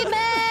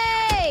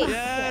teammate.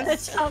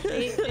 Yes. I'm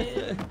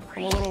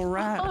a little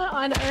rat. What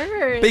on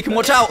earth? Bacon,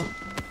 watch out!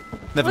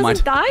 Never I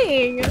mind. wasn't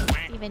dying.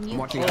 Even you.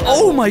 Watching can't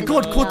Oh my even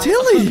god, know.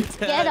 Cortilli!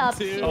 Get up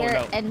Dude. here Oh,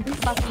 no. and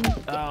fucking.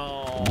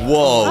 Oh.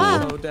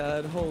 Whoa. Oh,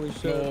 Dad. Holy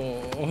shit.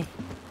 Oh,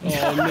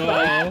 oh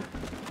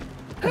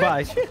no.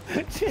 Bye.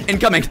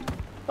 Incoming!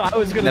 I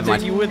was gonna Never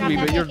take mind. you with me,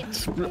 but you're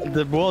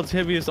the world's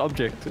heaviest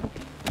object.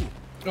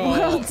 Oh.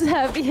 World's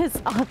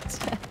heaviest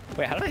object.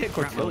 Wait, how did I hit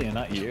Cortilli and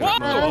not you? Whoa!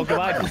 Oh,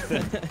 goodbye,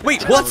 Justin.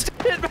 Wait, what?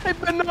 Hit my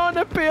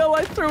banana peel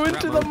I threw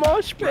into the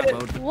mosh Rat pit.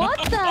 mode.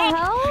 What the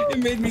hell? It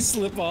made me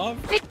slip off.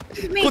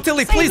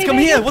 Cortilli, please come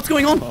here! What's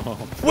going on?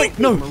 Wait,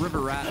 no! I'm a river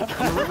rat.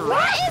 I'm a river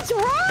rat. What is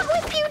wrong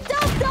with you,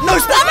 DumbDog? No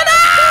stamina!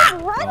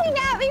 You're running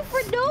at me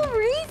for no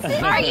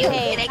reason. Are you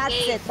Hey, kidding that's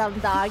me? it,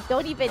 DumbDog.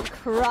 Don't even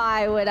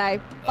cry when I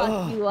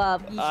fuck you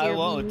up. You I hear me?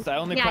 won't. I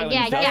only Yeah, cry when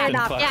yeah, You better Justin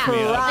not fucks me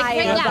up. cry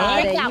Yeah,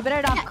 about it. yeah. You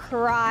better not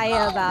cry Oh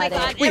my about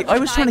God. it. Wait, I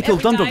was trying to kill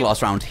DumbDog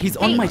last round. He's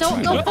on Hey, my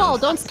don't team. fall.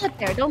 Don't slip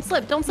there. Don't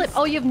slip. Don't slip.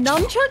 Oh, you have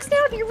nunchucks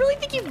now? Do you really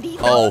think you need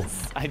Oh.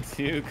 those? I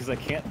do, because I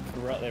can't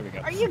throw. There we go.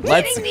 Are you kidding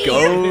Let's me?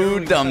 go,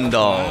 DumbDog.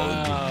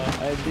 Wow.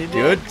 I did it.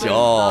 Good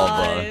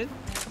job.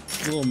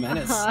 It's a little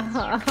menace.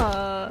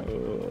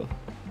 Oh.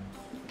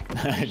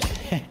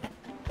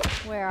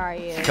 Where are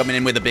you? Coming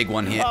in with a big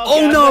one here. God,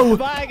 Oh no!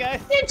 Bye,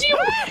 guys. Did you?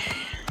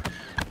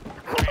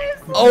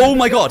 Oh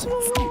my god!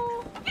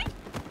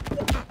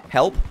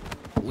 Help!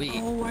 Wait.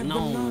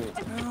 No.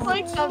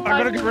 Like I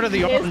gotta get rid of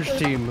the orange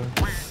team.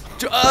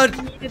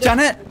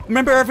 Janet,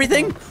 remember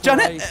everything?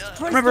 Janet,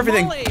 remember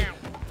everything?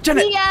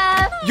 Janet,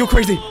 Yeah. you're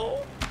crazy.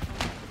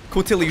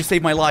 Cortilli, you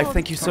saved my life.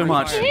 Thank you so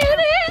much.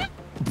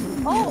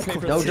 Oh,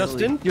 No,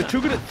 Justin, you're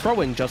too good at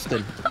throwing,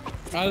 Justin.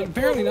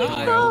 Apparently not.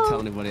 I won't tell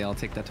anybody. I'll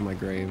take that to my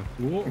grave.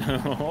 Whoa.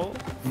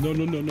 No,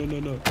 no, no, no, no,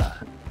 no.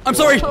 I'm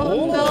sorry.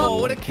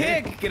 Oh, what a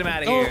kick! Get him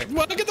out of Oh, here.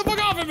 well, get the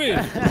fuck off of me!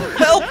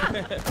 Help!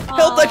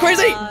 Help! They're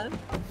crazy.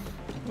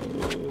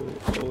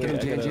 Get him,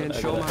 Jan Jan.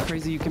 Show him how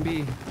crazy you can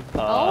be.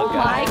 oh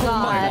my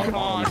god. Come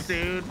on,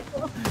 dude.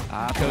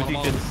 Ah,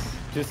 Koji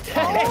just.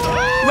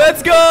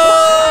 Let's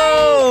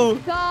go!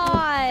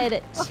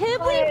 God.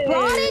 Chiblee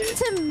brought it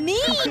to me.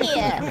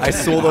 I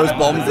saw those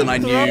bombs and I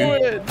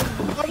knew.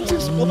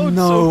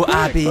 No,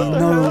 Abby,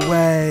 no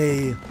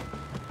way.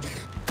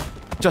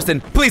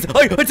 Justin, please!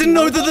 I didn't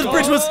know that the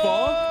bridge was.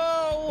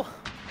 Oh!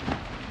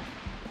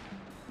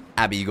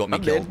 Abby, you got me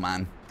I'm killed, dead.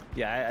 man.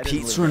 Yeah, I didn't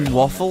Pizza live and very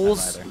long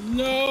waffles? either.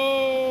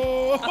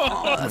 No!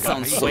 That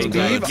sounds so Wait,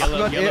 good. guys,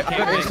 yellow I got can't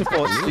your win.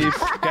 support, Steve.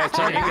 Guys,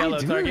 target yellow,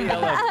 target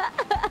yellow.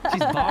 She's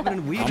bobbing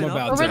and weaving. I'm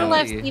about up Over the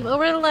left, Ellie. Steve.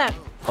 Over to the left.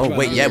 Oh,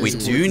 wait, yeah, we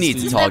do need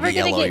to It's never target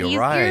gonna yellow. get You're easier.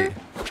 right.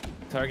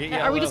 Target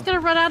yellow. Are we just gonna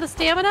run out of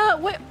stamina?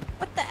 What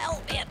the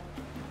hell, man?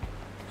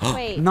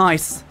 Wait.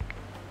 Nice.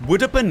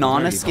 Would a banana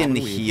Already skin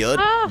bombed we. here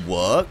Ah.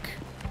 work?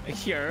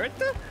 Shirt?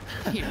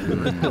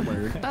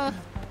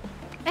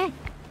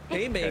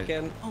 Hey,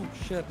 Bacon. Oh,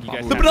 shit. You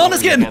guys The have banana to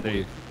skin! work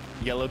together.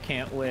 Yellow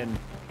can't win.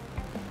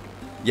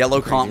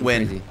 Yellow Crazy, can't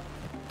win. crazy.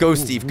 Go,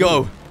 Steve,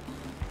 go.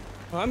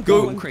 I'm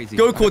Go. going. Crazy.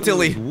 Go,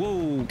 Cortilli.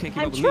 Whoa, can't keep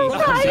I'm up with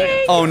me.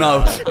 trying. Oh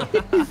no.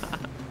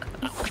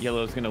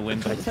 Yellow's gonna win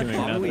by doing Bob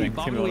and nothing. weave,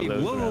 bob Two and of weave.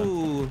 those rounds.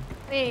 Whoa.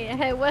 Wait,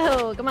 hey,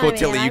 whoa, come on,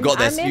 Cortilli, man. you got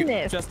this. I'm in You-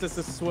 this. Justice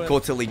is swift.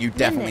 Cortilli, you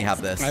definitely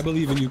have this. I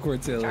believe in you,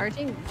 Cortilli.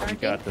 Charging, You charging.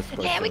 got this.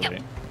 Yeah, we go.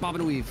 Cortilli. Bob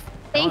and weave.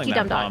 I Thank don't you, think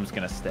that DumbDog. bomb's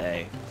gonna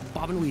stay.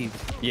 Bob and weave.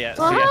 Yeah,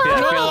 see, I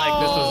feel like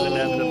this was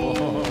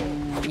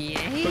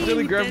inevitable. I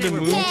really grabbed the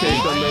moon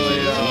tape on the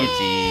way out.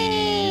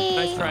 GG.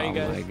 Nice try, you Oh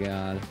guys. my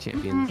god,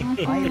 champions.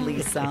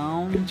 Highly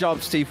sound. Good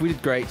job, Steve. We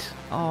did great.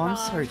 Oh, I'm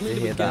sorry to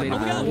hear that, We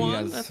got man. one. You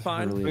guys That's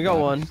fine. really We got got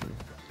one. it.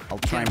 I'll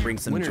try and bring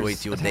some Winners. joy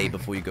to your day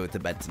before you go to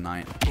bed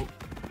tonight.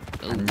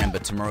 And remember,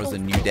 tomorrow's a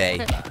new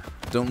day.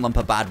 Don't lump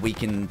a bad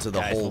week into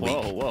the Guys, whole week,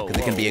 whoa, whoa,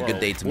 because it can be a whoa, good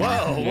day whoa.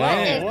 tomorrow. Whoa,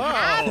 What is whoa.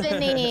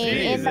 happening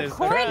in the Jesus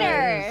corner?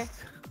 Christ.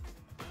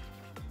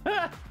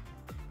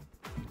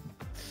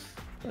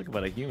 Talk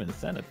about a human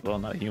centipede. Well,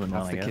 not a human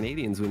That's one, I the guess.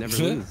 Canadians. We never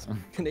lose.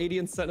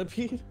 Canadian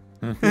centipede.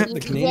 The Canadian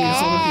centipede,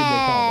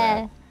 they call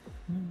that.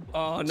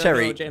 Oh, no,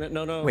 Cherry. no, Janet,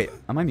 no. Wait,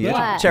 am I muted?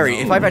 What? Cherry,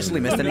 if I've actually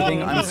missed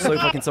anything, I'm so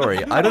fucking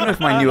sorry. I don't know if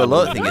my new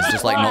alert thing is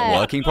just like not What?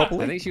 working I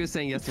properly. think she was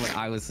saying yes to what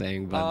I was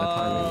saying, but the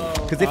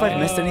timing. Because if I've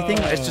missed anything,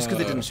 it's just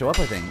because it didn't show up,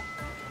 I think.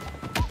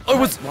 I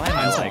was. Why am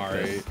I like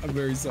Sorry. this? I'm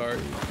very sorry.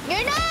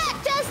 You're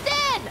not,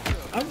 Justin!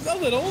 I'm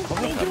a little.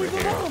 Don't give me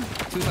the bomb.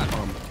 Suicide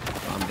bomb.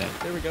 I'm dead.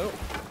 There we go.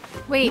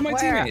 Wait, My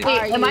Where teammate. wait,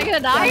 are am I you? gonna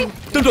die?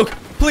 DumbDog,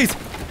 please!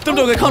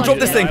 DumbDog, I can't drop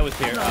this Yeah, thing! I was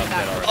here. I was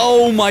dead already.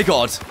 Oh my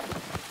god.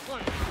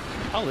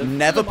 I'll live.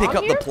 Never the pick bomb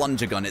up the here?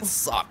 plunger gun, it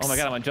sucks. Oh my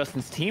god, I'm on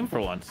Justin's team for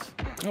once.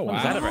 Oh, When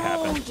does that wow. ever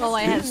happen? Oh,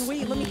 I have.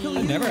 Wait, let me kill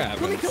That you. never Let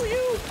me happens. kill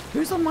you.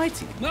 Who's on my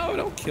team? No,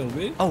 don't kill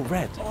me. Oh,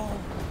 Red.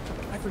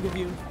 I forgive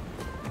you.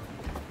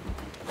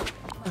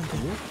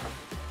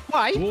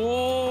 Why?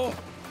 Whoa.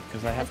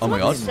 Because I have. Oh my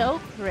god. So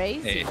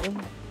crazy. Hey.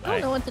 I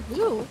don't know what to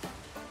do.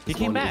 He This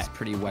came one is back.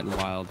 pretty wet and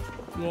wild.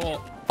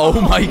 Whoa. Oh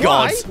my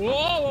god.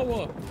 Whoa, whoa,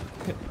 whoa.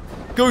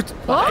 Go.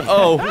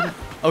 Oh.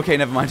 Okay,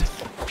 never mind.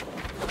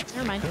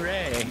 Never mind.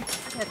 Hooray.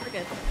 Good, we're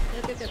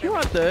good. Good.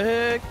 What the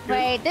heck?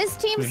 Wait, this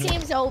team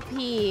seems OP.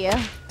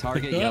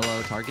 Target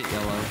yellow, target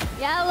yellow.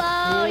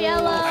 Yellow.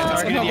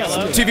 Targeted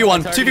yellow.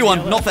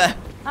 2v1, not fair.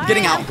 All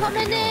Getting right, out. I'm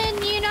coming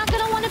in. You're not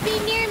gonna want to be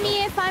near me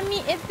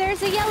if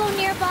there's a yellow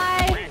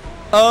nearby.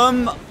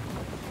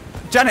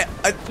 Janet,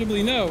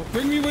 Chiblee, no.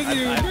 Bring me with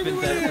you. Bring me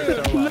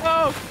with you.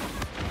 No!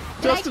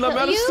 Justin, I'm kill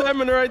out of you?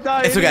 stamina. I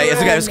died. it's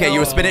okay. no. You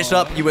were spinached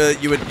up. You were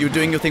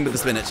doing your thing with the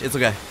spinach. It's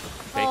okay.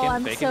 Oh,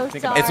 I'm so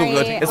think sorry. about It's all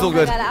good. It's all Oh my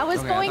good. God, I was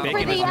Okay, going Bacon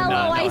for the does yellow,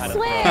 not know I how to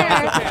swear.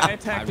 I I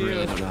attacked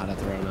really you. don't know how to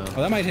throw now.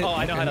 Oh, that might hit. Oh,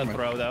 I know how to Okay,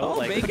 throw though. Oh,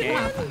 like,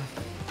 Bacon.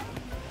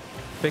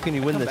 Bacon,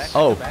 you win this.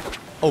 Oh,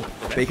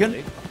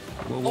 bacon.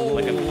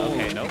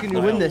 Okay, no. Bacon,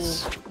 you win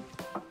this.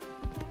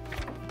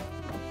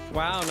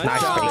 Wow, nice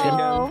Nice, job, Bacon.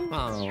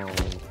 Bacon.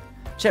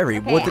 Oh. Cherry,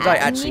 Okay, what did I me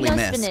actually no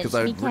miss? spinach. Because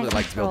I Me would can't really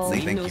like to be able to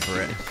say control. thank you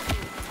for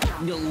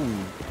it. No.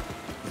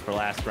 For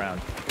last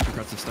round.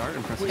 Impressive start.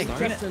 Impressive Wait, start.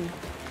 Justin.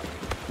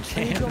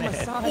 I need you on my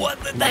side. What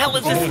the hell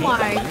is Oh this?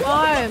 my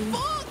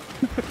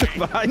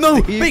god. Bye,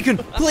 No, Steve. bacon,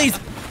 please.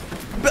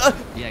 Yeah,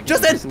 get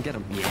Justin, him, get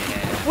him. Yeah.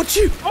 what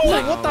you?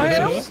 Oh, what the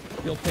hell?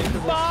 You'll pay for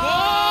this.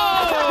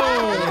 Ah!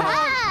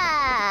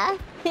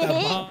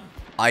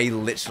 I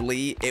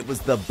literally, it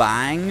was the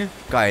bang.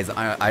 Guys,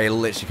 I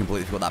literally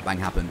completely forgot that bang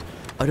happened.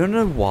 I don't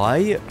know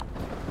why.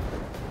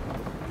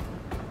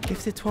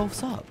 Gifted 12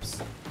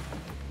 subs.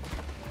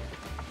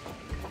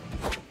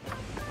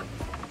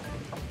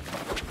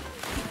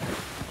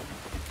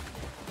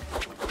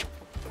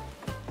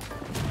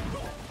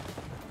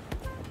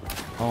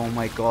 Oh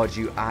my god,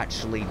 you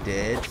actually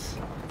did?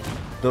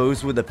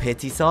 Those were the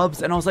pity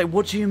subs? And I was like,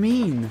 what do you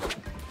mean?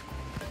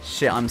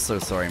 Shit, I'm so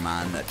sorry,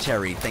 man.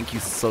 Cherry, thank you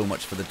so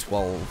much for the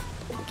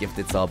 12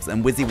 gifted subs.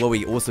 And Wizzy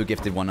Wowie also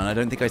gifted one, and I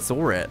don't think I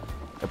saw it.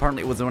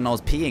 Apparently it was when I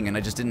was peeing, and I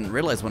just didn't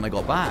realize when I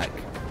got back.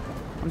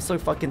 I'm so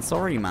fucking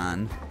sorry,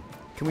 man.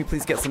 Can we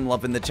please get some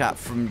love in the chat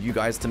from you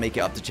guys to make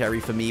it up to Cherry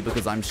for me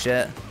because I'm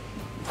shit?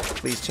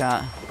 Please,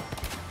 chat.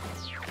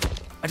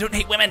 I don't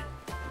hate women.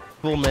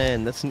 Evil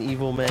man. That's an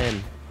evil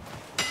man.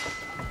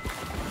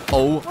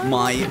 Oh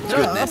my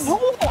goodness.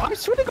 Oh, I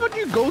swear to God,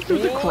 you go through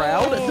the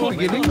crowd at the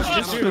beginning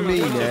just for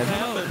me,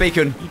 man.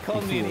 Bacon. You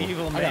called me an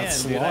evil I man, got dude. I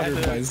slaughtered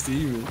had to- by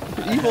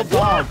Steve. Evil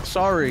dog.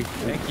 Sorry.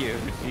 Thank you.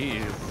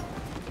 Jeez.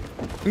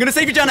 I'm gonna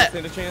save you, Janet.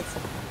 Stand a chance.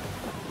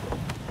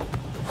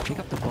 Pick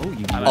up the bow,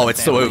 you. Oh,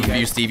 it's so over for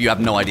you, Steve. You have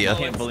no idea.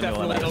 Can't It's believe no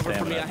one definitely has over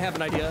for me. stamina. I have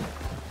an idea.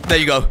 There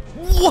you go.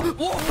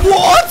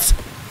 What?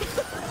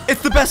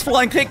 It's the best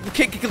flying kick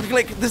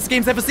this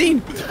game's ever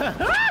seen.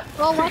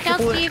 Well, watch out,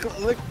 Steve.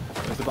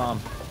 Where's the bomb?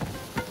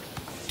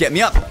 Get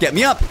me up. Get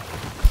me up.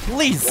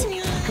 Please.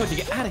 Cody,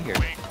 get out of here.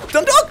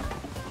 DumbDog.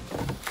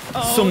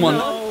 Someone.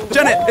 no.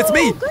 Janet, it's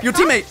me. Your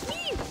teammate.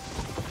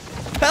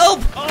 Help.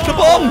 The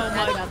bomb.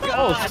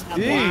 Oh,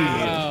 Steve.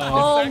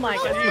 Oh my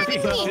god.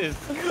 Jesus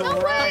No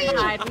way! We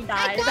died.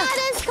 I got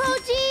us,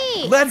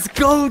 Koji! Let's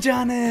go,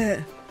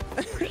 Janet.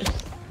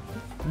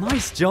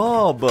 Nice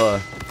job.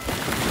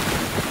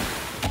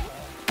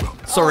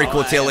 Sorry,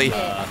 Cortilli.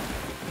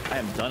 I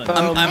am done.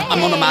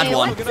 I'm on a mad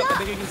one. Get up. I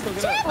think you can still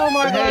get up. Oh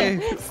my Hey.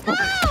 God.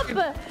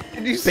 Stop!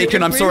 Did you see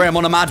Bacon, I'm me? sorry. I'm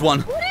on a mad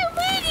one. What do you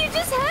mean? You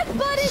just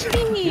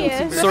headbutted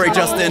me! Sorry,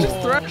 Justin.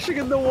 Just thrashing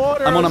in the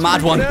water. I'm on a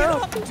mad one.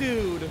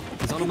 Dude.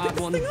 He's on a mad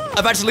one.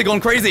 I've actually gone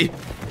crazy.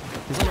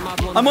 He's on a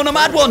mad one. I'm on a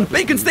mad one.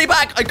 Bacon, stay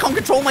back. I can't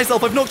control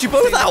myself. I've knocked you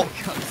both out.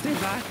 Stay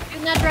back.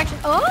 In that direction.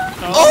 Oh!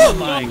 Oh!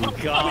 my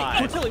god.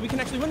 Cortilli, we can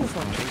actually win this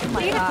one. Oh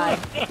my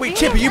god. Wait,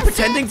 Chip, are you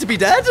pretending to be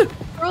dead?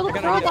 Throw the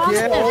got throw an idea. bombs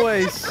Yeah, in.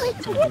 always.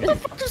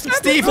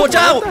 Steve, watch What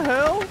out. the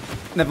hell?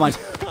 Never mind.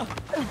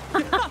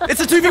 It's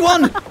a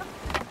 2v1.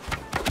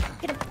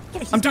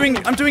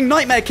 I'm doing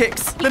nightmare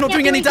kicks. They're not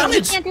doing any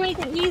damage. He can't do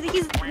anything.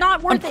 He's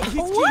not worth it. He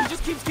What?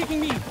 just keeps kicking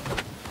me.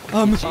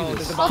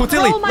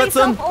 Cortilli, let's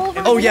myself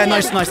over Oh yeah, here.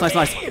 nice.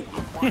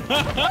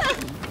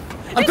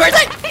 I'm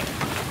crazy.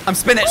 I'm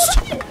spinached.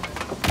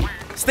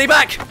 Stay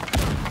back.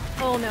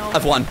 Oh no.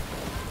 I've won.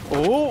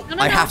 Oh. No,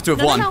 no, I no. have to have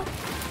No, won. No,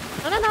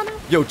 no, no, no.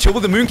 Yo, chill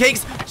with the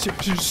mooncakes.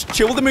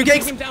 Chill with the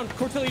Take mooncakes. him down.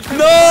 Cortilli.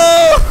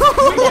 No.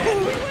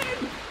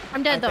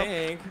 I'm dead I though.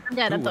 think. I'm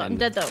dead. I'm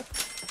dead though.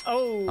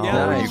 Oh.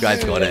 Oh, you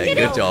guys got it.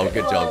 Good job.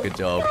 Good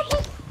job.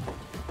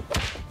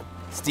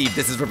 Steve,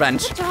 this is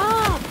revenge. Good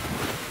job.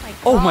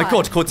 Oh my God,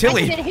 Why did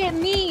Cortilli. it hit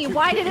me?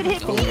 Why did it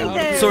hit me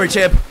then? Sorry,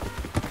 Chip.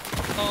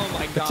 Oh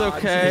my god. It's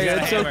okay. You got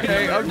a It's hammer.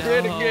 okay. I'm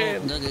dead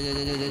again.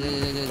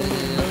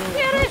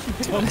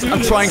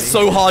 I'm trying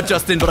so hard,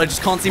 Justin, but I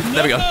just can't seem.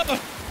 There we go.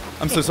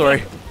 I'm so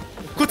sorry.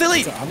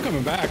 Cortilli. I'm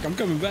coming back.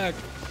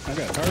 I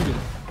got a target.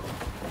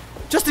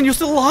 Justin, you're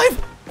still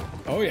alive?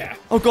 Oh yeah.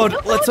 Oh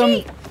God, let's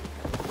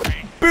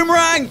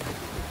boomerang.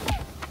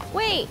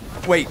 Wait,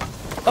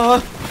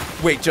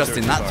 Wait,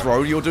 Justin, that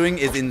throw you're doing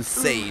is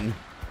insane.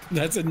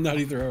 That's a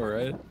nutty throw,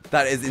 right?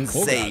 That is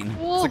insane.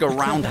 It's like a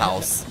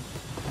roundhouse.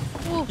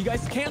 You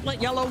guys can't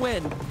let yellow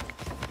win.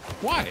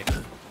 Why?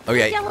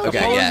 Okay, Yellow.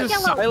 okay, Oh, yeah. just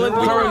Yellow. silent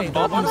Why? throwing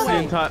bombs Why?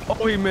 the entire.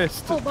 Oh, he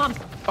missed. Oh, bomb.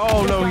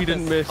 Oh no, he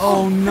didn't miss.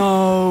 Oh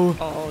no.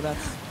 Oh,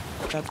 that's.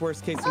 That's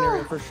worst case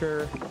scenario for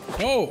sure.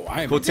 Oh,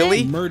 I am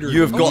Cortilli, murdered.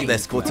 you have got me.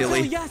 this,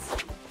 Cortilli. Yes.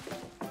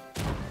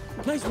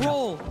 Nice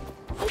roll.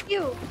 Thank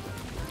you.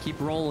 Keep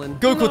rolling.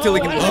 Go,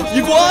 Cortilli. Oh,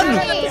 You've won!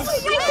 I did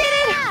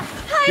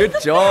it!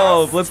 Good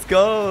job. Let's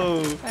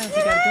go. You gotta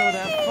go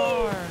that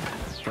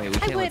far. Wait, we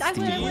can't let I would.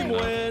 Steve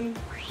Win.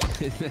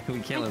 We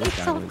can't let It's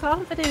this guy win.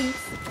 self-confidence.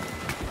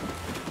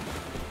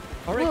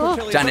 All right, Oh.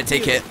 Cortilli, Janet, it's up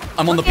take to you. it.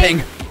 I'm on the Okay.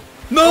 ping.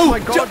 No! Oh my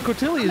god,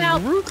 Cortilli Now-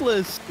 is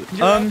ruthless. It's in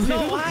the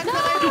water!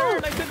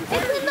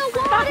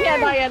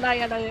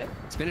 Not yet.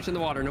 Spinach in the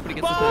water. Nobody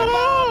gets the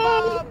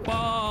spinach.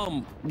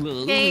 Bomb.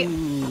 Okay,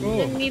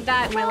 didn't need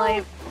that in my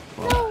life.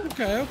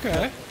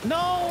 Okay.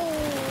 No!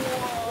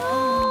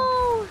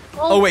 Oh,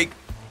 Oh, wait.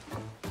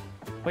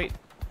 Wait.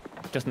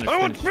 Just I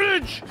want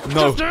spinach!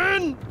 No.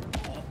 Justin!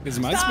 Is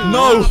my spin?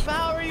 No!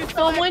 How are you so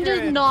Someone just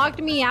accurate? knocked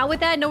me out with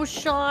that. No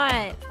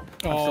shot.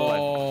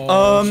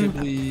 Oh,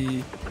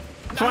 Chiblee.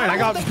 It's fine, I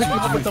got picked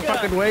up with the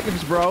fucking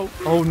waves, bro.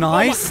 Oh,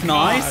 nice,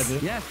 nice.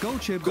 Yes, go,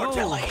 Chib, go.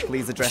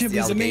 Please address Chib the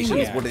is a allegations.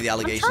 maniac. What are the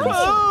allegations?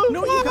 No,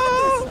 you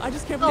got this. I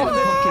just can't believe it.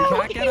 Fucking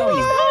crack at him.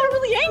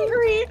 really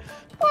angry.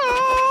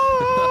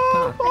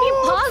 I need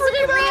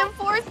positive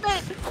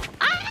reinforcement.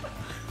 Ah!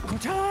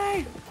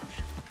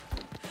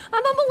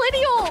 I'm a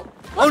millennial.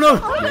 Oh, no.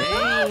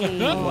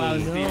 Wow,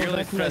 Steve, you're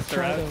really stressed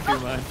her out too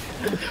much.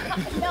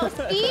 No,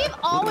 Steve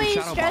always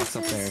shadow box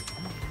up stresses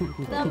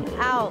them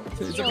out.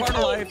 It's a part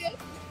of life.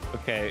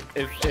 Okay,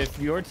 if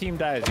your team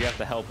dies, you have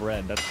to help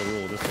Red. That's the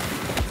rule. This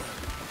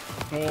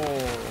one.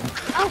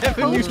 I have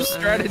a new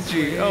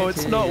strategy. Oh,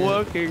 it's not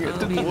working. It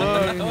didn't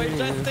work. Oh,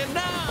 Justin,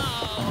 no!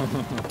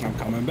 I'm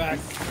coming back.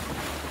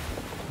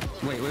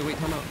 Wait,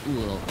 come out.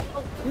 Ugh.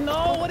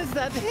 No, what is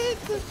that hit?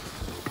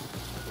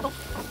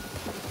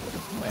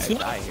 Wait, I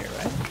die here,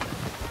 right?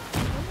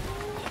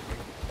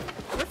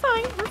 We're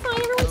fine.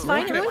 Everyone's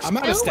fine. Everyone's I'm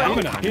out of chill.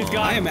 stamina. He's got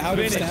I am out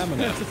of spinach.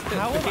 stamina.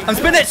 I'm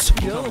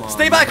spinach.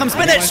 Stay back. I'm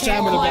spinach.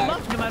 Stamina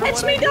back.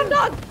 Catch me,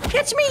 DumbDog.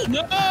 Catch me.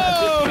 No!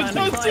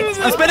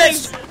 I'm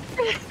spinach.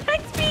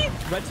 Catch me.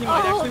 Red team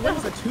might actually win.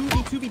 It's a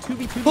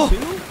 2v2v2v2v2.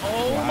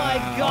 Oh my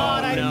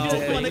god, I No, just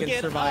want to Bacon's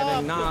get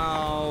surviving. up.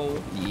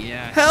 No.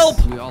 Yes.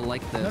 Help. We all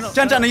like this.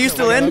 Jan, are you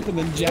still in? And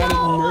then Janet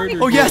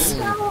murdered Oh, yes.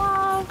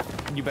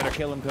 You better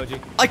kill him, Koji.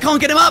 I can't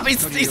get him up.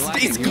 He's You're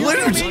lagging.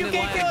 glued. You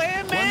can't kill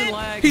him, man.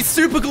 Lag. He's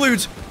super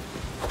glued.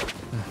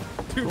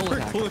 Roll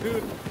attack.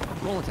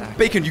 Roll attack.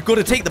 Bacon, you got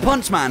to take the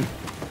punch, man.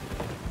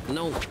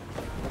 No.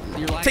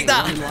 You're lagging. Take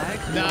that. One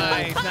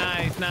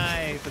lag.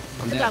 Nice.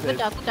 I'm Good dead.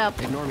 job. Good job.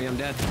 Ignore me. I'm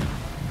dead.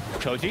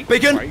 Koji?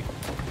 Bacon. Are you-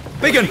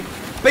 Bacon.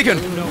 Bacon.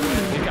 No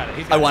way. He's got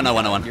it. I won.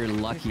 You're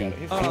lucky. Oh,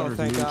 What a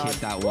thank moon God. kick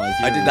that was.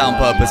 I did that on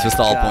purpose for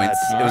stall God. points.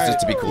 It was just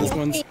to be This cool.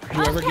 one's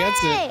whoever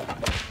gets it.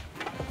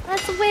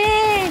 Let's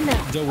win.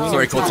 The winner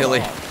Sorry, takes Cortilli.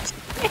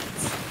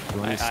 You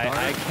want me to start?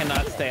 I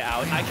cannot stay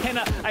out.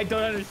 I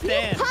don't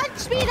understand.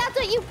 Punch me, that's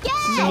what you get!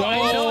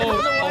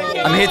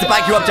 I'm here to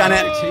back you up,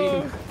 Janet.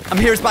 I'm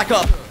here as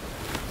backup.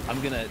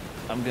 I'm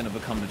gonna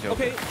become the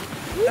Joker. Okay,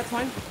 that's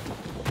fine.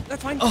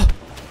 That's fine. Oh.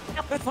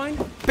 That's fine.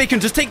 Bacon,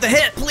 just take the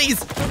hit, please.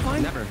 That's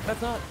fine. Never.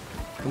 That's not.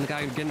 I'm the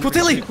guy getting.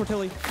 Cortilli.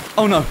 Cortilli.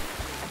 Oh no.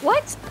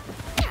 What?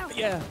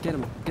 Yeah. Get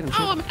him. Get him.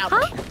 Oh, I'm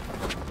out.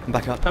 I'm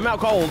back up. I'm out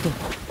cold.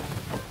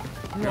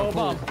 No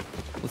bomb.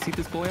 Let's heat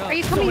this boy up. Are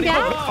you coming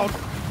down?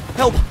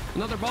 Help.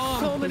 Another bomb.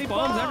 So many There's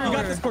bombs You everywhere.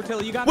 got this,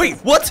 Cortilli. You got Wait,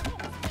 this. what?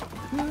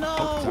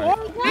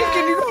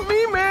 Bacon, you got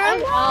me,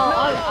 man.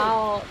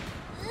 Oh,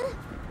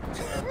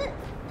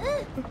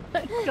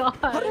 God.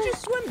 How did you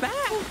swim back?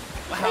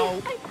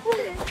 How?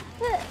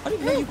 I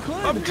didn't know you could.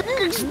 I'm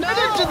drinking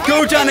spinach.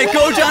 Go, Janet.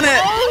 Go,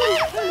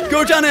 Janet.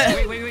 Go,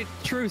 Janet. Wait.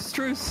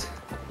 Truce.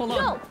 Hold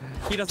on.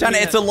 He doesn't Janet,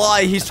 mean it's a that.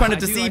 lie. He's trying to I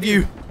do. deceive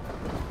you.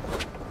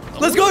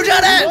 Let's go,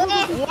 Janet.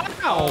 Wow.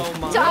 Oh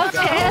my Stop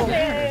God.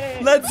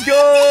 it. Let's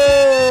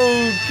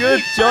go.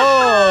 Good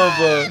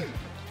job.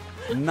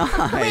 Wiggle,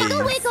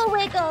 Nice.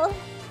 wiggle.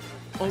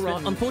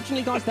 Alright,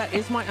 unfortunately, guys, that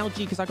is my LG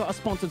because I got a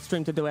sponsored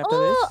stream to do after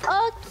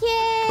Oh, this.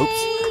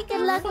 okay.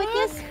 Good luck with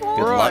your sport.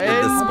 Good luck with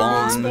the Bro,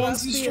 spawn.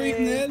 Spawns straight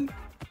in.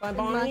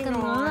 Bye-bye.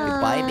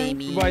 Bye,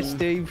 baby. Bye,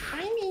 Steve.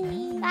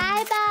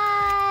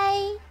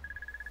 Bye-bye.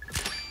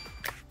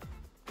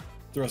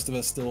 The rest of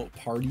us still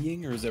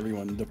partying, or is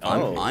everyone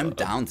departed? I'm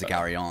down to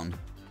carry on.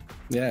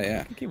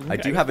 Yeah. I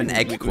do have an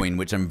egg coin,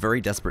 which I'm very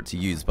desperate to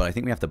use, but I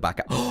think we have to back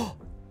up. Oh,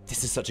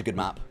 this is such a good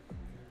map.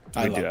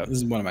 I We love do. it. This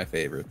is one of my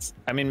favorites.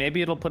 I mean,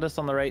 maybe it'll put us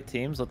on the right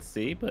teams. Let's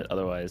see. But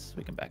otherwise,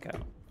 we can back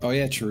out. Oh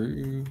yeah,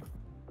 true.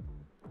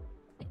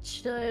 It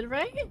should,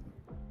 right?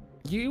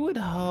 You would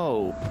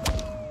hope.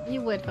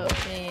 You would hope,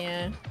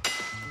 yeah.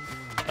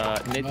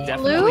 It Blue?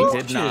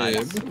 definitely did not.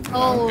 Chib.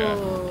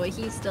 Oh,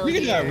 he's still We could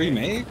do here. a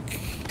remake.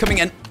 Coming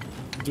in.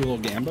 Do a little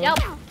gamble. Yep.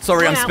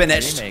 Sorry, I'm Going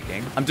out. spinached.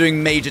 Remaking. I'm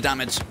doing major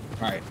damage.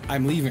 All right,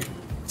 I'm leaving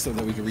so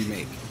that we can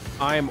remake.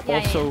 I am Yeah,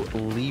 also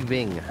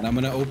leaving. And I'm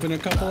gonna open a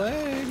couple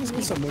eggs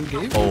because someone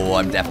gave me. Oh,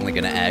 I'm definitely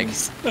gonna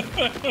eggs.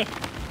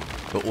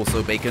 But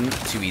also bacon,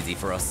 too easy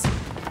for us.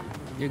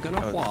 You're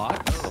gonna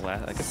what? That's the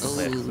last, I guess the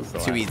last is the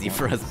Too last easy one.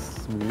 for us.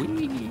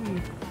 Sweet.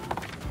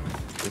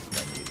 This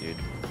menu, dude.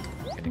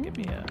 gonna give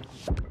me a.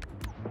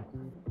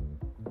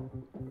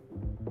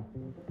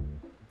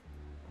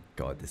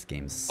 God, this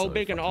game's so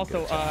Bacon, fucking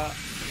also,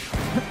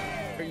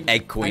 good.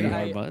 Egg Queen,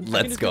 I let's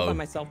can just do it by go.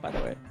 myself, by the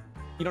way.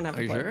 You don't have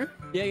to Are you play. sure?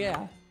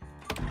 Yeah.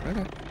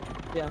 Okay.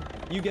 Yeah.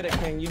 You get it,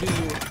 King. You do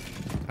you.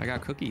 I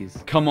got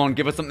cookies. Come on,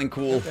 give us something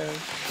cool. Okay.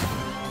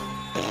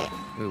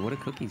 Wait, what are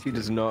cookies? He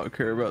does not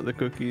care about the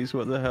cookies.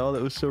 What the hell?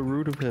 That was so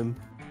rude of him.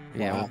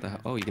 Yeah, Wow. what the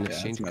hell? Oh, you can Yeah,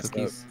 exchange that's messed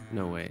cookies?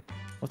 No, wait.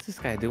 What's this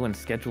guy doing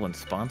scheduling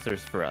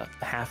sponsors for a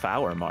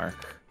half-hour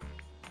mark?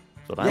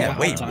 That's what I Yeah, want.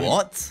 wait, time.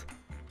 what?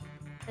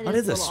 It That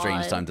is a little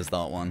strange odd. time to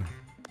start one.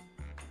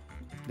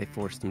 They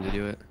forced him to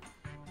do it.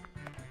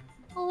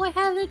 Oh, I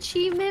had an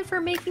achievement for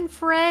making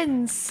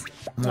friends.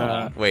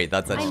 Wait,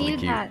 that's I actually needed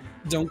cute. that.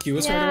 Don't queue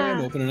us right away. I'm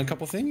Yeah. opening a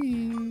couple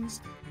thingies.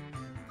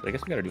 So I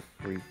guess we gotta do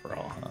free for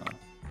all, huh?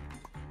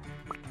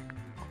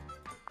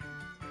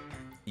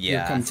 Here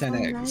Yeah. come 10 Oh,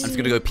 eggs. I'm just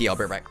gonna go pee, I'll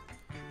be right back.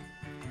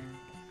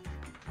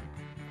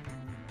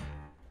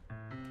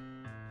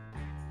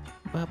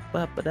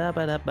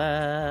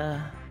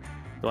 Ba-ba-ba-da-ba-da-ba.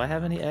 Do I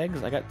have any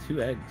eggs? I got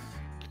 2 eggs.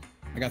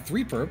 I got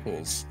 3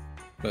 purples,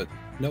 but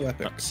no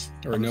epics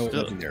or I'm no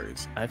still-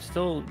 legendaries. I've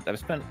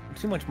spent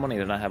too much money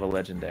to not have a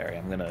legendary.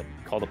 I'm gonna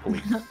call the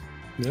police.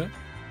 Yeah.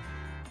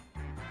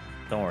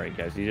 Don't worry,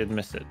 guys. You didn't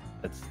miss it.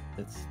 It's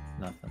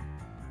nothing.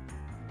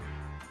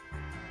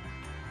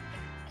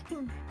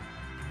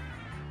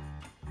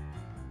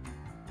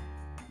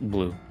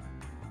 Blue.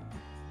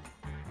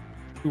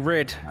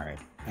 Red. All right.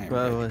 I am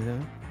Well,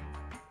 ready.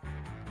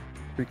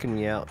 freaking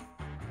me out.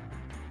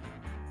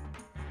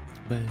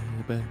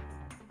 Is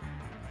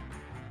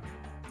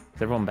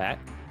everyone back?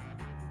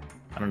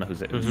 I don't know who's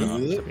Mhm.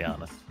 on, to be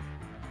honest.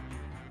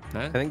 Huh?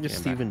 I think just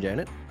Yeah, Steve and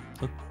Janet.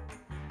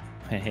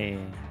 Hey.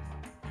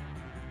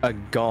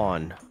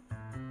 Gone.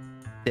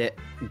 They're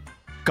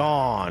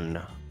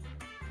gone.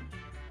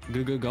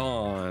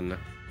 Gone.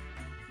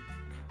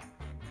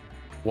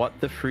 What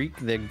the freak?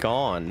 They're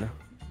gone.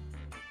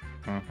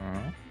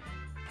 Mm-hmm.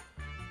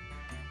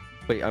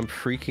 Wait, I'm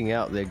freaking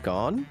out. They're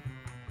gone?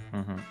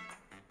 Mm-hmm.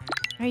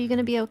 Are you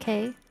gonna be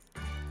okay?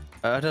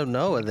 I don't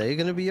know. Are they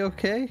gonna be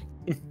okay?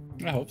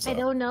 I hope so. I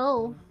don't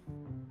know.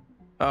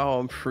 Oh,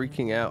 I'm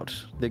freaking out.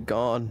 They're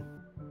gone.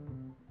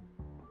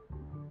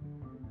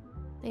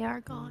 They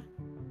are gone.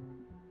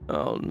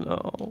 Oh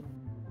no.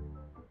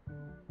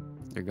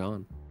 They're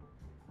gone.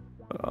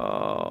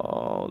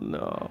 Oh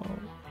no.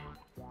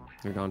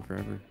 They're gone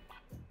forever.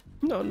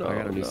 No, I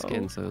got a new no.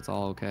 skin, so it's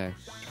all okay.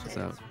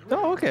 So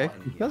Oh, okay.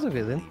 That's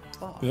okay then.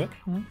 Yeah.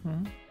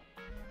 Mm-hmm.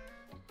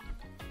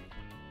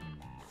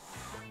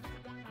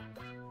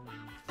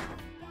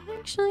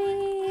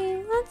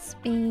 Actually, let's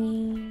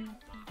be.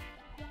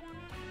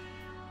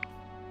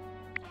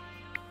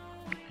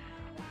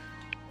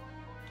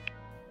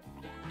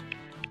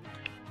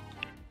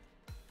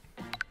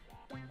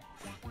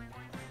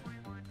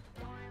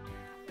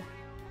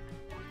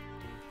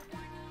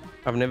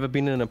 I've never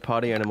been in a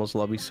party animals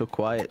lobby so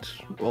quiet.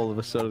 All of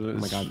a sudden, Oh my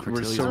it's, God, we're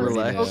Cortelia's so ready to-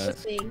 relaxed.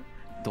 Focusing.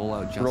 dole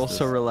out justice. We're all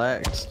so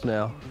relaxed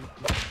now.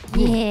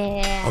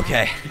 Yeah.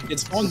 Okay.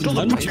 It's on the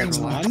nunchucks,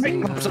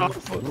 man.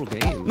 Little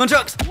game.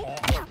 Nunchucks!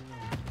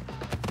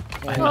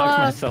 I knocked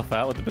myself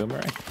out with the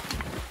boomerang.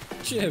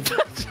 Chib.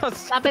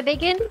 Stop it,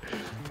 Bacon.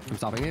 I'm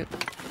stopping it.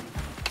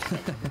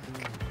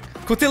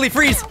 Cortilli,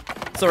 freeze!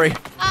 Sorry.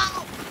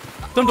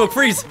 DumbDog,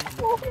 freeze!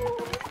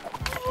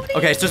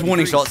 Okay, it's just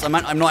warning shots. I'm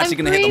not actually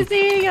gonna hit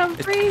them. I'm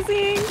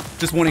freezing.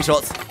 Just warning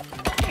shots.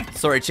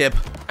 Sorry, Chip.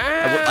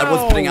 I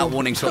was putting out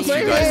warning shots to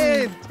you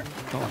guys.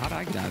 Oh, how did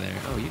I get out of there?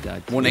 Oh, you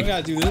died. You Warning.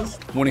 gotta do this.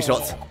 Warning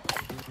shots.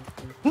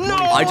 No!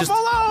 I just-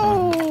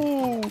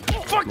 Follow!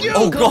 Fuck you!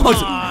 Oh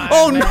god!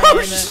 Oh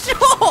no!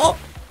 Stop!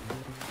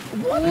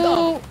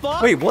 Whoa.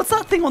 Wait, what's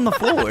that thing on the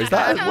floor? Is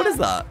that what is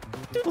that?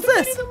 What's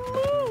this?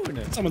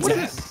 Someone's What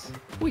hat. is-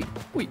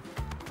 Wait.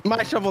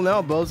 My shovel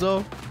now,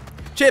 bozo.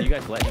 Chip! You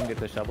guys let him get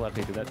the shovel after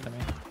he did that to me?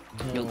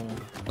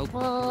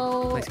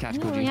 Well, Nice catch,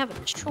 you don't Koji. really have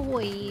a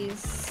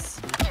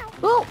choice.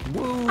 Oh,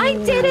 I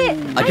did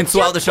it! I can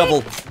sort out the jumped shovel.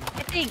 in,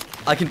 I think.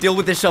 I can deal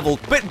with this shovel.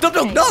 But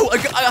DumbDog, no!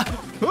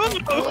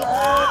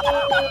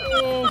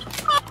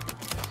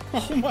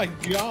 Oh my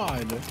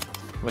god.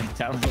 Wait,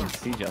 I don't even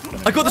see Justin.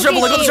 I got the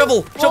shovel! I got the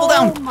shovel! Shovel Oh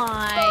down!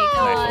 my Nice,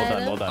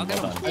 god. hold on. I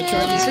tried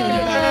to say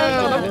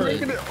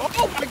that.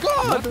 Oh my What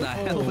god! the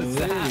hell is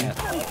that?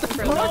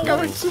 I'm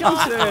going to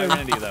I'm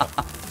gonna do though.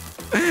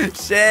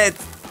 Shit!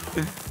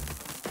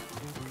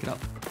 Get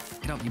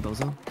out, you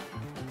bozo.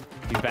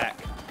 He's back.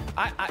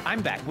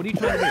 I'm back. What are you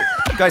trying to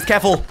do? Guys,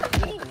 careful!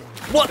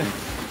 What?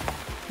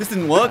 This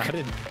didn't work.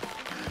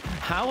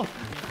 How?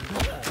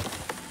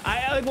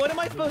 What am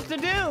I supposed to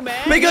do,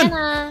 man? Bacon!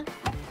 Anna.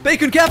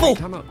 Bacon, careful!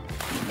 Time out.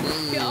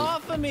 Get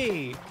off of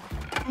me!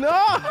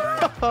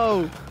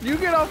 No! You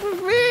get off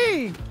of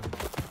me!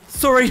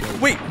 Sorry.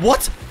 Wait,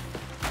 what?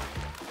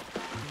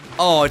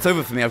 Oh, it's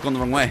over for me. I've gone the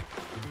wrong way.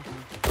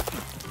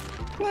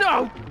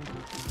 No!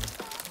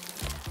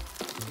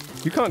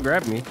 You can't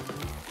grab me.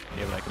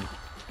 Yeah, but I can.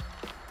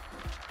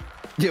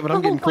 Yeah, but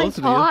I'm getting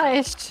closer Oh my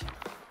gosh.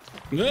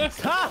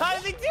 How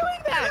are they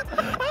doing that?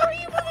 How are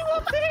you moving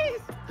on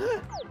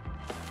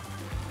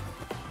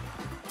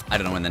I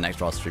don't know when the next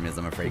Raw stream is,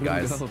 I'm afraid,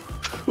 guys. Oh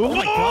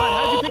my god,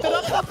 how'd you pick that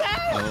up so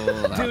fast?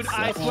 Oh, Dude,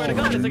 I swear to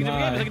god, it's like a different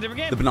game, it's like a different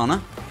game. The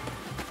banana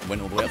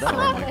went all the way up there.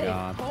 Oh my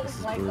god. Oh This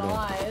is my brutal.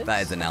 gosh.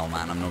 That is an L,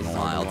 man. I'm not gonna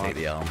lie. I'll take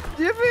the L.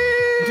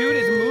 Yippee! Dude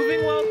is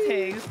moving while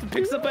tased,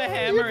 picks up a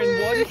hammer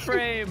in one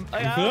frame.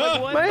 Like,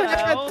 what My the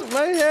hell? hat!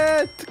 My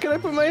hat! Can I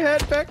put my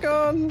hat back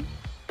on?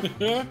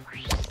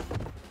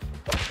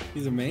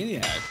 He's a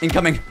maniac.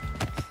 Incoming.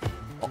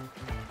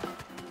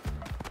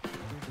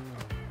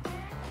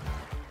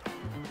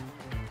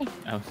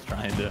 I was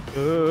trying to.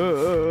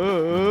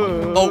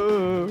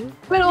 Oh.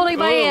 Quit holding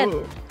my hand.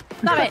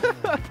 Stop it.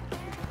 I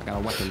got a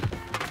weapon.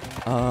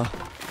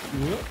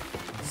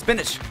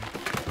 Spinach.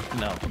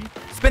 No.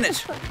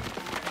 Spinach.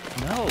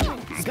 No.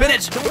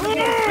 Spinach.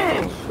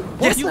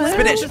 Yes,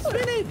 spinach.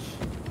 Spinach.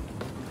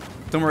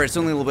 Don't worry, it's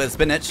only a little bit of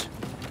spinach.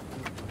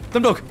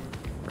 DumbDog.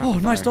 Oh,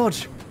 nice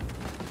dodge.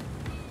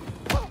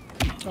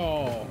 Oh.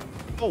 Oh,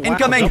 wow,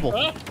 Incoming. double.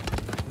 I'm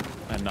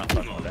not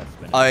fucking with that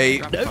spinach.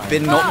 I've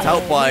been knocked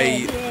out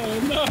by.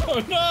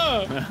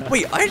 No.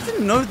 Wait, I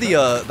didn't know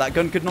the that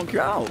gun could knock you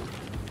out.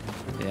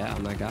 Yeah,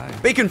 I'm that guy.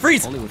 Bacon,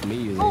 freeze. Only with me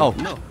using Oh. it.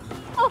 No.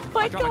 Oh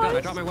my I dropped my gun. I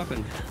gosh. dropped my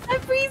weapon. I'm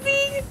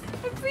freezing.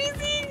 I'm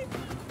freezing.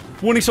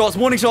 Warning shots.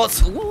 Warning shots.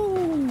 How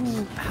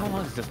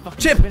long does this fucking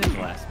Chip. spinach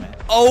last, man?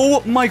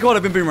 Oh my god,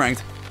 I've been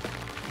boomeranged.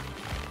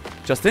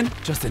 Justin,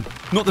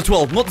 not the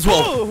 12, not the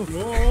 12.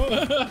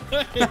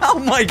 Oh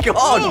my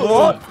god,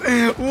 what?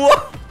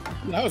 What?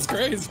 That was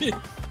crazy.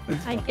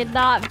 I could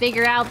not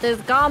figure out this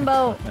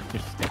combo.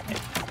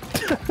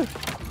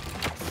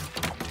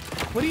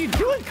 What are you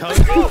doing, Coach?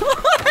 Help!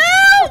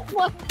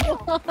 What?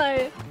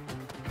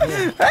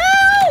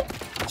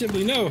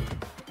 Chiblee, no.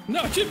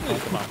 No, Chiblee.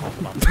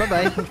 Come on.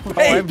 Bye-bye. Oh,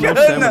 I have no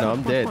Bacon. stamina.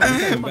 I'm dead.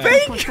 Bacon!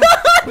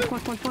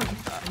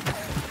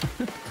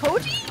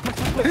 Koji?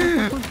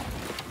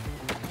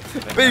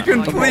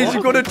 Bacon, please,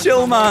 you gotta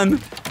chill, man.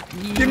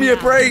 Give me a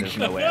break. There's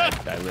no way I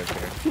live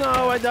here.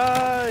 No, I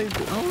died.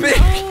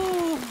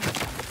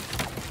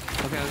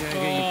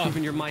 Okay, you're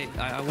keeping your might.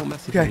 I won't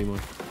mess with you Okay. anymore.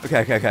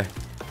 Okay.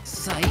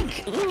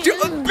 Psych!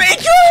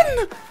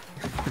 Bacon!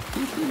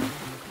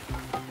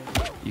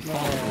 You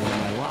fall for one of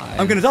my lives.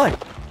 I'm gonna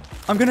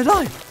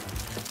die.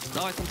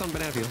 No, I jumped on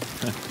banana peel.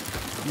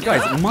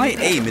 Guys, my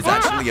aim is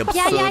actually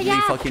absurdly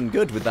yeah. fucking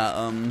good with that,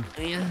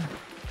 Yeah.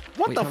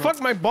 What Wait, the no, fuck?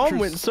 My bomb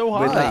went so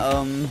high. with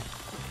that,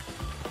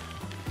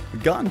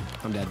 gun.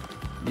 I'm dead.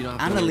 You don't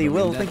have to worry Annalie about me,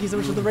 Will, I'm thank you so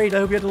dead. much for the raid. I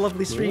hope you had a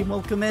lovely stream.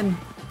 Welcome in.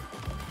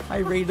 Hi,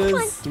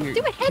 Raiders. Come here,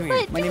 Do a come here.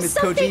 headbutt. My Do name is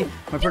something. Koji.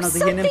 My pronouns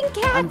are him.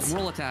 something, cat. And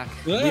Roll attack.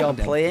 we are I'm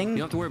dead. playing You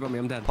don't have to worry about me,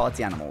 I'm dead.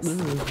 party animals.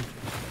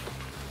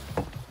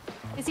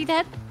 Is he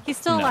dead? He's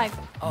still No. alive.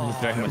 He's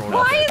very much not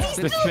Why dead. is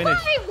he The still spinach.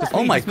 alive?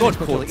 Oh my god,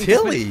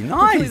 Cortilli,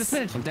 nice.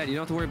 I'm dead, you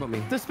don't have to worry about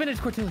me. The spinach,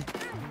 Cortilli.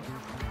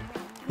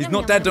 He's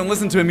not dead, don't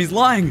listen to him, he's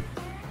lying.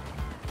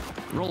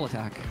 Roll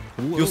attack.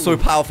 You're so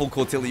powerful,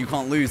 Cortilli, you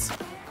can't lose.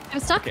 I'm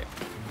stuck.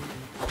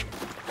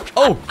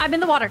 Oh, I'm in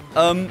the water.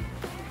 I'm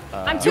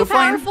too You're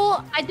fine.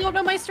 powerful. I don't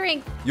know my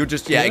strength. you're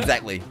just, yeah,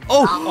 exactly.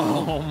 Oh,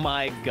 Oh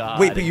my god.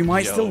 wait, but you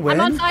might Joe. still win?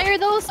 I'm on fire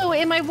though, so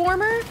am I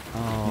warmer?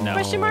 No.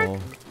 Question mark?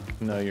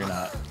 No, you're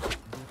not.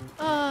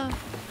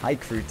 Hi,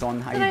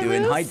 Crouton, how Did you I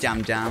doing? lose? Hi,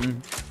 Jam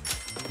Jam.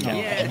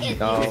 Yeah.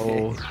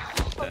 No.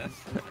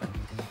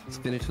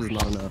 Spinach was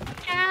not enough.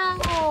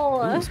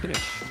 Ow! Ooh,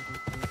 spinach.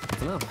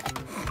 That's enough.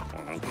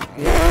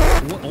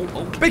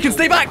 Oh, Bacon,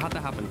 stay back! How'd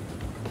that happen?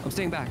 I'm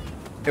staying back.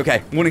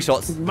 Okay, warning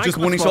shots. Just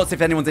warning spot. shots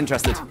if anyone's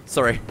interested.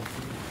 Sorry.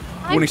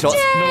 I'm Warning shots.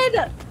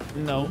 dead!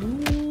 No.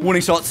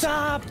 Warning shots.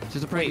 Stop.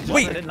 Just a praise.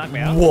 Wait, That didn't knock me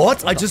out.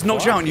 what? I the just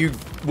knocked you fuck? out and you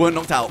weren't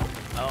knocked out.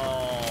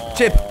 Oh.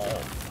 Chip.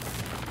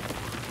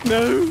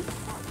 No.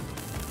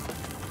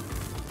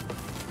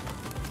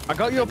 I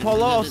got you,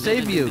 Apollo. I'll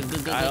save you.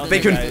 I don't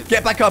Bacon, think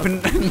get back up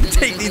and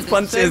take these Save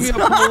punches. me,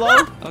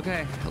 Apollo.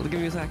 Okay, give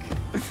me a sec.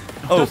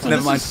 Oh, Justin,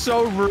 never this mind. is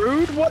so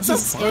rude. What the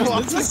This is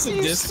fuck? You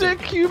sadistic.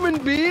 sick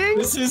human being.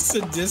 This is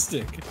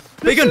sadistic.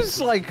 Bacon. This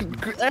is like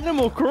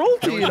animal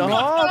cruelty and a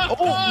half.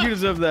 Oh, you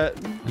deserve that.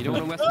 You don't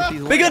want to mess with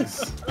these Bacon.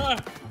 legs.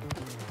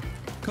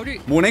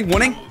 Cody. Warning,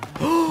 warning.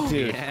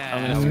 Dude, Yeah.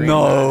 I'm gonna scream.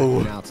 No.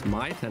 Now it's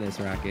my tennis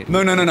racket. No.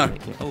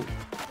 Oh,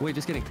 wait,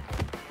 just kidding.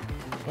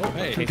 Oh,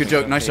 hey. Good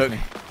joke, nice joke.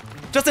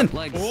 Justin.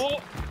 Legs. Oh,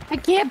 I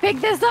can't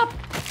pick this up.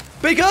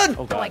 Bacon.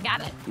 Oh Oh, I god.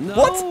 got it. No.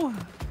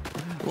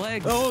 What?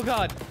 Legs. Oh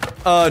god.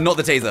 Not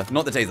the taser.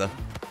 Not the taser.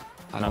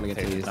 I don't want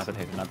to get taser, these. not the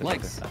taser, not the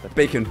Legs. taser, not the taser.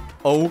 Bacon.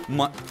 Oh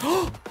my.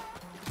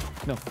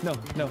 No.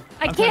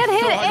 I I'm can't trying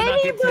hit so hard to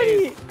not get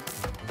anybody.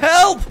 tased.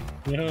 Help.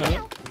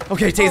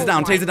 Okay, taser Oh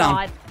down. my Taser down.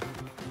 God.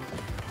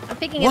 I'm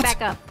picking What? it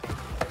back up.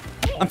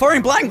 I'm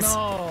firing blanks.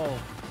 No.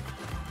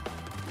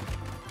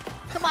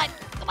 Come on,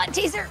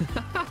 teaser.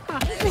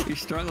 You're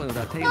struggling with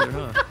that taser,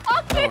 huh?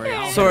 Don't worry.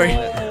 I'll Sorry.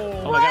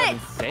 Oh my god, I'm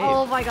saved.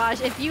 Oh my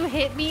gosh, if you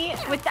hit me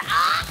with the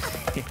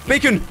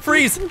Bacon,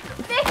 freeze.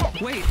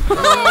 Wait.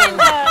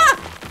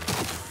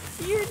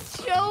 You're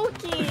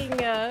joking.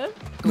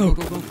 Go,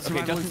 go, go. Okay,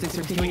 Survival Justin, instincts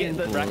are can we kicking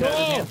get in. the racket out of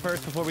his hand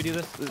first before we do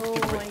this? Oh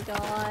my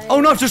god.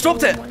 Oh no, I've just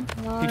dropped it.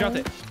 He dropped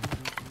it.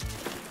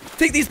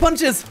 Take these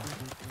punches.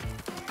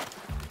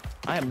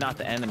 I am not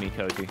the enemy,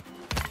 Koji.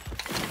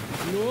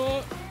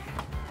 No.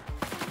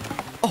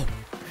 Oh.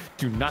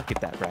 Do not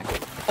get that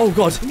racket. Oh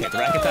god. Okay, the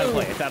racket's out of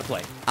play. It's out of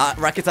play.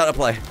 Racket's out of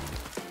play.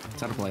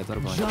 It's out of play. It's out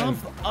of play. Jump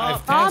I've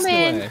up. passed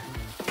Ramen. away.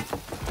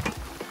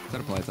 It's out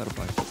of play. It's out of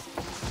play.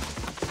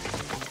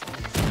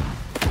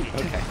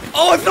 Okay.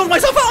 Oh, I've knocked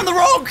myself out on the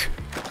rock.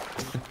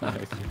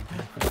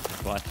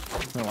 Watch.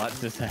 Watch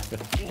this happen.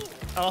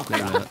 Oh, Wait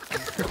a God.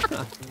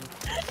 minute.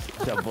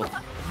 Double.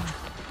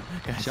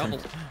 Guys, Shovel.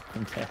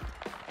 I'm dead.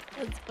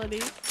 That's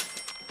funny.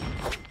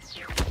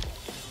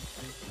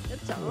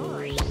 It's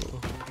alright.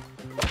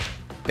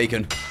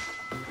 Bacon.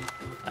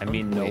 I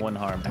mean no Wait. one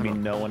harm. I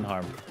mean no one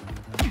harm.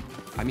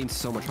 I mean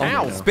so much Ow.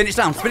 harm. Spinach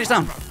down. Spinach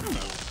down.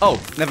 Oh,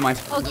 never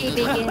mind. Okay,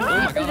 Bacon.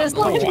 Just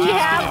let me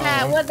have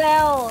that. What the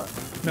hell?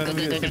 No, no,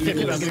 it's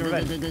revenge.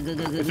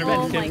 It's Oh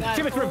revenge. my Tim. god.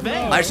 Tim, it's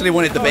revenge. I actually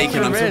wanted the bacon.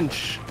 It's I'm so...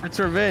 revenge. It's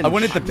revenge. I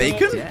wanted the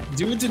bacon?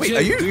 Do it to Wait, Jim.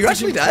 are you- Do it you're to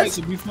actually Jim dead? twice,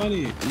 it'd be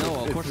funny.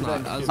 No, of course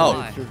not. That was a Oh.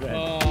 lie.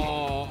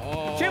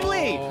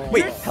 Chiblee!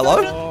 Wait,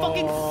 hello?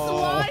 Fucking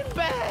slime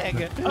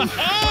bag!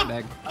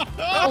 Bag.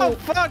 Oh,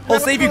 fuck. I'll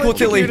save you,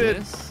 Cortilli.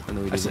 This, and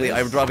then we do Actually, this.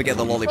 I would rather get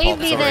the lollipop. Save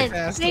me Sorry.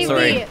 then. Save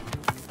Sorry. me.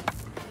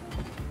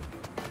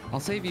 I'll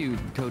save you,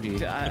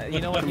 Koji. You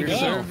know what? You Go.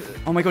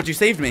 deserve. Oh my god, you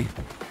saved me.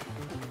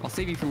 I'll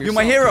save you from You're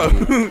yourself.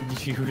 my hero.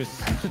 You just.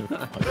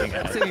 fucking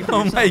I'll save you from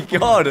Oh my yourself.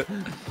 god.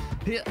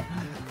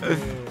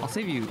 I'll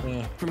save you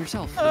from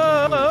yourself. He's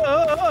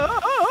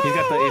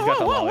got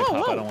the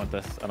lollipop. I don't want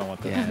this. I don't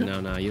want this. Yeah,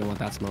 no, you don't want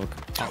that smoke.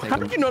 I'll take How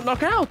him. did you not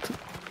knock out?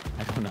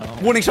 I don't know.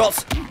 Warning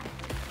shots.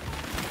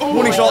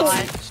 Warning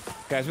shots.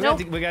 Guys, we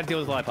gotta deal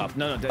with the lollipop.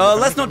 No.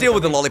 Let's not deal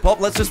with the lollipop.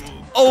 Let's just...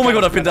 Oh my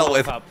god, I've been dealt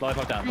with.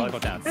 Lollipop down.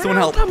 Lollipop down. Someone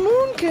help. The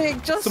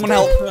mooncake, Justin. Someone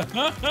help.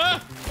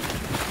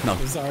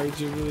 I'm sorry,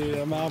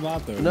 Chiblee. I'm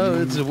out there. No,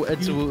 it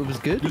was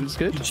good. It was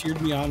You good. cheered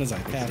me on as I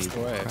passed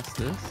away. Press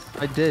this.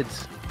 I did.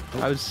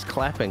 I was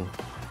clapping.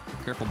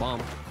 Careful,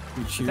 bomb.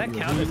 You Does cheered that me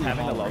count as having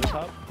a hard.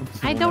 lollipop?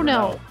 I don't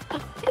know.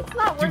 It's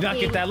not Do working. not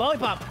get that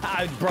lollipop,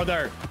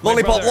 brother. My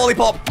Lollipop, brother.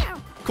 lollipop.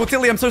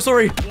 Cortilli, I'm so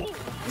sorry.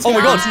 Oh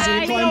my god. He's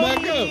gonna climb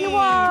back up. You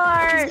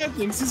are. He's got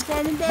things. He's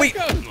climbing back Wait,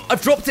 up.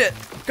 I've dropped it.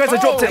 Guys, I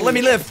dropped it. Let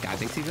me live. This guy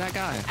thinks he's that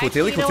guy.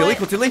 Cortilli, You know Cortilli,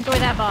 what? Cortilli. Enjoy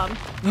that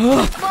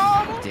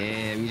bomb.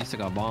 Damn, you just took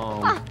a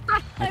bomb.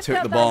 I took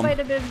thought the bomb. That might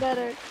have been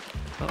better.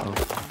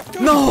 Uh-oh.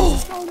 No.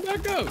 He's climbing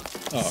back up.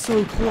 Oh.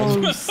 So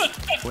close.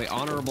 Wait,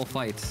 honorable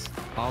fights.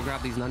 I'll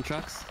grab these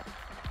nunchucks.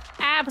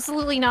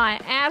 Absolutely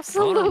not.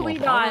 Absolutely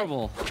not.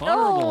 Honorable.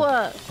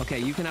 No. Okay,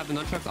 you can have the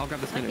nunchucks. I'll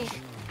grab the spinach.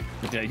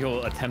 Okay. Yeah,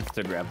 you'll attempt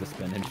to grab the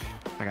spinach.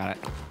 I got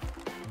it.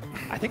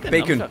 I think the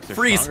Bacon, nunchucks are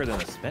freeze. stronger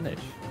than the spinach.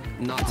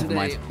 Not today.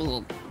 mind.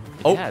 Ugh.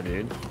 Oh. Yeah,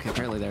 dude. Okay,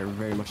 apparently they're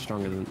very much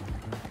stronger than.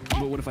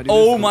 But what if I do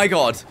Oh this? my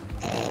god.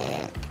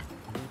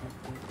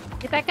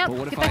 Get back up. But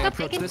what if Get back I up.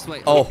 approach Bacon. this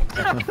way? Oh.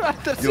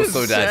 This You're is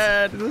so dead.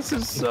 sad. This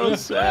is so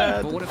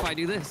sad. But what if I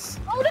do this?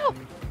 Oh no.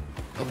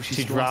 Oh,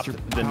 She dropped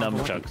the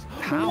nunchucks.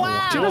 How?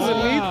 Wow. She doesn't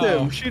need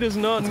them. She does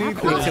not need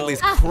them. Cortilli's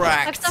I'm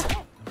cracked.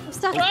 stuck. I'm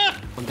stuck.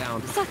 I'm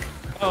down. Stuck.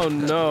 Oh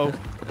no.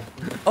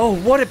 Oh,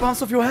 what? It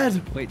bounced off your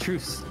head. Wait,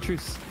 truce.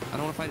 Truce. I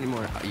don't want to fight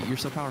anymore. You're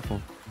so powerful.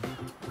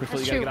 Crystal,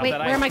 That's you gotta true. get off Wait, that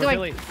where am I ice.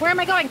 going? Crystal, Where am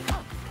I going?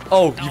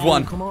 Oh, you've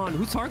won. Come on.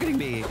 Who's targeting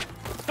me?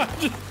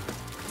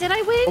 Did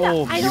I win?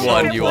 Oh, I you don't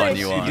won, know you what. won,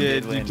 you won. You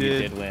did You win. You did.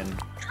 did win.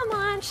 Come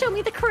on, show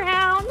me the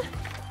crown.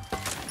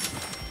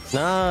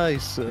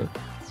 Nice.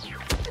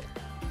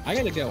 I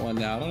gotta get one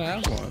now. I don't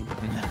have one.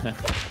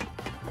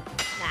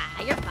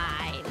 Nah, you're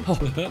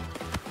fine.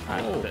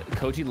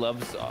 Koji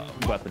loves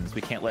weapons. We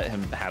can't let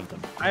him have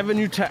them. I have a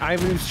new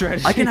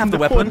strategy. I can have the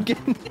No weapon. one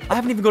can- I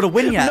haven't even got a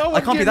win yet. No I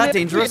one can't be can that hit me.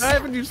 dangerous. I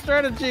have a new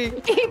strategy.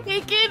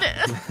 Bacon.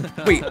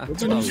 Wait,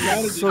 What's your new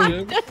strategy,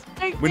 Jim?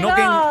 we're not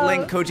going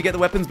to let Koji get the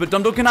weapons, but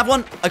DumbDog can have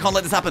one. I can't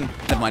let this happen.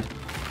 Never mind.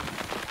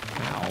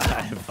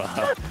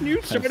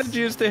 New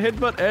strategy is to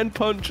headbutt and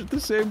punch at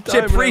the same time.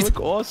 Chip, and I freeze. look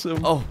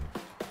awesome. Oh,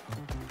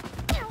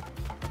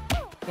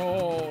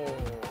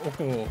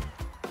 Oh.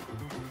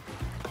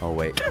 oh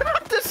wait.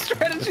 This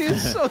strategy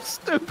is so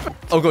stupid.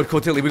 Oh god,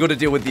 Cortilli, we got to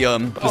deal with the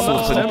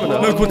swordsman. stamina.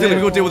 No, Cortilli,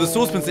 we got to deal with the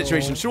swordsman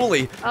situation.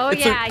 Surely. Oh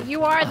It's yeah,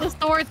 you are the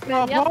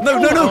swordsman. Yep.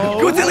 No,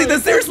 Cortilli,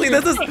 there's seriously,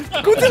 there's this.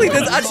 Cortilli,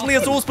 there's actually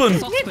a swordsman.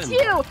 It's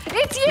you.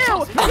 It's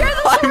you. You're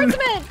the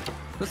swordsman.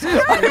 The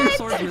saucepan. The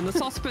swordsman. The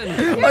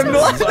saucepan. I'm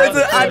not. There's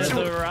an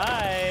actual.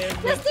 Right.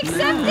 Just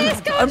accept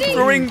this, Koji. I'm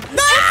throwing.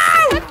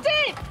 No! Accept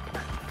it.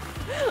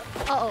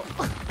 Uh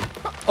oh.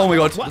 Oh my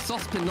god. The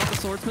saucepan, not the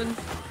swordsman.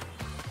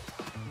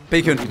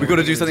 Bacon, we got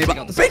to do something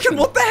about. Bacon,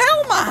 what the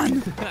hell,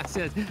 man? I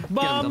said,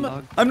 Bomb.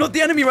 DumbDog. I'm not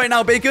the enemy right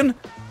now, Bacon.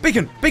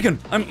 Bacon, I'm You're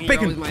always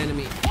Bacon. my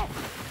enemy.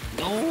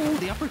 Oh,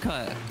 the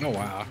uppercut. Oh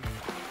wow.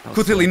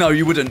 Cortilli, no,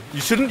 you wouldn't. You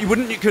shouldn't. You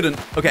wouldn't. You couldn't.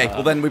 Okay,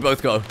 well then we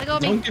both go. Let go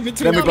of me. Don't give it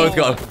to Then me. we both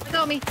go. Let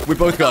go of me. We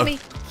both Let go go. of me.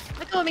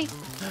 Let go of me.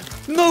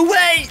 No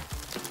way!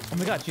 Oh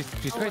my god, she's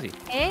crazy.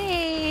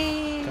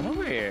 Hey. Come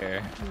over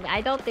here.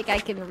 I don't think I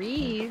can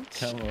reach.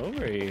 Come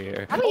over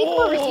here. How do you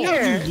go over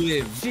here? How'd you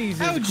live?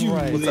 Jesus How'd you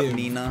Christ. What's up, live?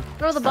 Nina?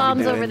 Throw the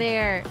bombs over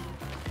there.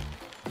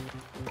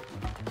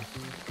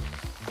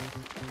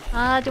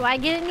 Do I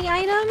get any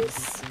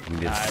items?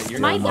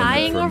 Am I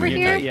dying over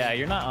here? Yeah,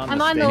 you're not on I'm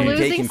the on the stage.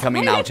 losing Taking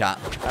coming now, chat.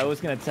 I was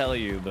gonna tell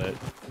you, but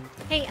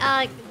Hey,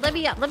 let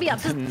me up.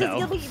 Just No.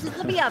 let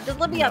me up. Just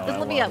let me up. No, Just I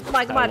let me up.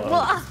 won't. Come on. I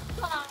Well,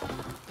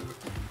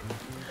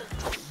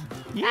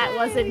 that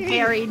wasn't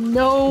very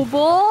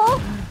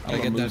noble. I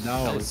get that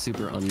now. That was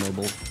super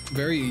unnoble.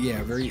 Very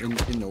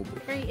ignoble.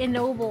 Very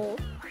ignoble.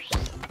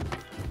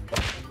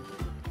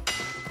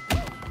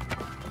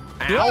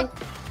 Ow!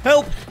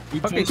 Help!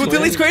 Okay, Go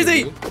Dilly's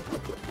crazy!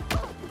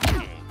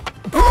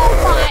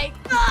 Oh my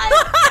god!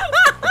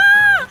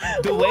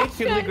 the way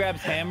Chiblee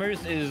grabs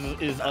hammers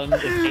is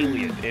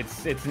alien.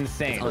 It's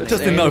insane.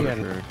 Justin, no.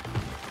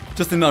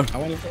 Justin, no. I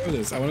want to throw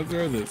this. I want to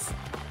throw this.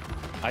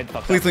 I'd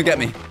fuck Please up. don't get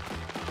me.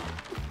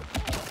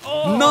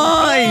 Oh.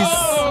 Nice!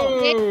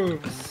 Oh!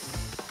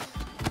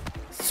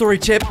 Sorry,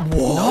 Chip.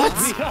 What?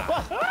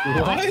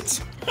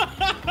 What?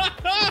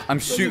 I'm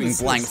shooting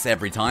blanks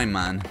every time,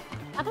 man.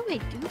 How do I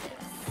do this?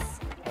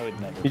 I would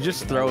never. You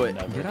just throw it.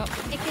 Get up.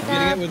 Pick it Getting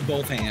up. it with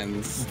both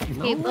hands.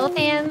 Okay, both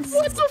hands.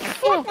 What the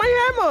fuck?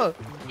 My hammer!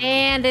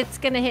 And it's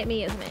gonna hit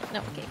me, isn't it? No,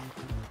 okay.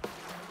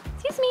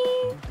 Excuse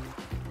me.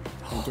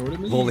 Don't throw it at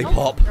me.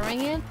 Lollipop.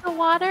 Throwing it in the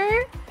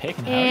water.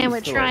 Peyton, how are And you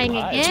we're still trying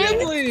alive? again.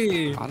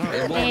 Chiblee! I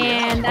don't know.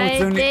 And Oh,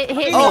 it's only- it hit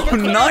me. Oh,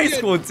 nice,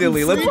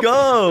 Dilly. Let's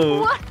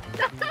go. What?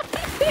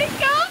 It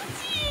got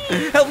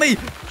me. Help me.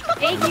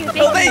 Thank you,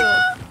 Help thank me. you.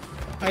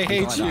 I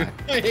hate you.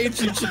 I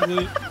hate you,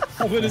 Chiblee.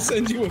 I'm gonna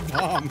send you a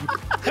bomb.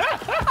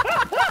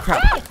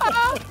 Crap.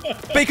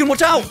 Bacon,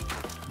 watch out.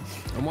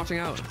 I'm watching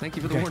out. Thank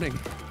you for the warning.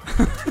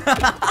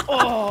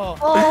 Oh.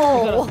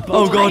 Oh.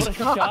 Oh, God.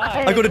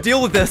 I gotta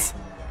deal with this.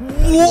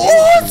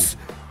 What?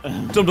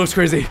 DumbDog's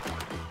crazy.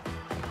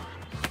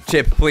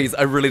 Chip, please.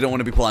 I really don't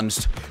want to be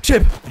plunged.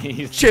 Chip.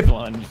 He's Chip.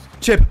 plunged.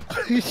 Chip.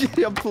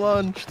 I'm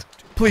plunged.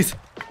 Please.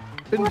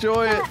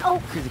 Enjoy it.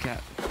 Oh. Crazy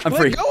cat. I'm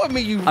free. Let go of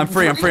me, you. I'm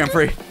free. I'm free. I'm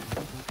free.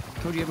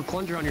 Cody, you have a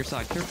plunger on your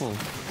side. Careful.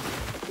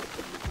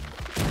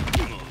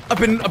 I've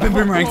been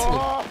boomeranged.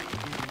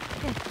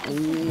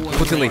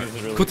 Go Tilly.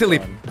 Go Tilly.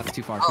 That's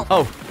too far.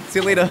 Oh, see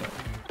you later.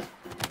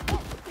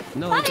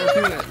 No, don't do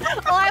it.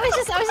 Oh, I was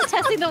just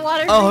testing the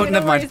water. Oh, Don't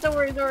never worry, mind. Don't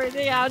worry.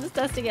 Yeah, I'm just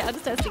testing it. No,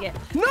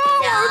 I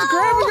was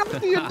grabbing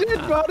onto your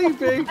dead body,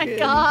 Bacon. Oh my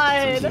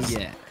god.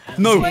 Yeah.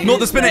 No, not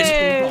the spinach.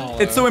 Hey.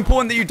 It's so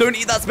important that you don't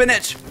eat that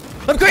spinach.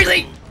 I'm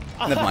crazy.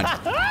 Never mind.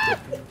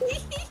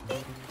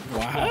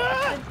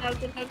 Wow.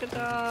 Good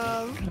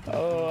job.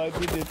 Oh, I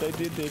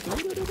did it.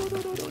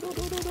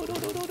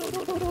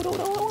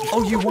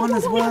 Oh, you won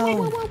as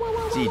well.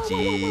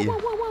 GG.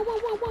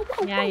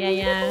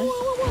 Yeah.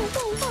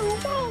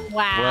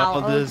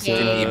 Wow. Well deserved.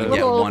 Okay. Didn't even get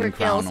Little one overkill.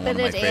 crown on one of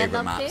my Spinach and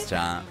favorite maps, numpty.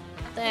 chat.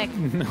 Sick.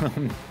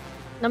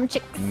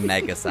 Numchicks.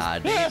 Mega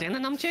sad. And the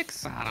num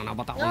chicks. I don't know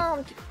about that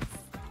one.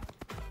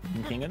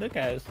 Numchicks. King of the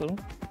castle.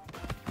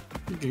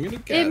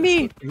 Hit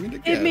me.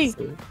 Hit me.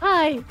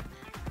 Hi.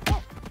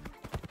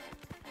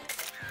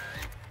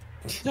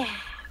 Yeah.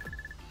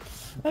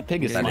 That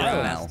pig is That is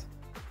smiling.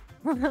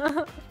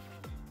 Mel.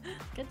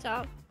 Good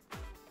job.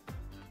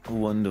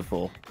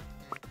 Wonderful.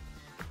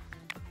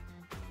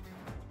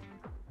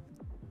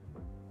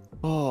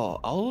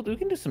 Oh, we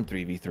can do some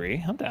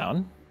 3v3. I'm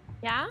down.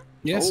 Yeah?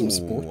 Yeah, some Oh,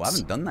 sports. I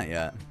haven't done that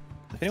yet.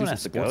 If anyone do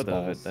has to some go,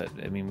 sports though, balls.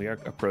 I mean, we are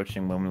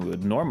approaching when we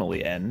would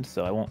normally end,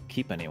 so I won't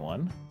keep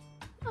anyone.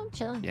 I'm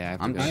chilling. Yeah,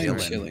 I'm I am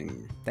chilling.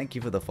 chilling. Thank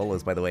you for the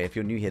follows, by the way. If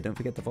you're new here, don't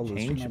forget to follow the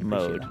stream. Change I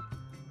appreciate mode.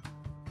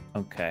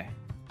 Okay.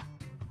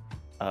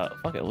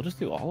 Fuck it, we'll just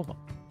do all of them.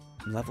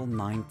 it. Level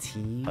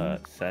 19.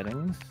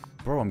 Settings.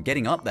 Bro, I'm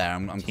getting up there.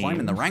 I'm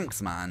climbing the Teams.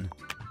 ranks, man.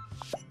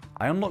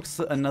 I unlocked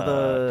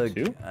another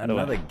two?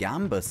 another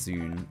Gamba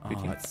soon. Oh,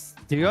 teams. it's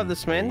Do you got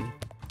this, man?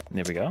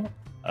 There we go.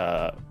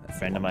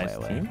 That's a long way Randomized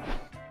away. team.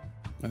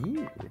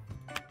 Ooh.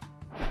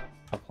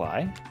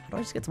 Apply. How do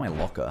I just get to my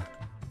locker?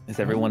 Is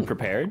everyone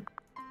prepared?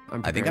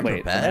 I'm I think I'm Wait,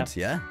 the prepared. maps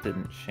Yeah.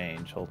 Didn't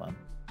change. Hold on.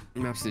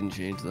 Maps didn't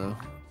change though.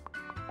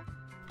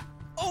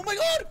 Oh my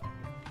god!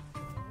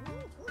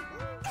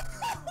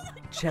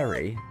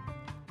 Cherry.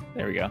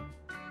 There we go.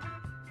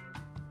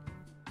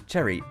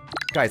 Cherry.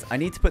 Guys, I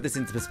need to put this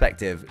into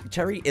perspective.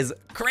 Cherry is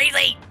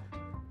crazy!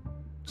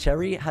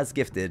 Cherry has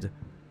gifted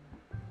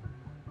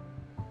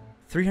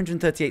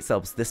 338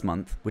 subs this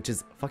month, which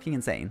is fucking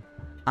insane.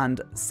 And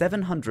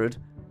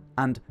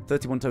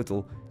 731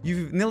 total.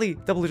 You've nearly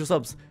doubled your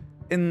subs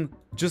in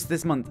just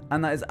this month,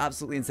 and that is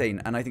absolutely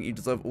insane. And I think you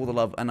deserve all the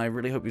love, and I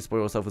really hope you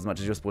spoil yourself as much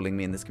as you're spoiling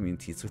me in this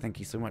community. So thank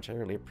you so much. I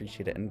really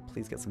appreciate it. And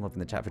please get some love in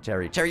the chat for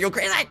Cherry. Cherry, you're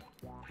crazy!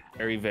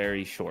 Very,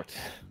 very short.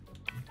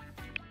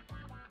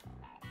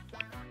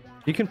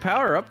 You can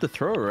power up the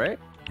throw, right?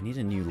 I need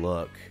a new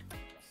look.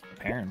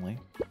 Apparently.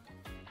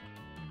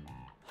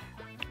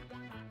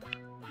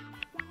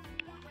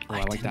 Oh,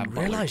 I like that. didn't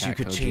realize you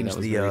could Koji. change That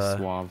was the, very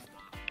suave.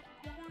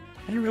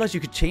 I didn't realize you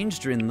could change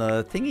during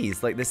the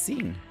thingies, like this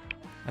scene.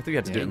 I thought you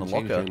had to do it in the you can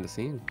change locker. during the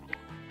scene.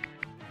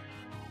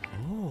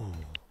 Oh.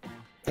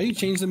 How do you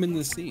change them in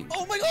the scene?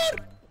 Oh my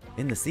god!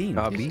 In the scene.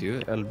 Just do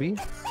it. LB.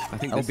 I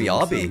think this is the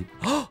LBRB. scene.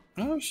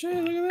 Oh shit,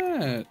 look at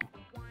that.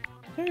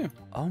 Damn.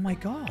 Oh my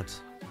god.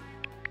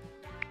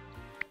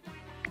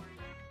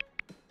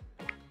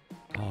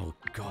 Oh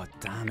god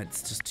damn,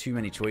 it's just too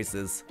many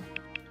choices.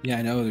 Yeah,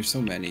 I know, there's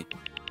so many.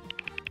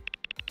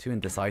 Too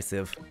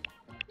indecisive.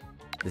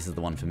 This is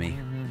the one for me.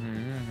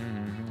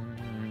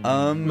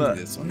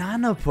 This one.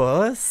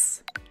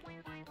 Nanopus.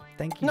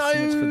 Thank you so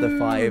much for the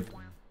 5.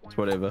 It's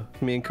whatever.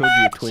 Me and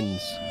Koji are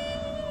twins.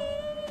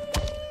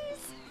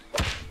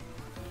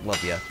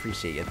 Love ya,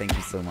 appreciate you. Thank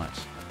you so much.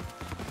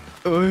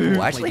 Ooh,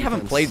 I actually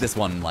haven't played this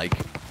one like.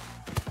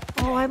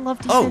 Oh, I love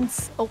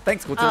defense. Oh,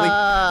 thanks, Cortilli.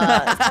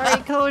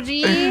 Sorry,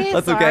 Koji.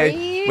 That's Sorry.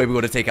 okay. Wait, we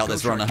gotta take out Go,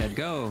 this runner. Sharkhead,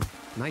 go.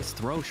 Nice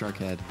throw,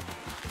 Sharkhead.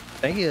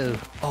 Thank you.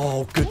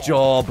 Oh, good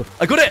job.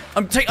 I got it.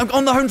 I'm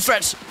on the home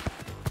stretch.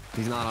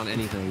 He's not on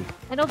anything.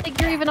 I don't think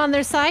you're even on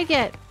their side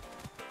yet.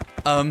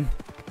 I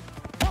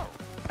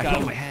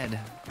got my head.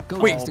 Go,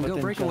 Wait. Justin, go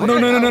break away. No.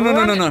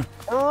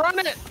 Run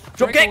it.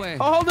 Drop kick. away.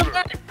 Oh, hold it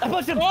back. I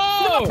pushed him.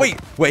 Oh!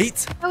 Wait.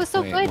 That was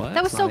so Wait, good. what?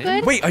 That was so Not it?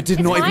 good. Wait, I did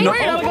It's not even fine. know.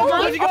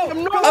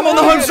 Oh, I'm on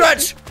the home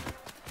stretch.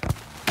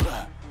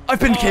 I've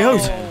been KO'd.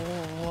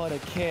 Oh, what a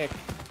kick.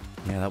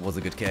 Yeah, that was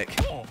a good kick.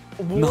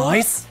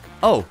 Nice.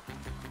 Oh.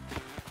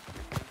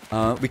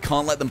 We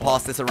can't let them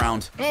pass this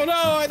around. Oh no,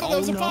 I thought that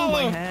was a follow.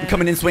 I'm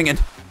coming in swinging.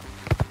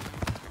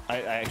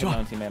 I killed my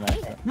own teammate.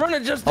 Nice. Run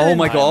it, Justin. Oh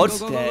my god. Go,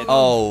 go, go, go.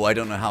 Oh, I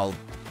don't know how.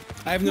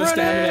 I have no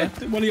stamina.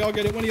 One of y'all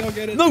get it, one of y'all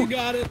get it. No. You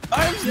got it.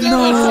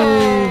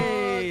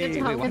 No. Good Wait,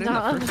 job, why good didn't the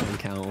job. first one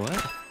count?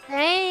 What?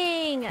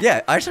 Dang.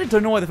 Yeah, I actually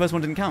don't know why the first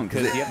one didn't count.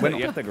 Because Because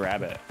you have to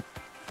grab it.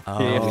 Oh.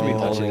 Yeah, you have to be Touching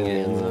touching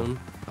it in it. zone.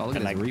 Oh, look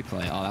at And this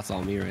replay. Oh, that's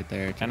all me right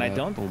there. And I Check it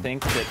don't out. Boom.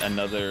 think that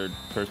another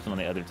person on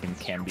the other team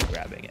can be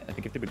grabbing it. I think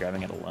you have to be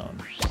grabbing it alone.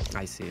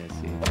 I see.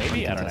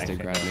 Maybe, I don't know. Contested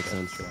grab makes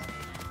sense.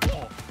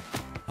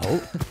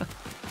 Oh.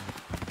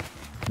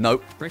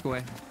 Nope.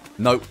 Breakaway.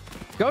 Nope.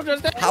 Go,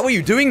 Justin. How are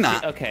you doing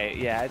that? Okay,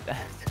 yeah.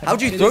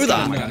 How'd you It throw is Oh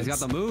my kinda god, that? he's got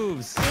the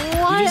moves.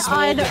 What just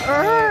on hold it.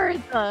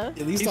 earth?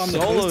 At least He on the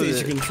soloed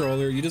PlayStation it.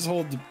 controller, you just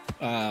hold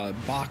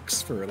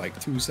box for like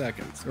 2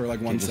 seconds or like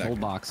Okay, 1 just hold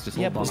second. box. Just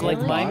Yeah, hold but box. like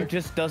Really? mine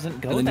just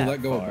doesn't go And then that you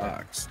let go far. of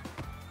box.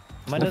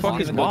 Mine The doesn't fuck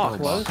even is go box?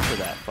 close to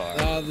that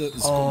far.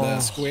 The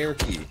square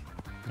key.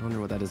 I wonder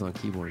what that is on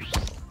keyboard.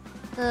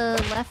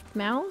 The left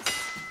mouse?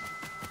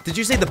 Did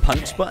you say the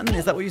punch button?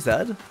 Is that what you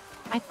said?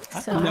 I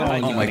think so. No,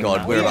 Oh my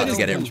god, we're Yeah, about it to is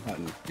get the it. punch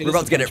button. We're is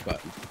about the to get punch it.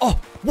 button. Oh,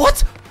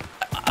 what?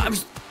 I'm.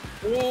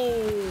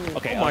 Whoa.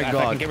 Okay, Oh my if I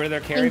god. can get rid of their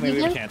carry, maybe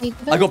we have a chance.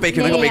 I got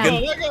bacon, I got Yeah,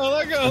 bacon. Let go,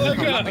 let go, let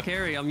I'm go. the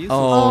carry. I'm useless.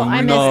 Oh,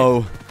 I missed.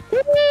 no.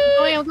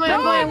 I'm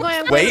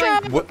going.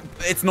 Wait,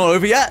 it's not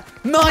over yet?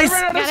 Nice!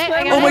 I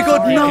got it. Oh my god,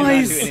 Sorry, I cannot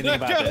nice! do anything Let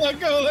about go, this. let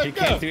go, You let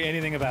can't go. do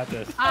anything about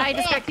this. I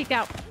just got kicked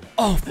out.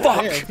 Oh,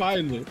 fuck! Yeah,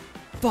 finally.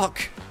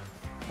 Fuck.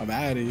 I'm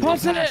out of here.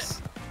 Pass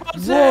it.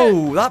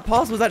 Whoa, that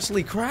pass was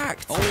actually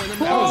cracked. Oh, and then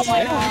That Oh was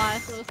my nice.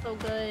 gosh, that was so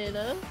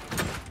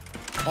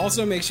good.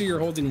 Also, make sure you're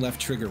holding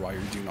left trigger while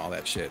you're doing all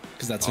that shit,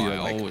 because that's how Oh, you I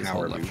like always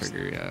power hold left boost.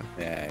 trigger, yeah.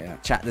 Yeah, yeah.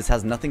 Chat, this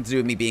has nothing to do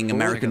with me being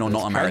American or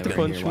not American.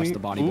 punch Here, watch me. the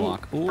body Ooh,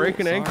 block. Ooh,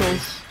 breaking sorry.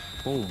 ankles.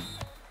 Boom.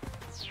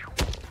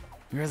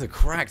 You guys are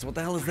cracked. What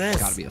the hell is this?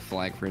 Gotta be a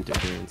flag for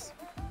interference.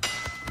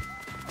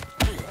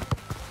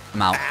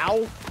 I'm out.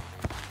 Ow.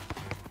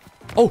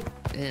 Oh,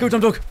 go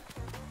DumbDog.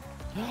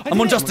 I'm on Oh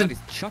my Justin. God,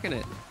 he's chucking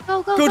it.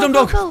 Go, Go,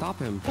 DumbDog. Stop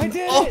him. I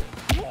did Oh, it!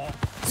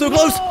 so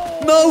close.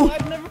 No.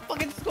 I've never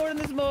fucking scored in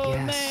this mode,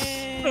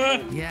 Yes.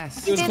 man.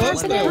 Yes. It was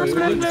close though.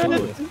 It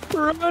looked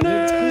cool. Run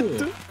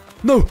it.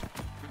 No.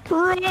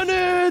 Run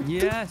it.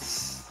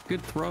 Yes.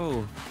 Good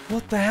throw.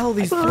 What the hell?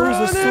 These throws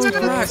are so Let's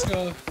cracked.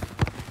 go.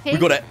 Okay, We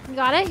got it. You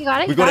got it.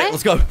 We got it.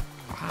 Let's go.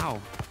 Wow.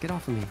 Get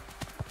off of me.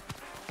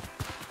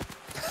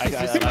 I'm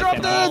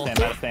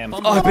out of Sam.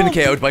 Oh, I've been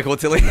KO'd by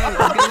Cortilli.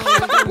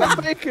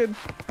 Bacon.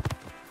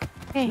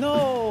 Okay.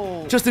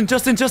 No! Justin.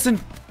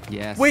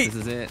 Yes. Wait.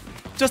 This is it.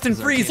 Justin, This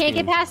is our freeze. You can't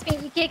get past me.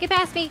 You can't get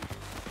past me.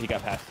 He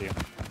got past you.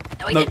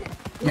 No, he No, didn't.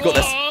 we got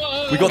this.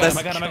 We got this.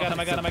 I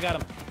got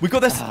him. We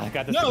got this. I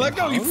got this. No, let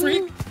go, you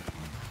freak.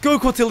 Go,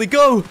 Cortilli,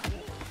 go.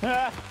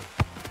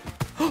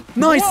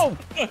 Nice. Whoa.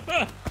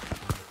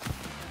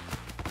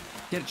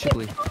 Get it,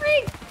 Chiblee.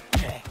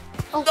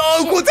 Oh,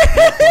 No, shit.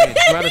 Cortilli.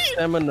 I'm out of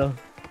stamina.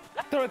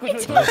 Throw it. How'd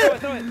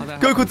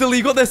that Go, happen? Cortilli,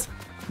 you got this.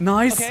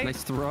 Nice. Okay.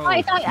 Nice throw. Oh,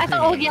 I thought,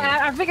 oh yeah,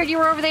 I figured you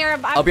were over there.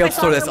 I'll be able to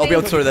throw this. I'll be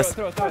able to throw this.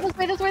 Throw it. This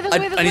way, this way.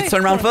 I need to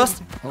turn around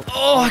first.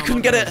 Oh, I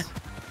couldn't get it.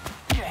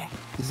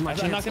 This is my I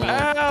chance. knocked him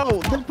out.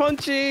 Ow. They're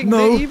punching. No.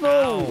 They're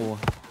evil.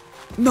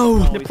 No.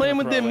 They're He's playing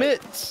gonna with their throw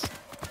it. mitts.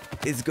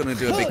 It's gonna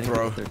do a big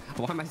throw.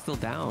 Why am I still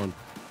down?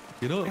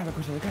 Get up.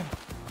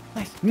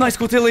 Nice,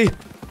 Cortilli.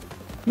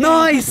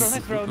 Nice.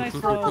 Nice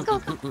throw. Go, go,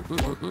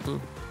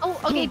 go. Oh,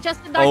 okay,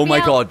 Justin knocked Oh me my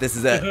out. god, this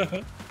is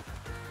it.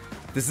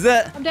 This is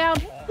it. I'm down.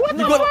 What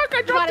the got- fuck? I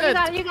You dropped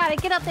got it. it. You got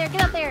it. Get up there.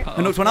 Get up there.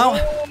 I knocked one out.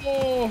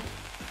 Oh.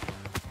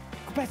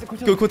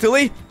 Go,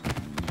 Cortilli.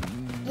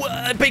 What?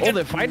 Oh, Bacon.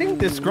 they're fighting?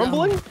 They're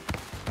scrumbling?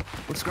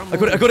 What's I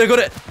got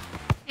it.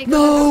 Okay, go, go,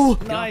 No!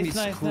 Get off me,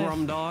 Nice.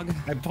 scrum dog.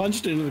 I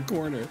punched into the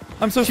corner.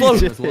 I'm so slow.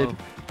 That's low.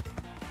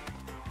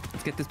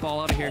 Let's get this ball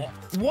out of here.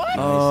 What?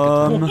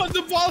 What?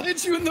 The ball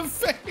hit you in the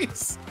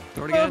face.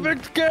 Throw it again.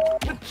 Perfect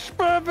catch!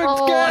 Perfect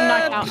Oh,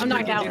 catch! I'm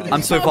knocked out.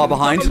 I'm so far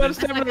behind. I'm out of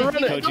stamina to run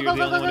it. Koji, you're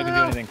the only one who can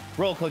do anything.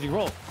 Roll, Koji,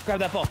 roll. Grab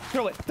that ball.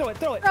 Throw it. Throw it, It's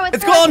throw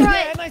gone! it, throw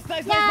Yeah, it. nice.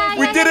 Yeah,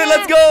 We yeah, did it. yeah.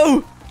 Let's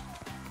go.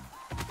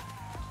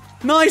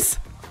 Nice.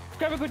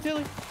 Grab it,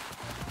 Cotilli.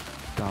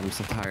 God, I'm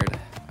so tired.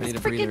 I need a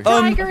Freaking breather.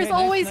 tiger is Okay,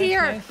 always nice,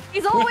 here. nice.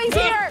 He's always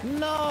here.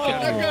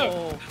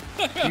 No.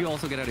 You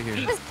also get out of here.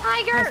 This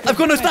tiger. I've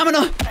got no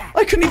stamina.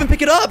 I couldn't even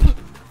pick it up.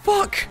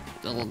 Fuck.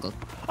 How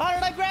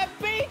did I grab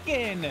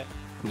bacon?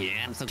 Yeah,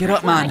 I'm so Get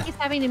up, Come on, man. he's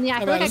having him. Yeah,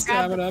 I I'm feel out like of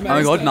I grabbed. stamina. I'm Oh out my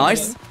of god, stamina.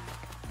 nice.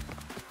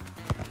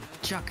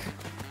 Chuck.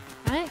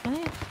 Come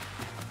on.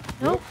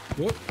 Nope.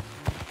 Whoop.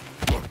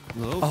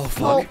 Oh,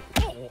 fuck.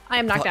 Oh, I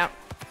am knocked out.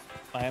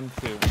 I am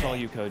too. It's all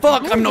you, Koji.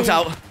 Fuck, I'm knocked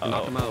out.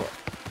 Knock him out.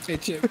 Hey,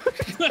 Chip. Guys,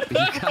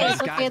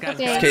 It's okay, it's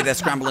okay. Okay, they're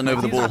scrambling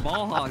over the These are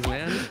ball. ball hogs,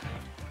 man.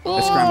 They're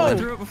I scrambling.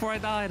 threw it before I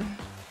died.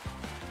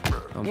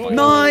 I'm fucking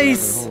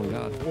Nice. Oh my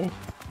god.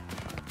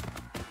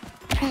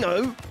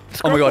 No.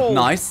 Oh my god, Scrumple.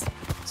 nice.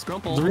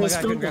 Scrumple. The Oh real my god,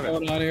 I couldn't scrumple grab it.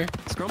 going on here.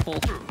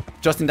 Scrumple.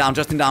 Justin down,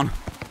 Justin down.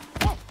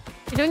 You're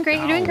doing great.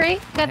 You're doing great.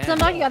 You got some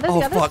dog. You got this. Oh,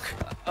 You got this. fuck.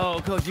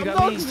 Oh, Koji, you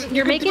got me.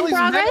 You're making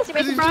progress. You're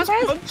making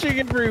progress. Punching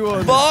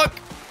everyone. Fuck.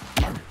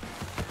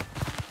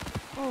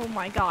 Oh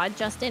my God,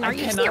 Justin, I are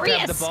you cannot grab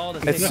serious? the ball to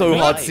It's save so my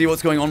hard to life. see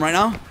what's going on right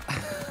now.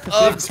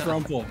 Big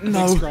scrumple.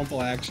 no. Big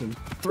scrumple action.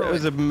 That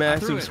was a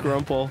massive it.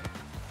 scrumple.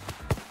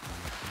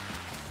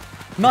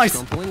 Nice.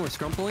 We're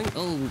scrumpling.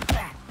 Oh,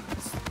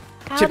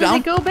 How Chip did down.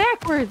 it go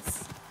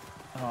backwards?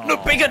 No,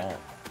 bacon.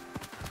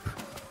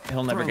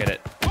 He'll never get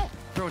it.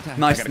 throw attack.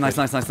 Nice, gotta nice,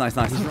 go. nice, nice, nice,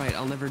 nice. He's right.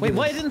 I'll never Wait, do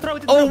why this. didn't throw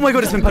it? Oh my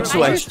god, it's been punched The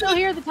away. tiger's still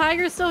here. The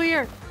tiger's still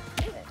here.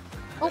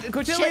 Oh,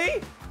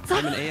 Cotilli?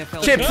 I'm an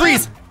AFL. Chip,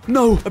 freeze.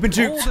 No, I've been Oh,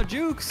 juked. the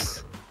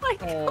jukes. my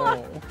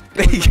God.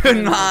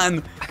 Bacon,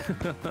 man.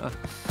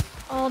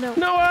 Oh no.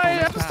 No, I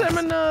nice have pass.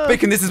 stamina.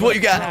 Bacon, this is what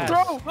you get.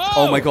 Throw.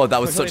 Oh my god,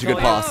 that was such a good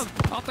pass.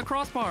 Off the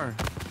crossbar.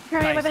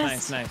 Trying my Nice,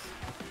 best. nice.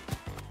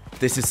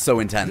 This is so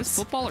Is this intense.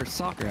 football or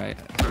soccer?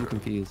 I'm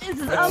confused. This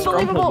is Scrumple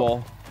unbelievable.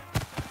 ball.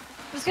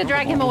 Just gonna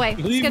drag him away.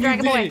 Just Leave gonna drag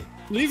him me away.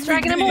 be. Leave Just me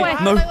dragging him be. away.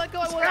 No.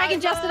 Just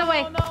dragging Justin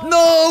away.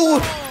 No.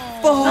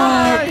 Fuck.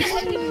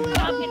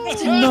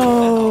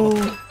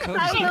 No.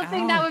 I don't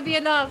think that would be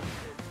enough.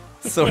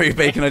 Sorry,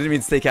 Bacon. I didn't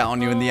mean to take it out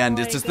on you in the end.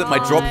 It's just that my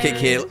drop kick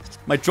here,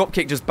 my drop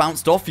kick just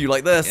bounced off you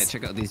like Yeah, this.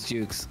 check out these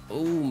jukes.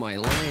 Oh, my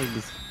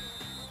legs.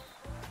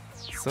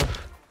 So,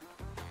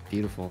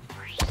 Beautiful.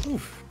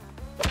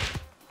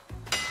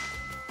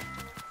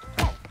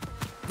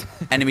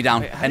 enemy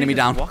down. Enemy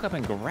down. Walk up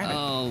and grab it.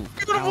 Oh,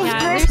 Yeah,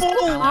 they're so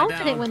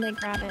confident when they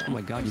grab it. Oh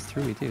my god, you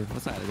threw me too.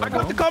 What's that? Is that I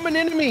got the ball? common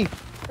enemy.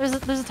 There's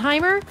a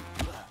timer.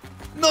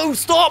 No,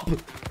 stop.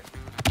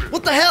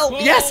 What the hell?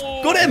 Yes,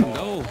 got him.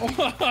 No.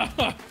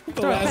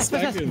 The last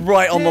second.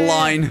 Right on the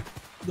line.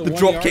 The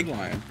drop 1-yard kick.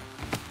 line.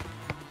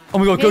 Oh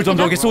my god, go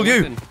DumbDog. It's all you.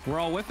 Whipping. We're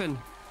all whipping.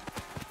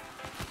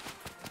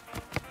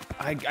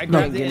 I No.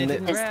 grabbed it and it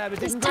didn't grab. It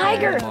This didn't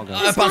tiger. grab. Oh,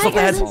 God. This bounced off the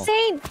tiger is head.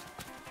 insane.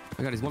 Oh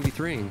my god, he's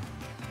 1v3ing.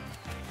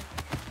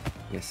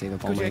 Yeah, save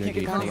up all Koji, my I can't energy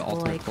get for the down.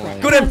 ultimate play.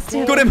 Got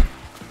him. Got him.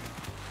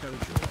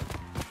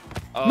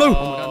 Oh,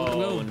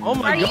 No. no. Oh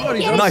my Are you god,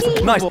 he's kidding Nice,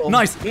 me? nice,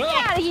 nice. Get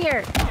out of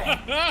here.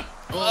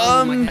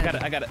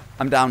 I got it.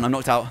 I'm down. I'm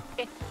knocked out.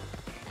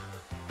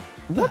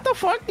 What the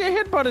fuck? You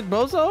headbutted,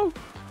 bozo.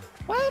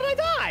 Why did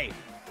I die?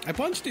 I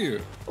punched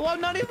you. Well, I'm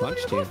not even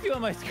punched supposed to be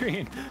on my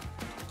screen.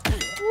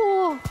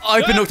 Ooh.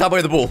 I've been knocked out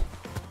by the ball.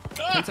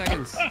 10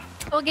 seconds.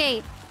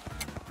 Okay.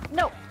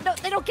 No,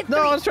 they don't get No,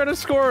 I three. was trying to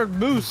score a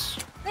moose.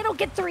 They don't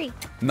get three.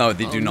 No,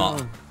 they do Oh, not.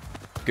 no.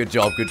 Good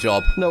job. Good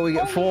job. No, we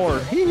get 4.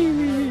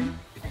 Good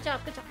job.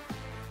 Good job.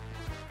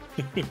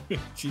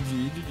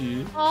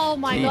 GG. Oh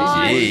my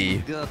god.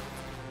 GG.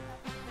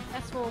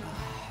 That's cool.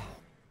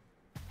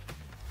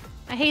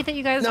 I hate that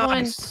you guys won.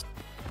 Nice.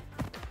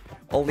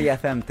 Ollie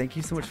FM, thank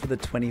you so much for the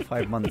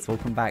 25 months.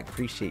 Welcome back.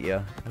 Appreciate you.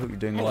 I hope you're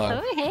doing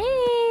well. Oh,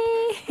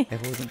 hey.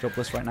 If I wasn't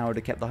jobless right now, I would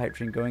have kept the hype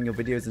train going. Your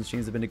videos and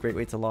streams have been a great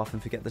way to laugh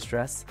and forget the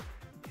stress.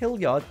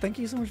 Hilliard, thank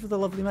you so much for the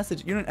lovely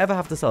message. You don't ever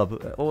have to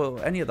sub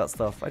or any of that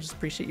stuff. I just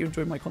appreciate you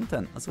enjoying my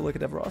content. That's all I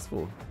could ever ask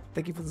for.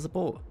 Thank you for the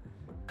support.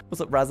 What's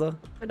up, Razza?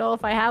 I don't know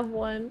if I have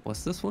one.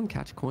 What's this one?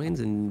 Catch coins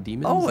and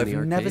demons Oh, in I've the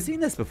arcade? never seen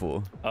this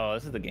before. Oh,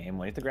 this is the game.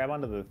 When you have to grab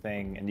onto the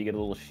thing and you get a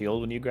little shield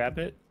when you grab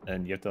it,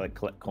 and you have to like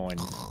collect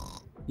coins.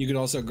 You could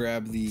also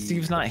grab the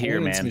Steve's not here,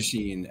 opponent's man.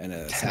 machine and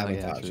Hell yeah,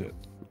 sabotage true. it.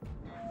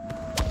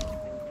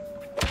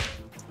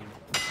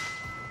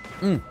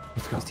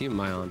 Whose team am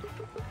I on?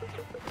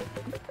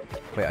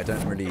 Wait, I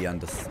don't really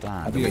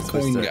understand. I'll be a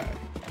coin guy.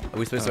 Are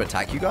we supposed to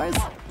attack you guys?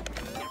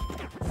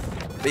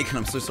 Bacon,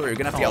 I'm so sorry. You're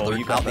gonna have to get Oh, out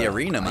you the, got out the that.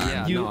 arena,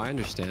 man. Yeah, no, I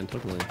understand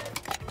totally.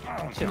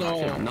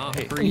 No. Not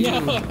for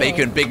you.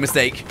 Bacon, big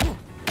mistake.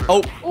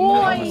 Oh,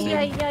 Oh,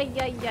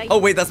 yeah. oh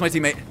wait, that's my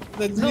teammate.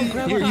 That's me.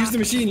 Here, use the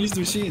machine. Use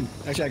the machine.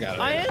 Actually, I got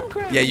it. I am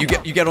grabbing. Yeah, you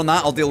get on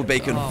that. I'll deal with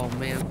Bacon. Oh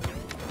man.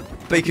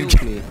 Bacon,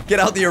 Deal with me. get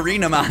out the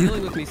arena, man.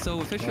 Dealing with me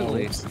so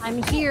efficiently.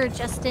 I'm here,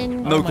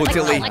 Justin. No, Oh my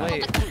Cortilli.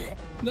 God,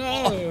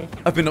 No.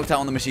 I've been knocked out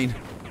on the machine.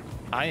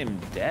 I am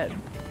dead.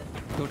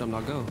 Go,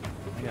 DumbDog, go.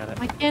 I got it.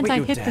 Why can't Wait, I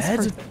you're hit dead?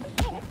 this person?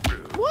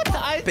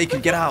 What?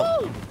 Bacon, get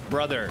out.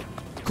 Brother.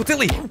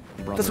 Cortilli,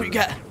 that's what you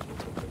get.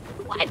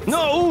 What?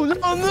 No, no,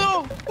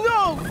 no,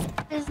 no!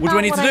 That's What do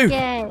I not need to I do?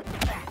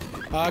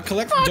 get.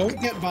 Collect. Don't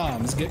get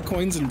bombs. Get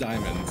coins and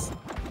diamonds.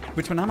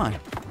 Which one am I?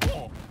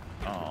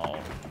 Oh.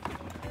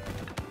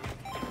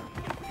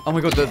 Oh my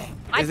god,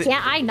 Why is it...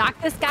 can't I knock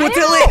this guy out?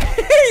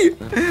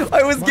 Cortilli!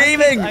 I was Why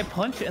gaming! can't I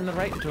punch in the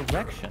right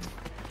direction.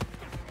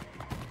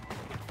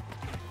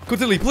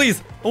 Cortilli,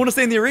 please! I want to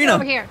stay in the Get arena!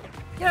 over here.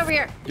 Get over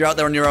here. You're out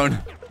there on your own.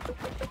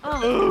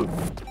 Oh.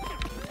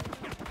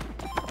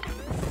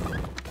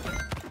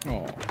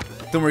 Oh.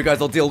 Don't worry,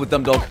 guys, I'll deal with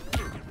DumbDog.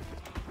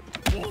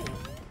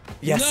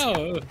 Yes.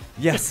 No.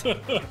 Yes.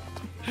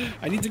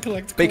 I need to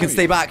collect. Bacon, coins.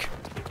 stay back.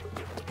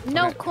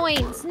 No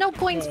coins. No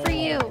coins for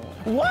you.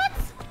 What?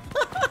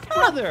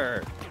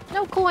 Brother.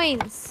 No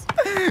coins.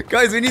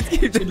 Guys, we need to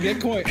keep...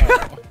 Get coin.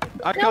 Oh,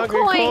 I No can't get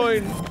coins.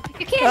 coins.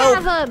 You can't Help.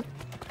 have them.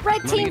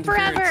 Red team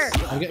interference.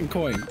 forever. I'm getting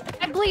coin.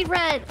 I bleed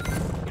red.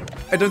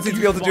 I don't seem to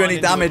be able to do any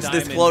Spawn into a damage this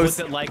diamond. close. What's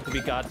it like to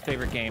be God's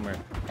favorite gamer?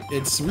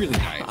 It's really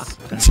nice.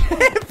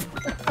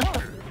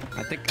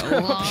 I think.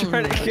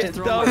 Trying to get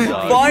throw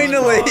DumbDog.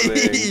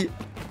 Finally!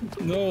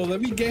 No,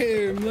 let me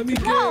game. Let me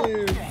No. game.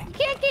 You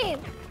can't game.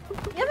 You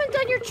haven't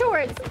done your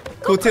chores.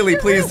 Cortilli,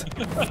 please.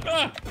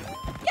 Yeah,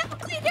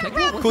 clean your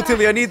room.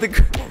 Cortilli, I need the...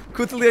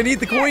 Cortilli, I need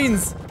the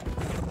coins.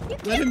 You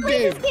Let can't him play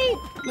game. this game.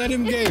 Let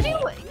him You're game.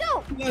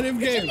 No. Let him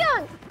You're too game.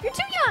 young. You're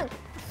too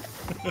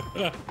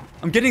young.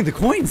 I'm getting the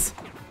coins.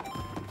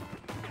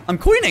 I'm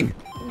coining.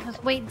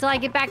 Just wait until I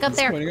get back up It's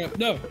there. pointing up.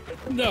 No.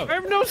 No. I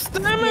have no Get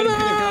stamina! off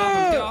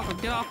him, get off him,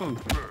 get off him.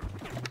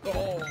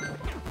 Oh.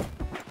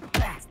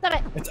 Stop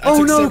it. I Oh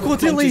took no, several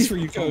Cortilli. punches for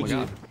you, Oh my Koji.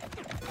 god.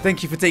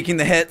 Thank you for taking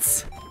the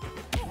hits.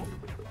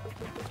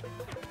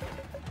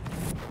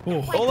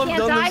 Oh. All I've can't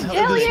done I this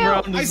kill you?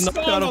 round I is knock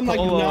spawned out a on, like,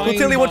 polo. 9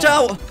 Cortilli, watch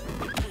out!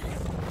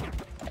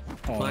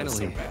 Oh, that's so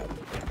Finally. bad.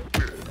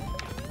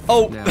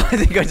 Oh, No. I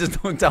think I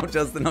just knocked out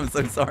Justin. I'm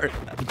so sorry.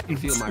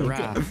 Feel my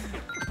wrath.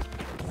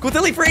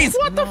 Cortilli, freeze!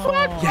 What the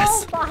fuck?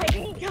 Yes. Oh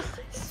my god.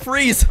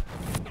 Freeze!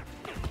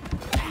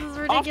 This is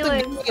Off the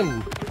ridiculous.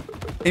 game.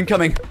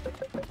 Incoming.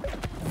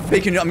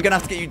 Bacon, I'm gonna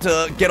have to get you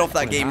to get off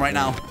that game right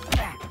now.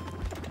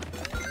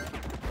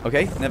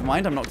 Okay, never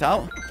mind. I'm knocked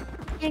out.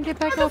 Can't get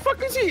back What up. the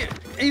fuck is he?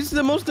 He's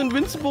the most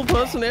invincible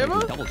person ever.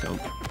 Double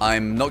jump.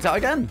 I'm knocked out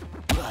again.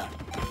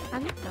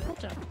 I'm double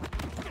jump.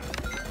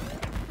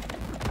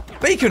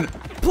 Bacon,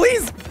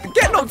 please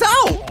get knocked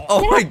out!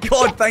 Oh my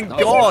god, thank Oh,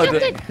 God!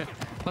 Justin.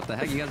 What the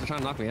heck? You guys are trying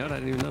to knock me out? I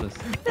didn't even notice.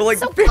 But like,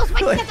 So close.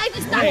 Why can't I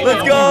just die?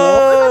 let's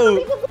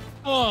go!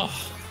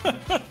 Oh.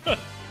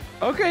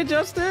 Okay,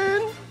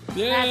 Justin.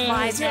 Yes, That's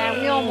my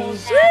bad. We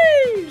almost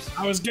yes.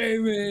 I was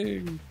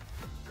gaming.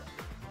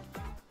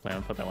 Wait,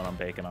 I'm putting that one on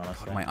Bacon,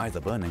 honestly. My eyes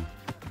are burning.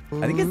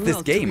 I think it's this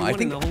No, game. I 2v1 in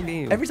think the whole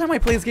game. every time I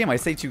play this game, I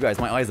say to you guys,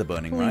 my eyes are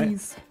burning, right?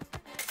 Please.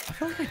 I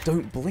feel like I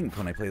don't blink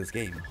when I play this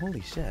game. Holy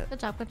shit. Good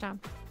job. Good job.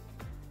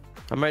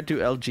 I might do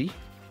LG.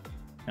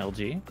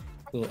 LG?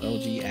 Little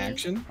LG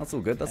action. That's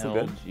all good. That's all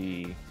good.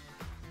 LG.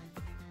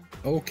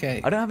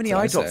 Okay. I don't have any So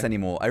I eye drops say.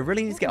 anymore. I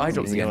really need to get eye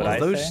drops You know again. what I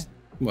Those, say?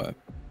 What?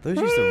 those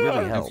used to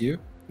really help. Have you?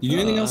 You do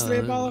anything else today,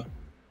 Apollo?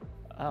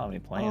 I don't have any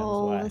plans.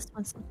 Oh, Why? this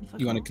one's gonna be fucking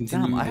You want to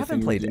continue? Damn, I the haven't thing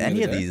you were played doing any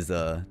the of other day?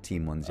 these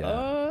team ones yet.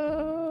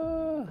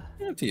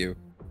 Up to you.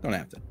 Don't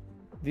have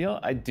to.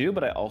 I do,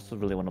 but I also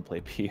really want to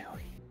play PoE.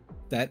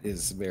 That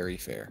is very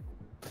fair.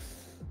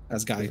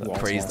 As guy who also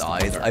Crazed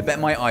wants to eyes. play I bet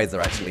my eyes are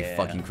actually Yeah.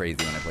 fucking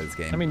crazy when I play this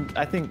game. I mean,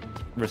 I think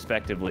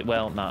respectively.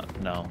 Well, no.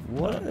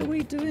 what are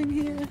we doing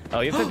here? Oh,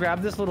 you have to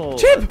grab this little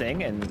Chip!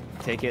 thing and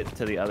take it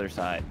to the other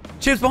side.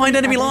 Chips behind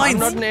enemy I'm lines!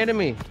 not an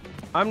enemy.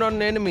 I'm not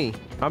an enemy.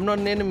 I'm not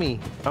an enemy.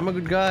 I'm a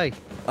good guy.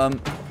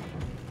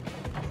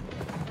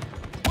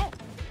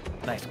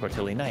 Nice,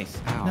 Cortilli. Nice.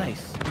 Ow.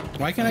 Nice.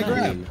 Why can't I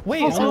grab?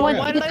 Wait, Oh, so so why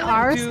what, did the I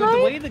our do side?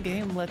 the way the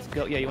game lets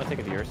go? Yeah, you want to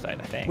take it to your side,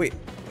 I think. Wait.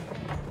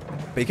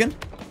 Bacon?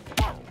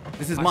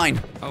 This is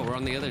mine. Oh, we're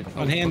on the other.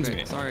 On hands.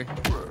 Okay, sorry.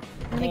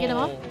 Let me get him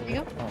up. There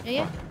you go.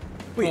 Yeah.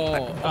 Wait,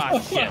 Oh. Ah,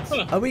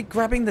 shit. are we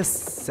grabbing the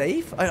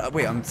safe?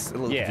 Wait, I'm a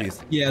little Yeah.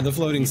 confused. Yeah, the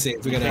floating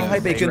safe. We gotta. Oh, hi,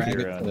 Bacon. drag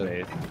Your it own to-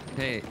 base.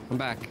 Hey, I'm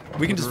back.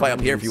 We can just fight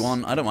up here if you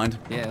want. I don't mind.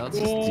 Yeah, let's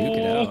just duke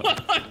it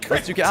out.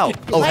 Let's duke it out.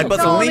 Oh, Let headbutts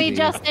go of me, only?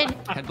 Justin.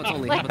 Headbutts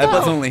only. Let Headbutts go.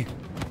 Headbutts only.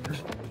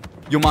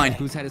 You're mine.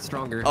 Whose head is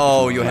stronger?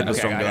 Oh, your head was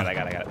Okay, stronger. I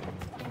got it.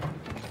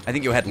 I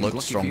think your head looked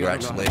Lucky for stronger, you, I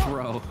don't know actually.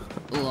 how to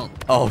throw. Ugh.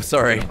 Oh,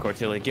 sorry.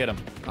 Cortilli, get him.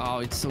 Oh,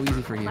 it's so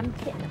easy for you. I'm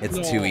kidding. It's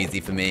No. too easy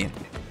for me.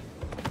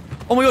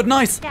 Oh my god,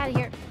 nice! Get out of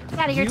here. Get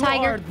out of here, You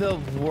tiger. are the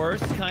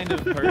worst kind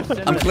of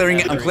person. I'm clearing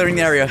it. I'm clearing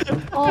the area.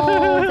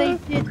 Oh, they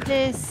did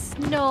this.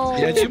 No.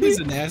 Yeah, Chibley's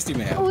a nasty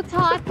man. Who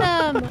taught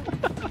them?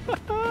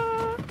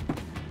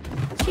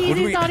 do we-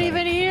 Cheesy's not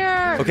even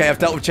here. Okay, I've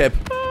dealt with Chip.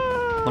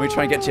 Let me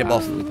try and get Chip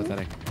off. Really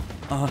pathetic.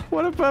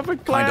 What a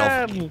perfect Kind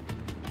plan.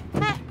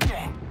 of.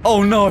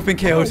 Oh no, I've been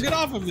Oh, KO'd. get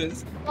off of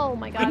this. Oh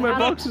my god. My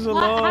boxes How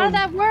alone. did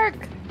that work?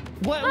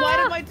 What? Why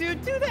did my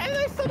dude do that? And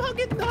I somehow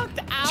get knocked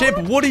out. Chip,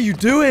 what are you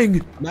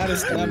doing? Not a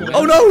stamina.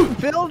 Oh no!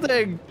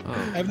 Building. I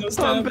have no I'm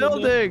stamina.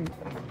 building.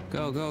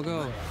 Go, go,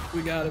 go.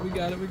 We got it. We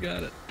got it. We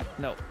got it.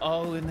 No.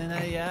 Oh, and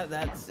then yeah,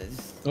 that's.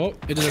 Oh,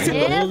 it doesn't take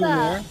a little bit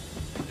more.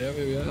 There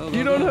we go. Go,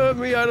 You go, don't go. hurt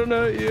me. I don't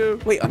hurt you.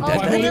 Wait, I'm Oh,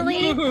 dead. really?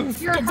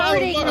 You're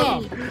hurting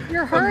me.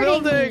 You're I'm hurting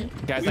building. me.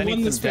 Guys, We I won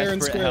need this some fair and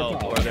desperate square, help,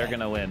 Paul. or they're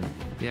gonna win.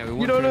 Yeah, we You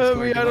want don't fair hurt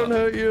square, me. I give don't up.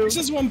 hurt you. It's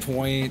just 1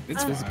 point.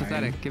 It's This is fine.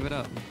 pathetic. Give it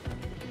up.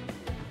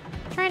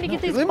 Trying to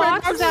get these Leave my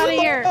boxes out of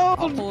here.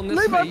 I'm pulling this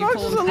Leave my way, you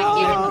boxes pull them I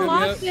gave out. him the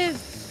Yep.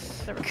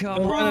 boxes. Come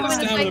Don't run out of on.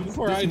 stamina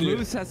before I This do.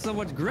 moose has so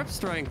much grip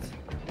strength.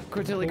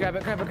 Cortilli, grab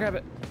it, grab it, grab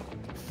it.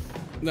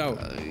 No.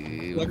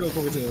 Let go,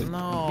 Cortilli.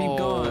 No. Be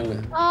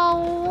gone.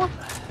 Oh.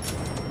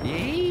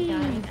 Yay.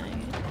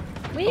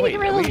 We need to Wait, get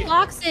rid of those we-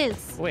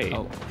 boxes. Wait,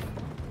 Oh.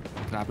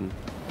 What happened?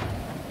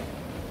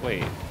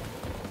 wait.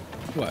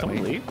 What?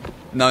 Someone leave?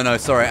 No, no,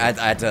 sorry. I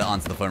had to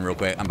answer the phone real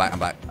quick. I'm back. I'm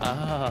back.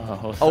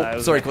 Oh,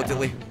 Oh, sorry,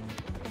 Cortilli.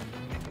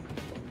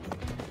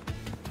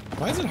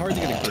 Why is it hard to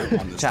get a grip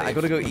on this Chat, I thing?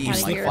 gotta go eat in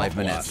Outta like here. 5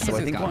 minutes. So I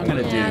It's think got what I'm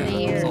gonna oil. Get outta do.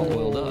 here. It's all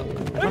oiled up. I'm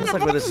trying to decide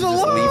whether to just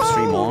leave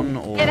stream on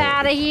or Get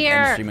out of end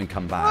here. stream and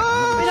come back. I'm not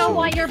We really don't sure.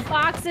 want your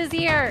boxes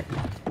here.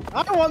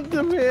 I want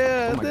them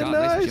here. Oh my They're God,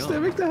 nice nice. jump. They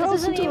make the This house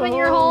isn't into even a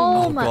your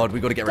Oh home. god, we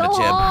gotta get rid Go of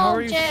Chip. How home,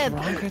 are you Chip.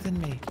 stronger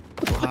than me?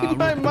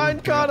 My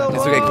minecart alone.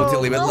 It's okay,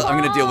 Cortilli. I'm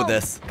gonna deal with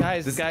this.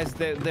 Guys,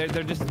 they're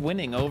just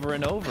winning over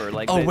and over.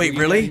 Like. Oh, they- wait, you-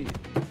 really?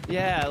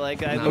 Yeah,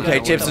 like. I, No, Okay,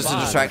 no, Chip's what just the a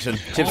fuck? distraction.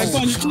 Chip's I just...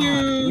 punched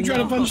you. Trying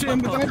to punch him,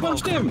 but I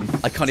punched him.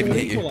 I can't even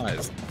hit you.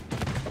 Equalized.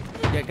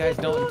 Yeah, guys,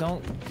 don't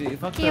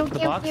fuck Okay, the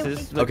okay, boxes.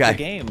 okay. The Okay.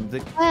 game.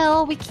 The,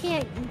 Well, we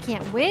can't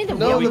win.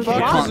 No, We the can't.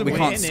 boxes We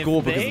can't win if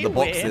score because of they the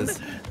boxes.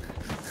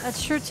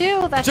 That's true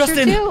too. That's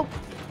Justin! true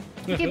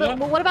too. Okay, but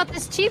what about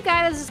this cheap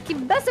guy that just keeps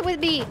messing with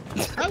me?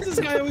 How's this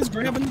guy always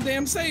grabbing the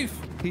damn safe?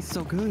 He's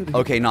so good.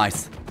 Okay,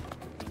 nice.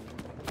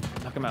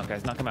 Knock him out,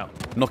 guys. Knock him out.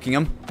 Knocking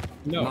him.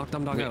 No. Knock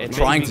DumbDog out. If-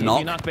 Trying if to you- knock.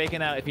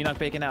 If you knock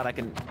Bacon out, I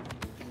can.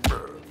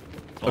 Well,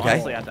 Okay.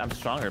 Honestly, I'm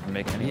stronger than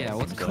Bacon. Anyways, Yeah,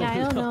 what's so- going Yeah, I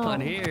don't know.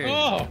 on here?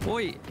 Oh.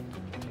 Wait.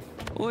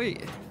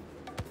 Wait.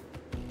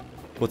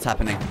 What's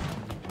happening?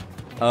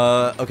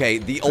 Okay,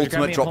 the Coach, grab me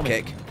ultimate and drop pull me.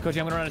 kick. Coach,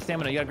 I'm gonna run out of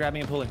stamina. You gotta grab me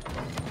and pull him.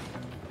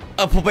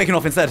 Oh, pull Bacon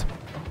off instead.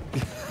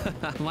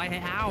 My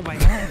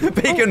head.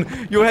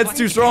 Bacon, your head's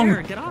too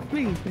strong. Get off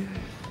me.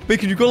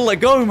 Bacon, you gotta let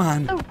go,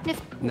 man. So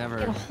difficult Never.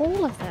 to get a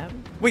hold of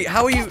them. Wait,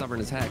 how are you? Stubborn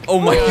as heck. Oh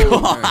my There we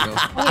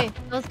god. go. Okay,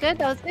 that was good.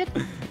 That was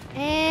good.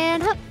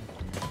 And up.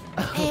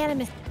 And I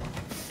missed.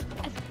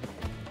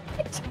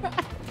 I tried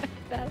my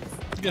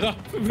best. Get up.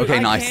 Okay, I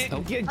nice.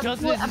 can't get I'm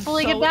Justin pull- I'm is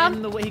pulling so him down.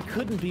 in the way. He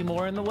couldn't be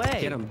more in the way.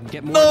 Get him.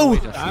 Get more. No! in the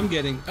way, Justin. I'm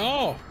getting.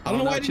 Oh, I don't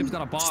know no, why I Chip's didn't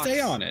got a box. stay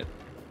on it.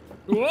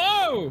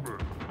 Whoa!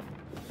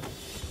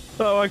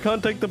 Oh, I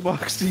can't take the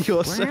box to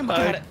your Where am I?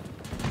 side.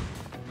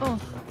 Oh,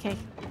 okay.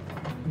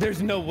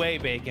 There's no way,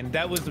 Bacon.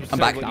 That was absurd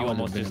back. what That you would have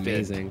almost been just did.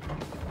 amazing.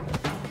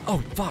 Oh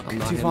fuck, I'm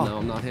not too him. far. No,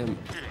 I'm not him.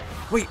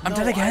 Wait, I'm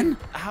dead No, again.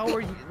 How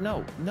are you?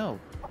 No, no,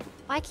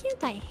 Why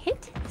can't I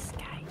hit this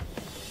guy?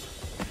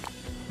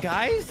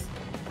 guys.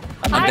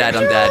 I'm dead.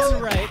 I'm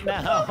dead. Right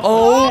now.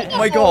 Oh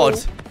my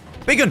god.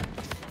 Bacon,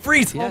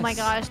 freeze. Oh my Yes.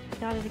 gosh.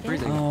 Got it again.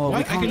 Freezing. Oh, Why?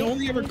 we I can can't.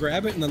 only ever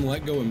grab it and then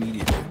let go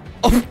immediately.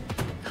 Oh,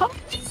 Oh,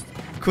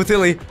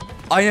 Cortilli,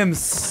 I am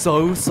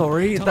so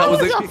sorry. That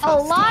was a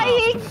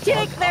lying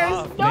chick. There's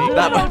no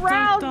That one was-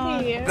 around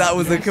me. that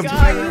was a Guys,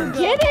 complete. the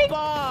kidding?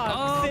 box.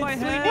 Oh, my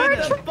Since we head. did We're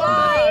the trying.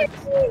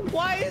 box.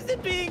 Why is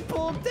it being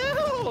pulled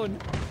down?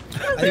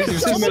 I think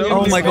there's too many.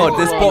 Oh my god,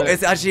 this Why? box.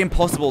 It's actually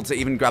impossible to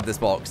even grab this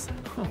box.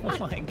 Oh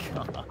my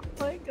god. Oh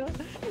my god.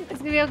 It's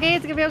gonna be okay.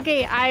 It's gonna be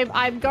okay.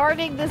 I'm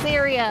guarding this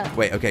area.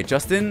 Wait, okay,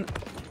 Justin.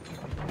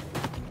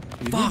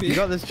 Fuck. You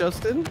got this,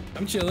 Justin?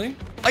 I'm chilling.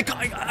 I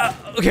can't.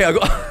 Okay, I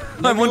got.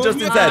 I'm on go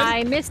Justin's of my- head.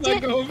 I missed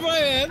Let it. go of my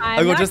head.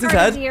 I'm got not Justin's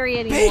guarding head. the area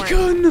anymore.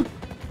 Bacon.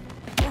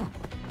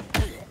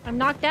 I'm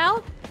knocked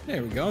out.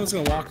 There we go. I'm just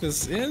gonna walk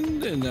this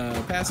in and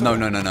pass it. No, on.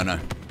 no, no, no, no.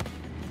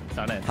 It's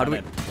not in. How do we?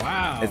 in.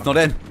 Wow. It's not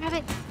in. Grab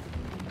it.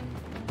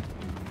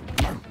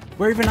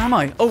 Where even am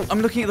I? Oh,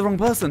 I'm looking at the wrong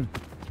person.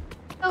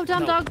 Go,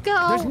 dumb No. dog,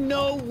 go. There's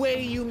no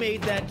way you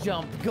made that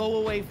jump. Go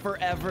away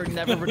forever,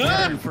 never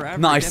return. Forever.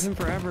 Nice. Get him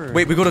forever.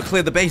 Wait, we gotta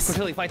clear the base.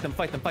 Cortilli, fight them,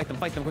 fight them, fight them,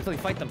 fight them. Cortilli,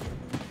 fight them.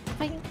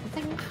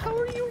 How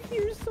are you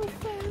here so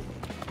fast?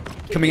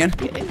 Coming in.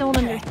 I don't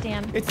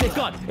understand. It's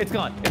gone. It's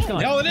gone. It's gone.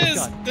 The hell it It's is.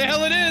 gone. The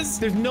hell it is.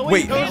 There's no way.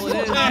 Wait. The hell it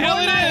is. The hell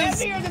it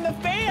is. Heavier than the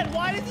fan.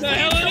 Why is this The fan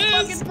hell so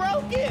it is.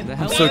 fucking broken? The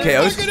hell So The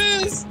chaos. fuck it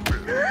is.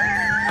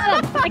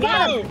 I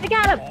got him. I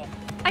got him.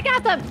 I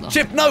got them.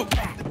 Chip, no.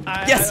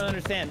 I Yes. don't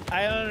understand.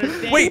 I don't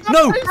understand. Wait,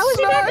 no. How is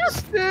he back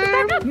up?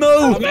 Back up.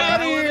 No. I'm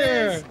out of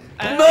here.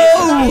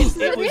 No.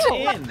 It was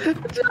in.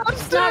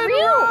 It's not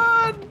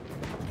real.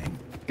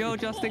 Go,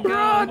 Justin,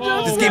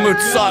 go. This game mode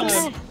sucks.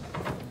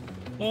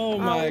 Oh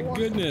my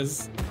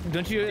goodness.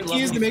 Don't you love Keys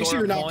when to you make score sure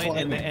a you're not point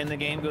and climbing. the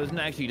game goes,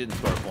 no, actually you didn't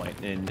score a point,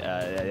 and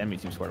that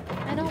means you scored a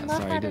point. I don't love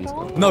sorry, that didn't at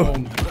all. score.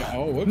 No.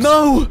 Oh, whoops.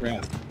 No.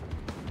 Crap.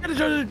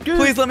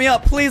 Please let me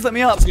up. Please let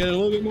me up. Let's get a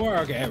little bit more.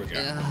 Okay, here we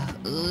go.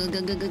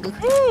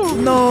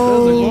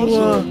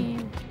 No.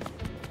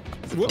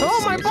 Whoops.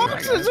 Oh, my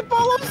boxes!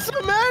 Apollo's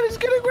so mad. He's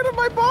getting rid of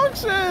my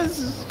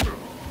boxes.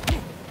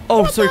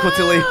 Oh, sorry,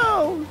 Cotilli.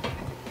 No.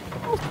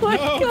 Oh my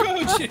No,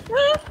 god. coach.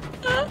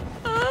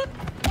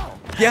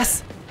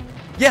 Yes.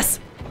 Yes.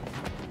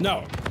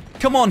 No.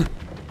 Come on.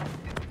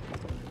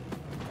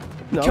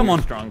 No. Come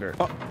on. Stronger.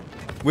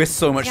 We're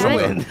so much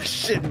stronger.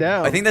 Shit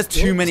down. I think there's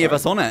too many of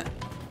us on it.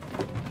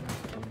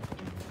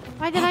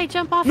 Why did I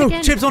jump off No,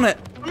 again? Chib's on it.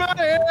 I'm out of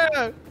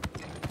here.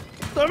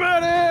 I'm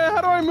out of here.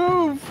 How do I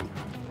move?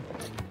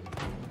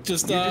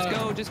 Just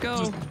Just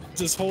go.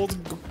 Just hold.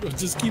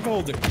 Just keep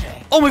holding.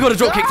 Oh my god, I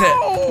drop kicked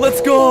it.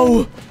 Let's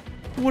go.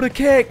 What a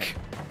kick.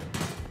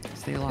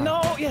 Stay alive.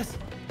 No, yes.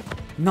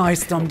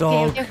 Nice,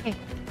 DumbDog. Okay, okay.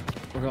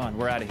 We're gone.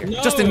 We're out of here.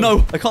 No. Justin,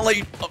 no. I can't let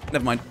you. Oh,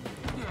 never mind.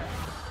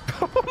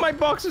 My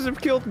boxes have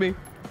killed me.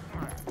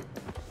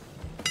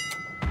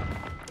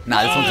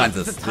 Nah, this one kind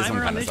There's a of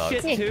timer on this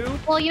sucks. shit too.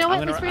 Well, you know what?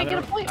 I'm At least we're gonna get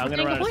a point. I'm We're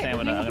gonna gonna run get out a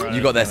of point. stamina. We're gonna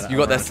You got this. I'm You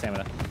got gonna run this. out of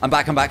stamina. I'm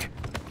back. I'm back.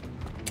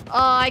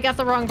 I got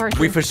the wrong person.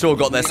 We for sure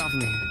got this. Get off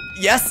me.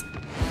 Yes.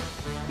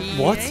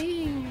 What?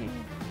 Yay.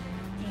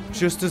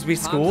 Just as we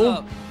Time's score?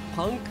 up,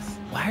 punks.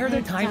 Why are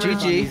there timers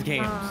GG. on these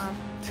games?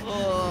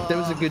 That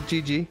was a good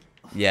GG.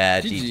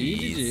 Yeah, GG.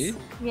 GG's.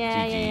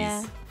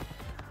 Yeah.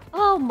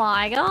 Oh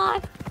my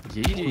god.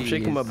 I'm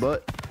shaking my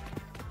butt.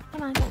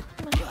 Come on.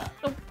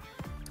 Oh,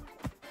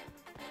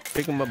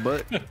 Shaking my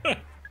butt.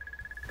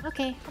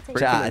 okay. I'll take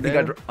Chat, it.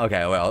 I think I.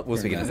 Okay, well, we'll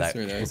speak in a nice, sec.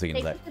 very nice. We'll speak in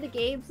a Thank sec. you for the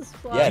games as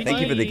well. Yeah, thank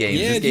you for the games.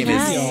 Yeah, This game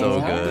is GG. so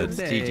Have a good. good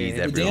day. GG's, A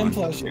damn everyone.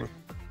 pleasure.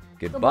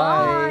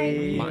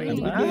 Goodbye. Bye. Have a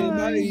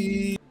good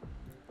day. Bye.